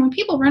these, when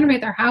people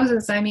renovate their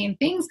houses, I mean,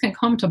 things can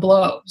come to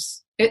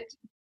blows.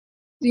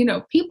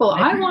 People,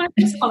 I want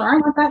this color, I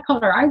want that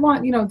color, I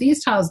want,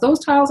 these tiles, those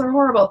tiles are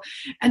horrible.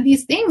 And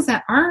these things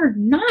that are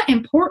not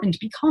important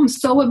become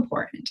so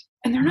important,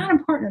 and they're not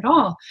important at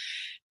all.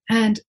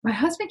 And my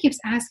husband keeps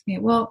asking me,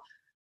 well,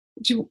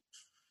 will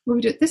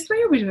we do it this way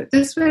or we do it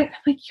this way? I'm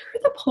like,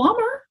 you're the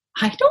plumber.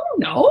 I don't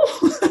know.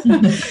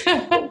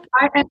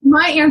 And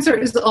my answer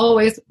is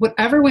always,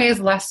 whatever way is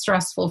less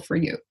stressful for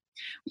you.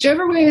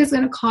 Whichever way is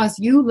going to cause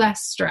you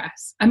less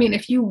stress. I mean,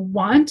 if you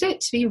want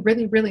it to be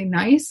really, really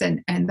nice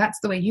and that's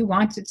the way you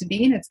want it to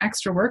be and it's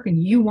extra work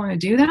and you want to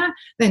do that,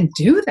 then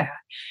do that.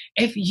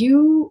 If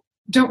you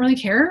don't really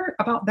care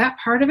about that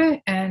part of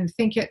it and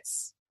think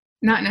it's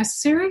not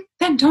necessary,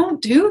 then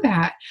don't do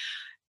that.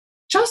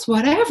 Just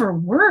whatever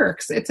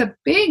works. It's a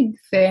big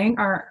thing.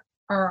 Our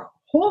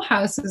whole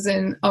house is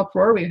in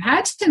uproar. We've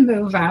had to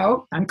move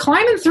out. I'm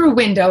climbing through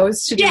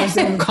windows to do a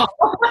Zoom call.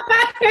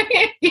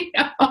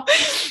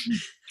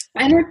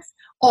 And it's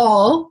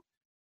all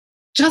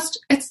just,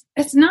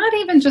 it's not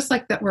even just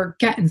like that we're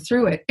getting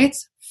through it.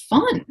 It's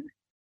fun.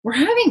 We're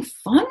having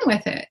fun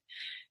with it.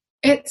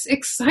 It's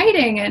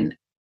exciting. And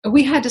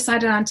we had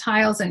decided on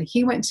tiles, and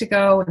he went to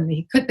go, and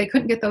they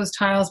couldn't get those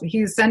tiles, but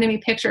he was sending me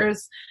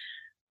pictures,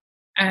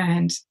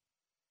 and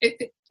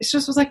it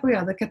just was like, well,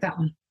 yeah, look at that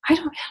one. I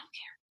don't care.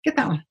 Get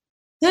that one.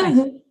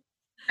 Yeah.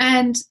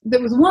 And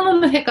there was one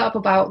little hiccup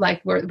about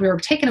like we were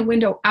taking a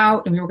window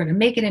out and we were going to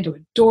make it into a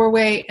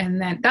doorway. And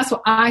then that's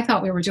what I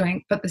thought we were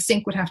doing, but the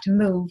sink would have to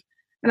move.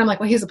 And I'm like,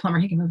 well, he's a plumber.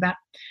 He can move that.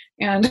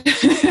 And,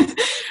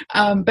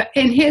 but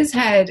in his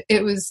head,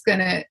 it was going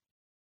to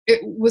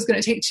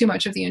take too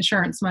much of the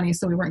insurance money.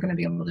 So we weren't going to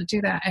be able to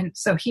do that. And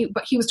so he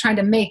was trying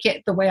to make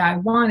it the way I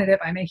wanted it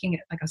by making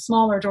it like a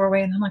smaller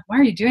doorway. And I'm like, why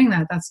are you doing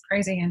that? That's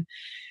crazy. And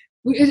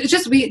we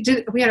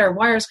had our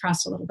wires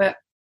crossed a little bit.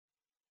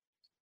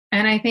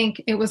 And I think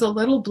it was a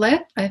little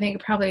blip. I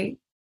think probably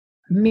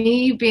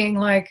me being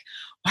like,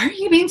 why are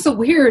you being so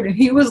weird? And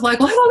he was like,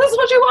 well, I thought this is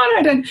what you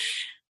wanted.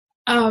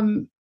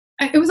 And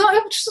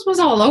it just was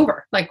all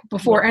over, like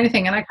before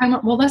anything. And I kind of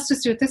went, well, let's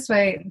just do it this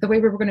way, the way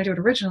we were going to do it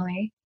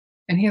originally.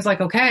 And he was like,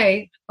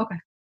 okay,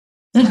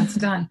 that's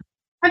done.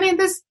 I mean,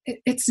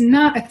 it's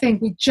not a thing.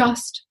 We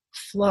just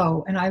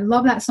flow. And I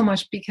love that so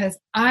much because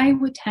I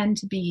would tend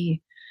to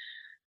be,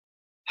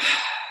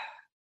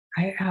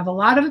 I have a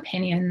lot of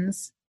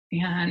opinions.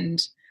 And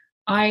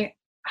I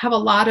have a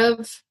lot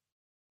of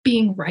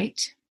being right,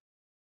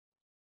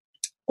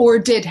 or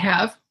did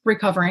have,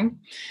 recovering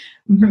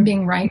from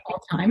being right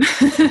all the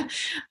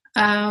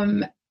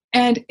time.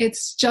 And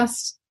it's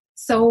just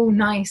so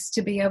nice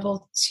to be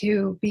able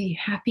to be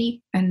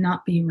happy and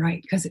not be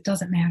right, because it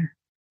doesn't matter.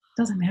 It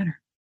doesn't matter.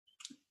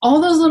 All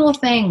those little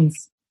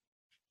things,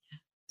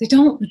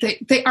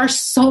 they are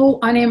so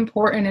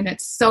unimportant. And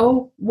it's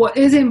so, what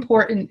is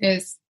important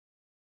is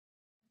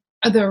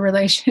the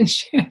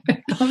relationship.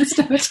 It comes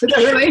down to the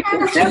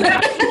relationship.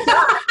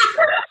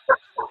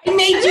 I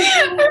made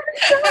you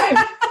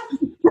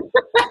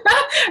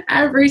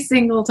every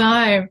single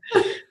time.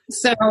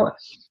 So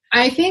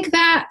I think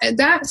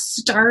that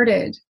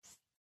started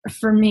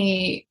for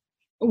me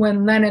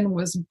when Lennon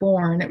was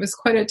born. It was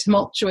quite a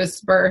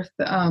tumultuous birth.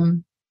 I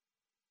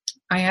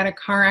had a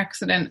car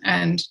accident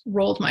and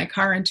rolled my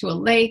car into a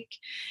lake,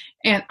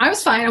 and I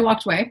was fine. I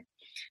walked away.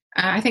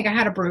 I think I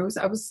had a bruise.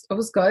 I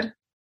was good.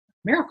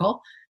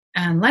 Miracle.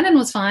 And Lennon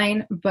was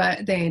fine,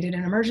 but they did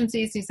an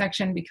emergency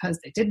C-section because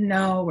they didn't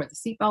know where the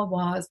seatbelt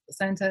was,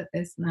 placenta,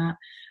 this and that.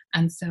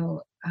 And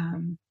so,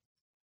 in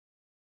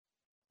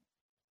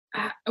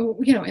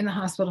the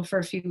hospital for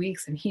a few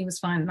weeks, and he was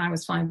fine and I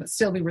was fine, but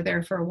still we were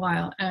there for a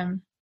while.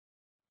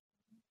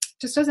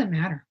 Just doesn't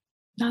matter.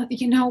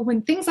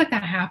 When things like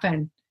that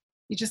happen,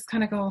 you just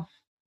kind of go,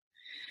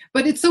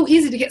 but it's so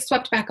easy to get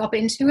swept back up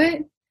into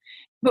it.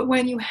 But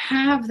when you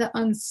have the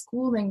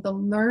unschooling, the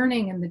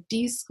learning and the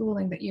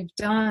deschooling that you've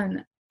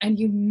done, and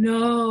you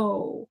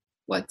know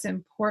what's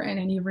important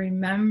and you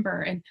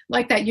remember, and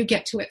like that, you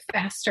get to it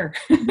faster.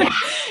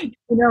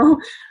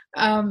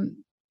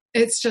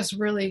 It's just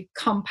really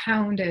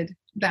compounded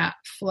that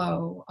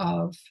flow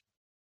of,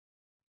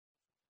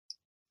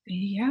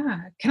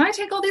 can I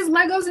take all these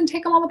Legos and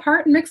take them all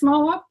apart and mix them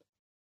all up?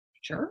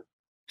 Sure.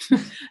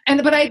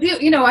 But I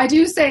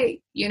do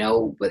say,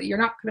 but you're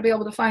not going to be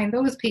able to find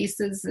those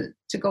pieces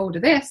to go to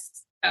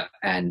this.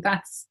 And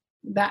that's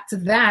that,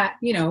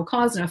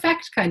 cause and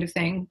effect kind of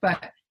thing.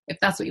 But if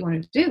that's what you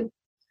wanted to do,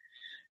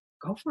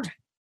 go for it.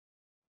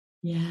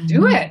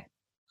 do it.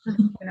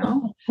 You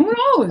know, who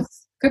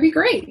knows? Could be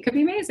great. Could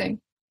be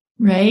amazing.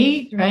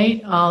 Right,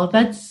 right. Oh,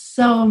 that's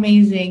so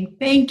amazing.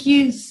 Thank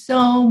you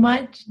so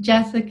much,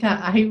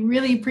 Jessica. I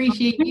really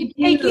appreciate you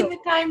taking the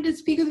time to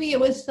speak with me. It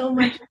was so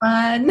much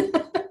fun.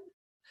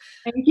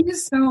 Thank you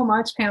so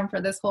much, Pam, for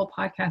this whole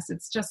podcast.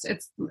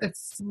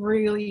 It's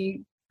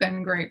really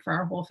been great for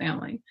our whole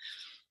family.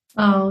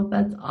 Oh,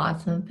 that's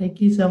awesome.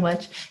 Thank you so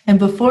much. And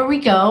before we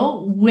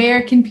go,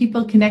 where can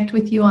people connect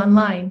with you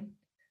online?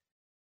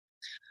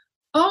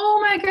 Oh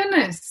my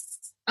goodness.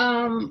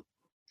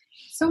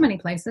 So many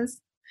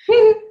places.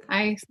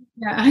 I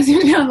seem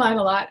to be online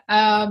a lot.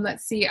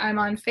 Let's see. I'm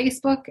on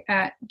Facebook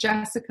at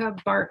Jessica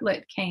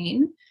Bartlett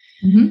Kane.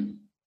 Mm-hmm.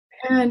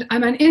 And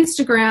I'm on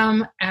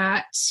Instagram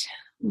at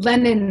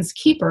Lenin's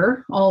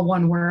Keeper, all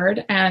one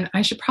word. And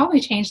I should probably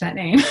change that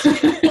name.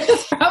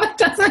 It probably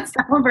doesn't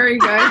sound very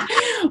good.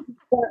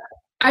 But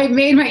I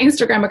made my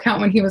Instagram account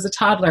when he was a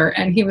toddler,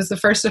 and he was the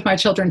first of my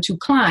children to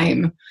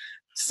climb.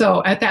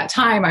 So at that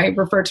time, I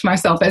referred to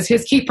myself as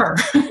his keeper.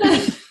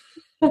 Is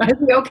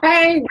he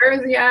okay? Where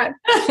is he at?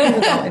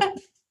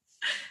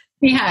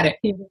 He had it.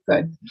 He was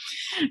good.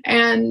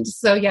 And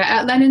so, yeah,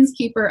 at Lenin's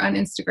Keeper on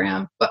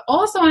Instagram. But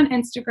also on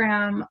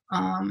Instagram,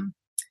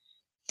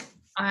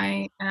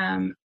 I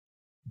am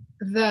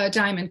the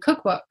Diamond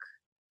Cookbook,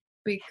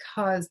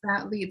 because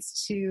that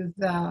leads to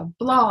the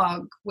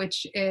blog,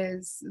 which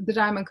is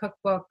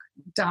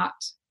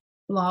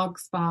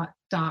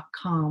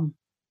thediamondcookbook.blogspot.com,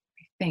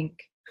 I think.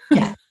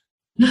 Yeah.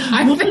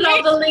 We'll put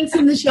all the links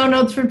in the show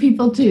notes for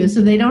people too,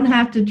 so they don't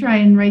have to try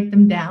and write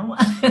them down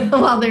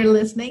while they're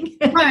listening.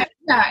 Right.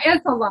 Yeah,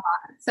 it's a lot.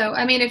 So,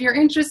 I mean, if you're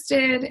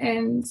interested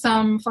in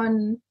some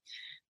fun,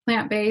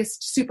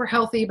 plant-based, super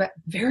healthy, but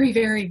very,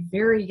 very,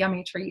 very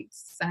yummy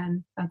treats,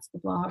 then that's the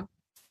blog.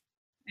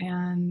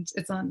 And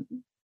it's on,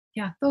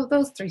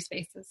 those three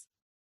spaces.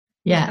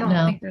 Yeah, I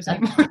don't think there's any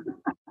more.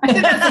 I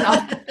think that's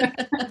enough.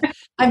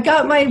 I've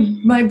got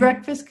my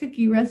breakfast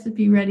cookie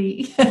recipe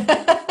ready.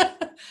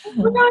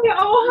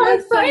 Oh, how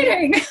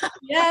exciting!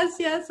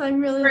 Yes,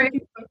 I'm really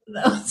looking forward to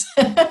those.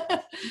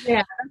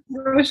 Yeah,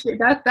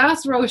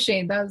 that's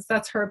Roisin.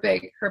 That's her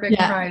big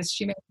prize.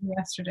 She made them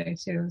yesterday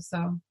too,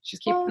 so she's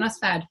keeping us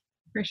fed.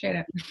 Appreciate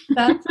it.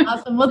 That's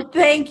awesome. Well,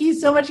 thank you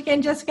so much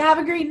again, Jessica. Have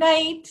a great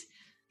night.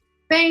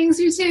 Thanks,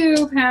 you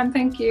too, Pam.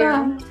 Thank you.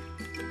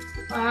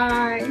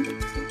 Bye.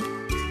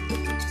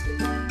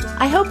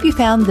 I hope you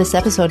found this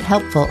episode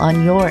helpful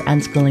on your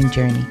unschooling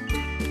journey.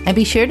 And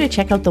be sure to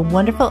check out the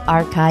wonderful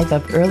archive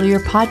of earlier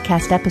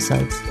podcast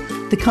episodes.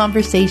 The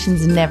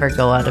conversations never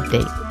go out of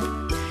date.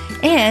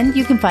 And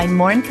you can find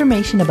more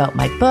information about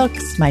my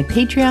books, my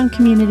Patreon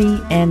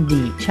community, and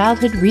the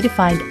Childhood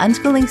Redefined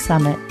Unschooling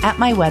Summit at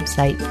my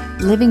website,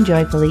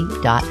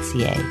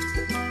 livingjoyfully.ca.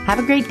 Have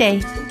a great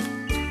day.